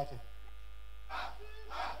 Doesn't come out.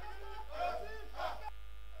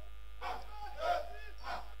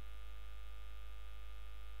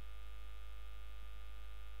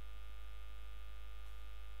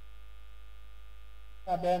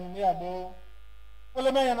 Ben Yabo,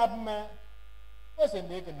 well, may not man. What's in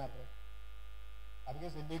bacon apple? I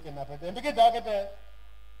guess in bacon apple. Then begin dog at the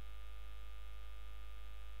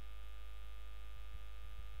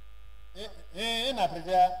in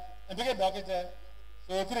Africa and begin dog at the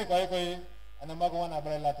so 3 koi and a mug one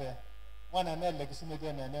umbrella, one and then like Smith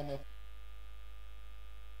and then.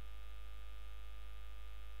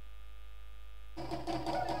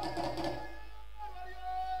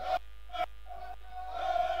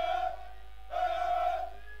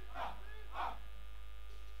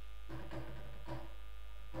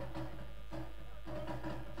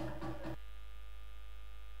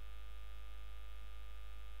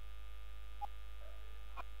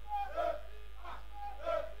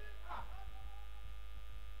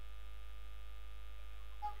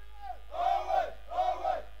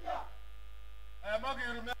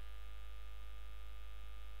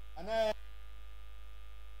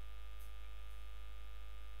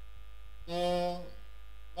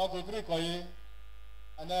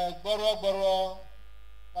 And borrow,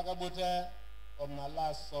 Pagabuta of my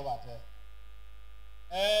last so what?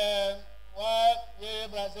 What we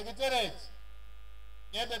secretary?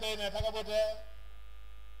 Get the day, Pagabuta.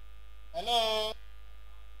 Hello,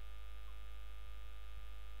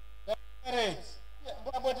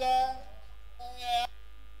 Pagabuta.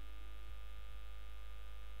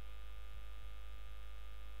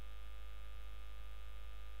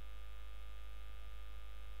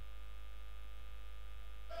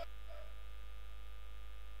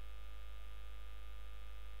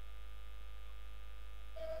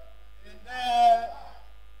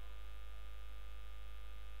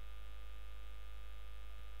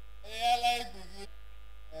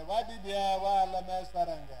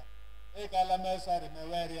 Sorry, my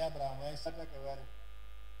very Abraham, I said, very.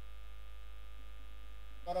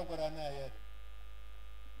 Corona yet.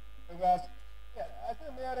 I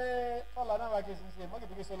think we are all another case in the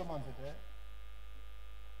market Solomon today.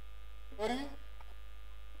 Sorry?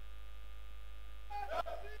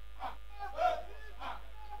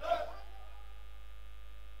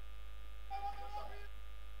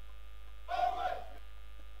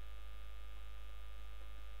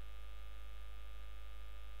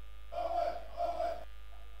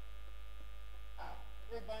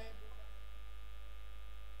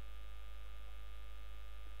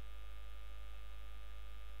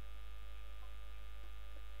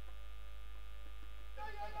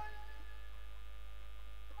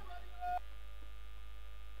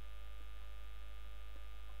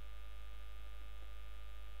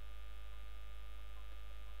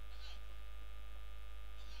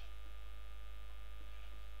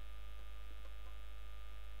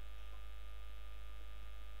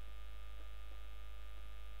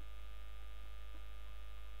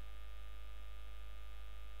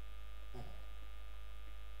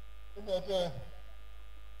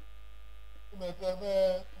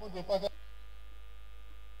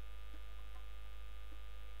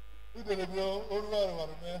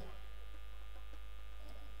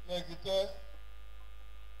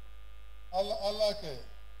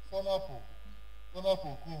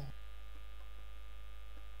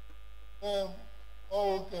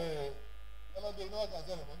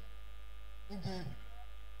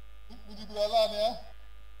 Ndi bulala ne ya.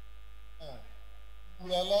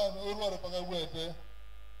 Bulala no Oruwari panga wete.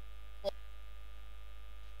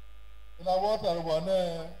 Na water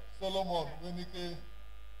one Solomon Iniikeiroari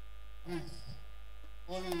Briggs.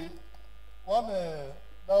 Only one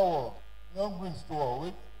now young Briggs to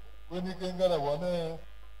all when you can get one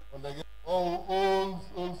old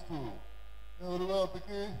school.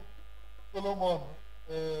 Oruwari Solomon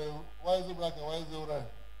wise black and wise right.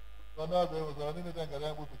 So now there was an anything that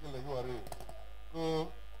I put to kill you are.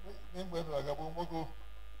 So then when I got Moko,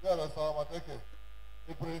 there are some attack.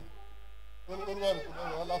 They pray. Oruwari to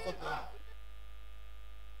know last time.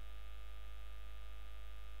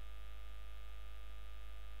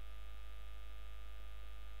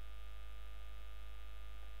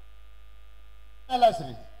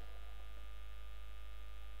 Alasri.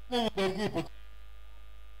 Ni bergi put.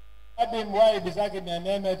 Adim why bisaki na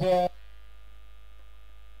nemete.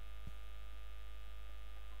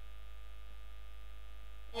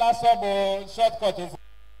 Last of shortcut of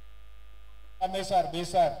Besar.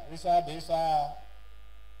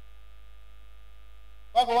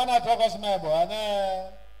 Wako wana talk us mebo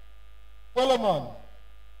ane Solomon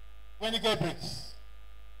Iniikeiroari Briggs.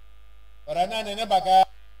 Orana nene baka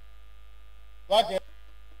wake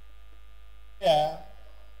ya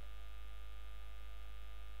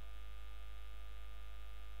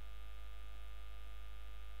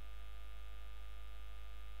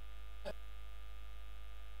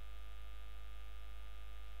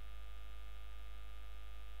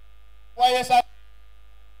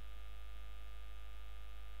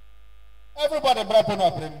everybody brought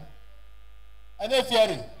up him. And if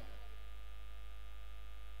you're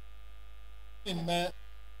in the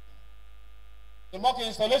mock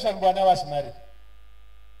installation, when I was married.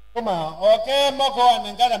 Come on, okay, Moko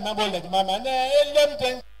and got a member like Mamma, and them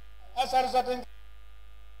things as are certain.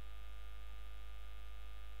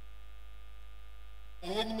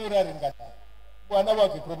 In mirror in Gata. One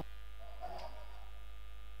about the problem.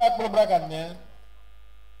 Bragan, man.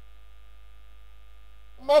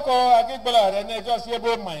 Moko, I get blood and I just hear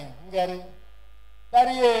about mine, Gary.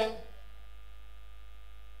 Daddy,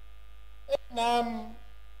 Nam,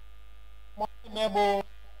 Nebo,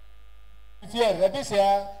 Fear,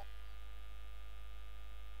 Rabisia.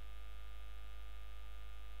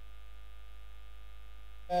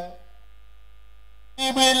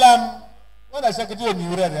 Ebuye-Lulu, what a secretary of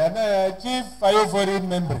New Red, and chief fire foreign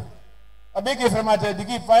member. A big information to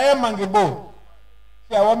give fire mangibo.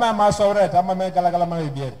 See, I want my master red, I'm a man Kalabari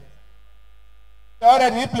beer. They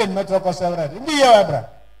already played Metro Costa red. In the year, bra.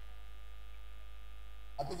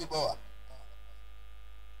 I pick it boa.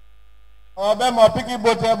 Oh, Ben, my picky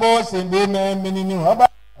boat, boss, and be many new. How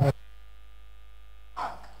about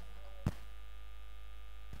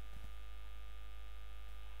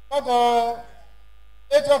Coco?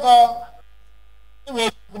 It's Coco.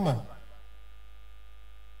 Come on.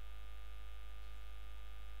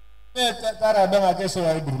 Tara bema keso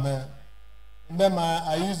wa ibrume. Bema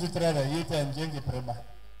I use the trader yete njengi preba.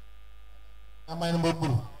 Ama ni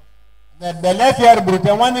mburu. Na bele fiar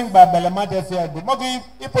brute wani ba bele mate fiar bru. Mogi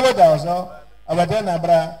ipolo da oso. Abate na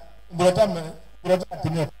bra brota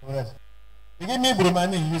tinyo ores. Igi mi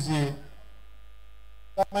brumani use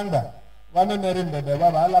tamanga. Wano nerim bebe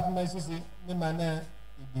baba ala pumesisi ni mane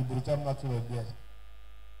ibi bruta matu webier.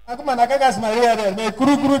 Aku mana kagas Maria der me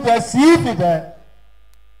kuru te sifi der.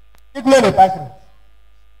 Igloo le pakri.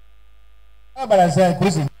 Abara say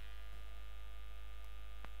prison.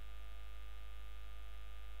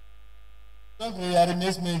 Don't we are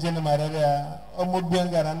miss me jene mararea o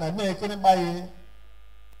mudbianga na me kene bayi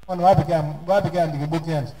on wa began the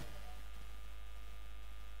bookend.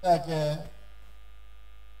 Like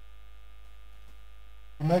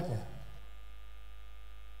make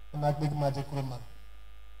na big magic room.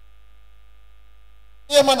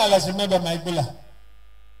 Ye man ala se mebe my bula.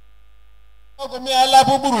 Me ala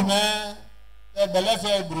buburu me e bele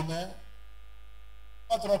fe brume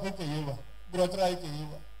otro pe ke yiwa brotra ke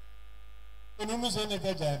yiwa enu mu se ne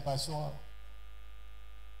ke ja passion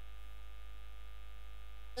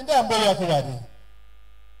enda ambo ya ko wadi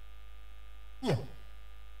ye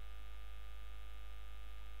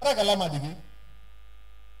ara kala madigi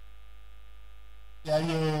ya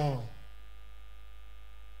yo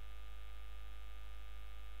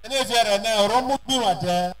ene fiara na romu bi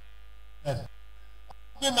wate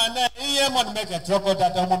be man iye mon make a troko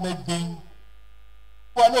that am make thing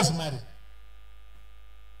who knows marry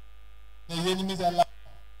the enemies are like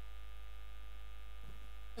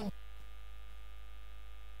and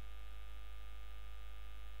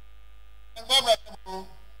go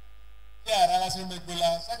yeah I see me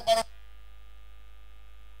bula sakbaro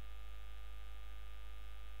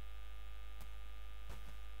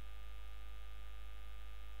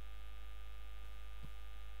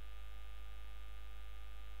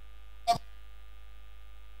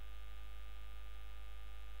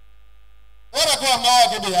kwa mao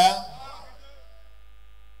kibia.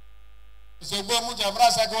 Segbo mu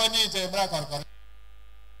jabra sa ko ni te bra kor kor.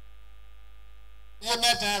 Ye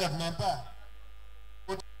meta rap mempa.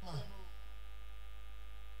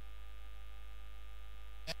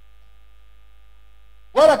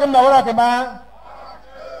 Wara kema.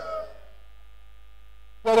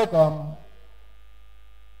 Welcome.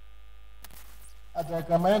 Ata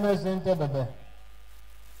kama ene sente bebe.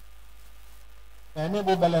 Ene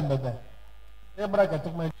bu belen bebe. E bra ka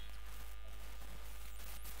tuk me.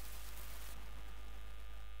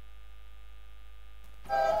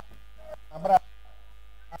 Abra.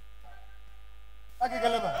 Aki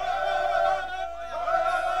kalema.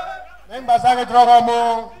 Neng basa ke trogo mo.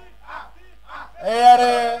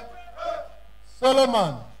 Eyare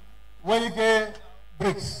Solomon Ebuye-Lulu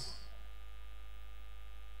Briggs.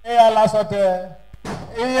 Eya la sote.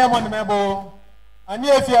 Eya mon mebo. Ani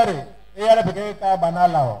efiare. Eyare peke ka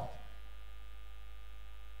banala o.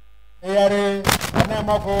 Eyare ane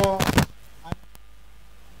moko.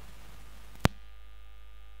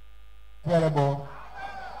 Efiare bo.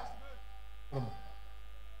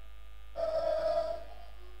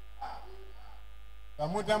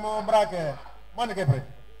 Kamuta mo brake. Mon ke pre.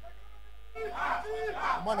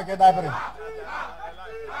 Mon ke da pre.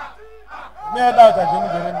 Me da ta jimu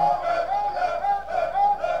jere ni.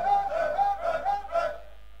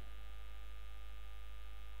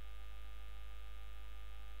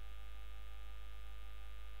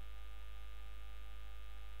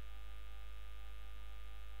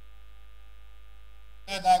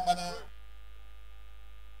 Me da kana.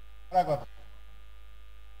 Ragot.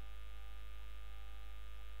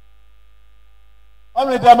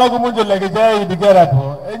 Ami tamagu munjo lege jai digera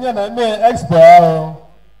to. Enya na me expert.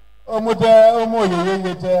 Omote omo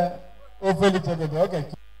yeyete ofelite de okay.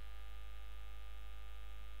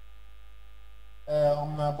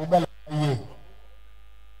 Omna bubela ye.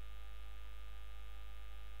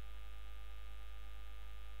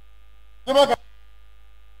 Jumaka.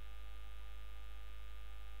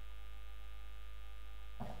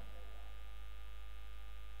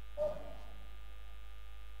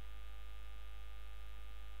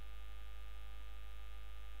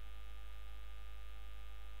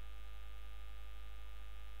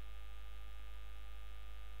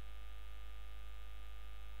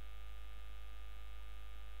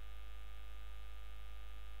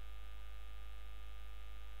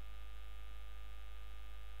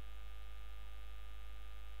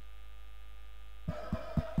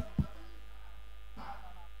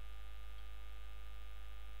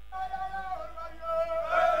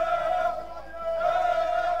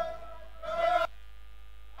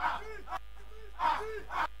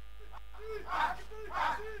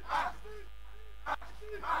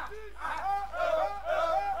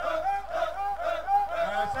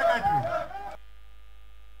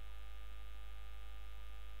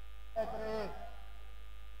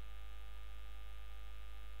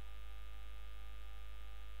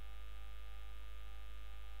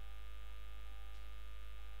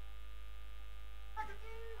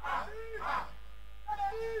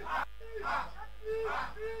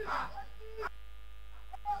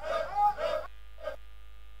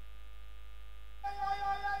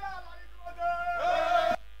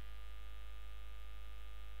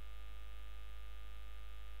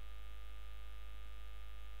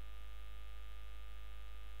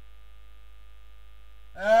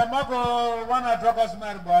 Mako wana toka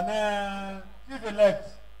smart bwana chief elect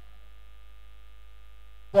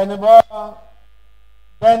Tanibo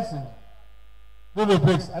Benson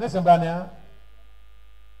Lulu-Briggs ane sembania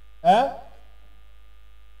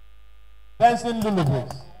Benson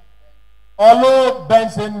Lulu-Briggs Olu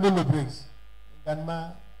Benson Lulu-Briggs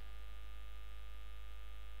ganma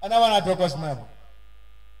ana wana toka smart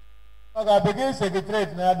Maka begin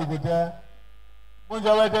secretariat na dugote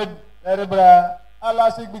munja wete erebra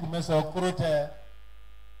ala sig big meso kurute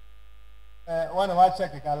wana wa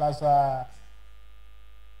check kala sa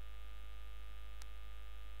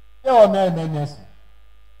yo me menyes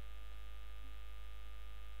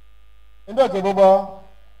ndo ke bobo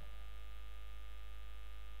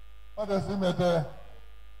oda simete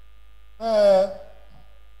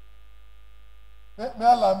me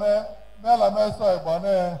ala me so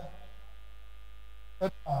ibone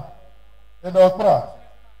edokra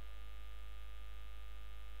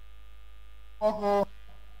Oko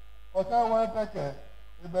oka wa take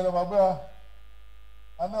ibere babua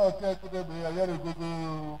ana oke kude be yare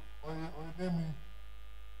gugu oyemi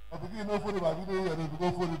obigi no fori ba gugu yare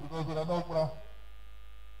gugu fori because na no kura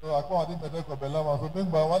so akwa di mede ko bela ma so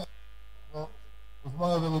mingba wan no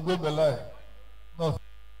usman go bela no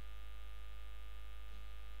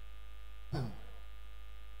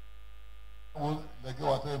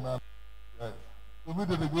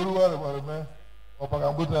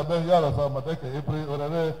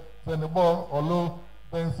Oruwari Dumo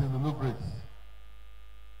Lulu-Briggs.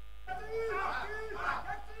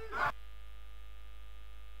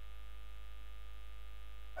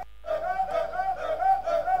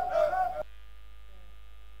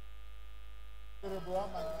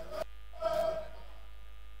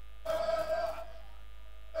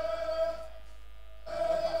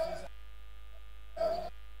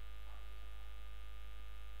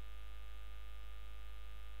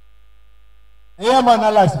 Yeah, man, I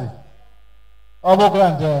like it. Obo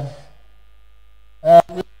grande.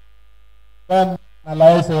 Ben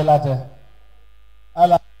nalai se late.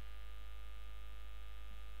 Ala.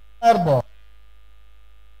 Erbo.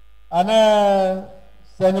 Ane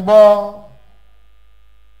senibo.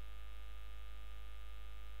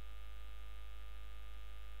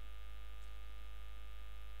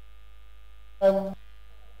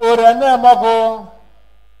 Orane mago.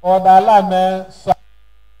 Odala me sa.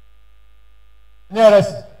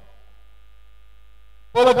 Nearest.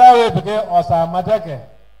 Pologawe bige osa mateke.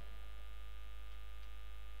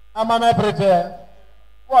 Amame prete.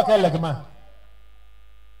 Wake legma.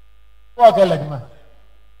 Wake legma.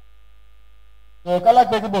 So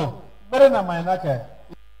kalak begibo. Bere na mainake.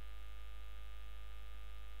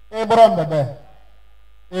 Ebron bebe.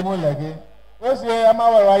 Emu legi. Wesi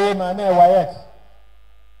amawe waye ma ne wayek.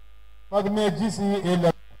 Magme GC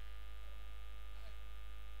ele.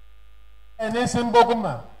 Ene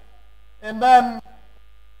simbokuma. And then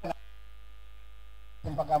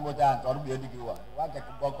Mpakamboja or be edigiwa. What a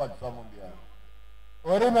bokot from Bia.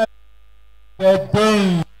 Orima the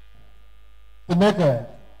day to make it.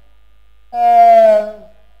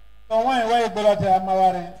 So why go out there,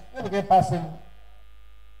 Mawari? Let me get passing.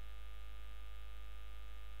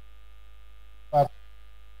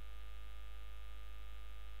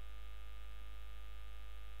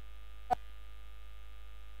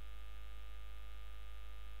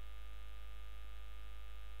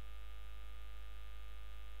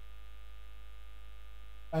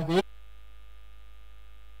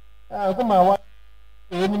 Come on, what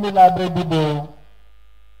enemy library do?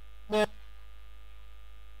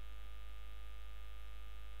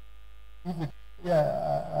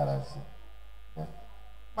 Yeah,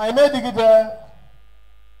 my medical.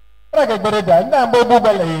 Braga Bereda, and then Bobo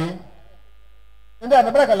Ballet, and then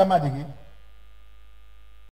the Braga Lamadigi.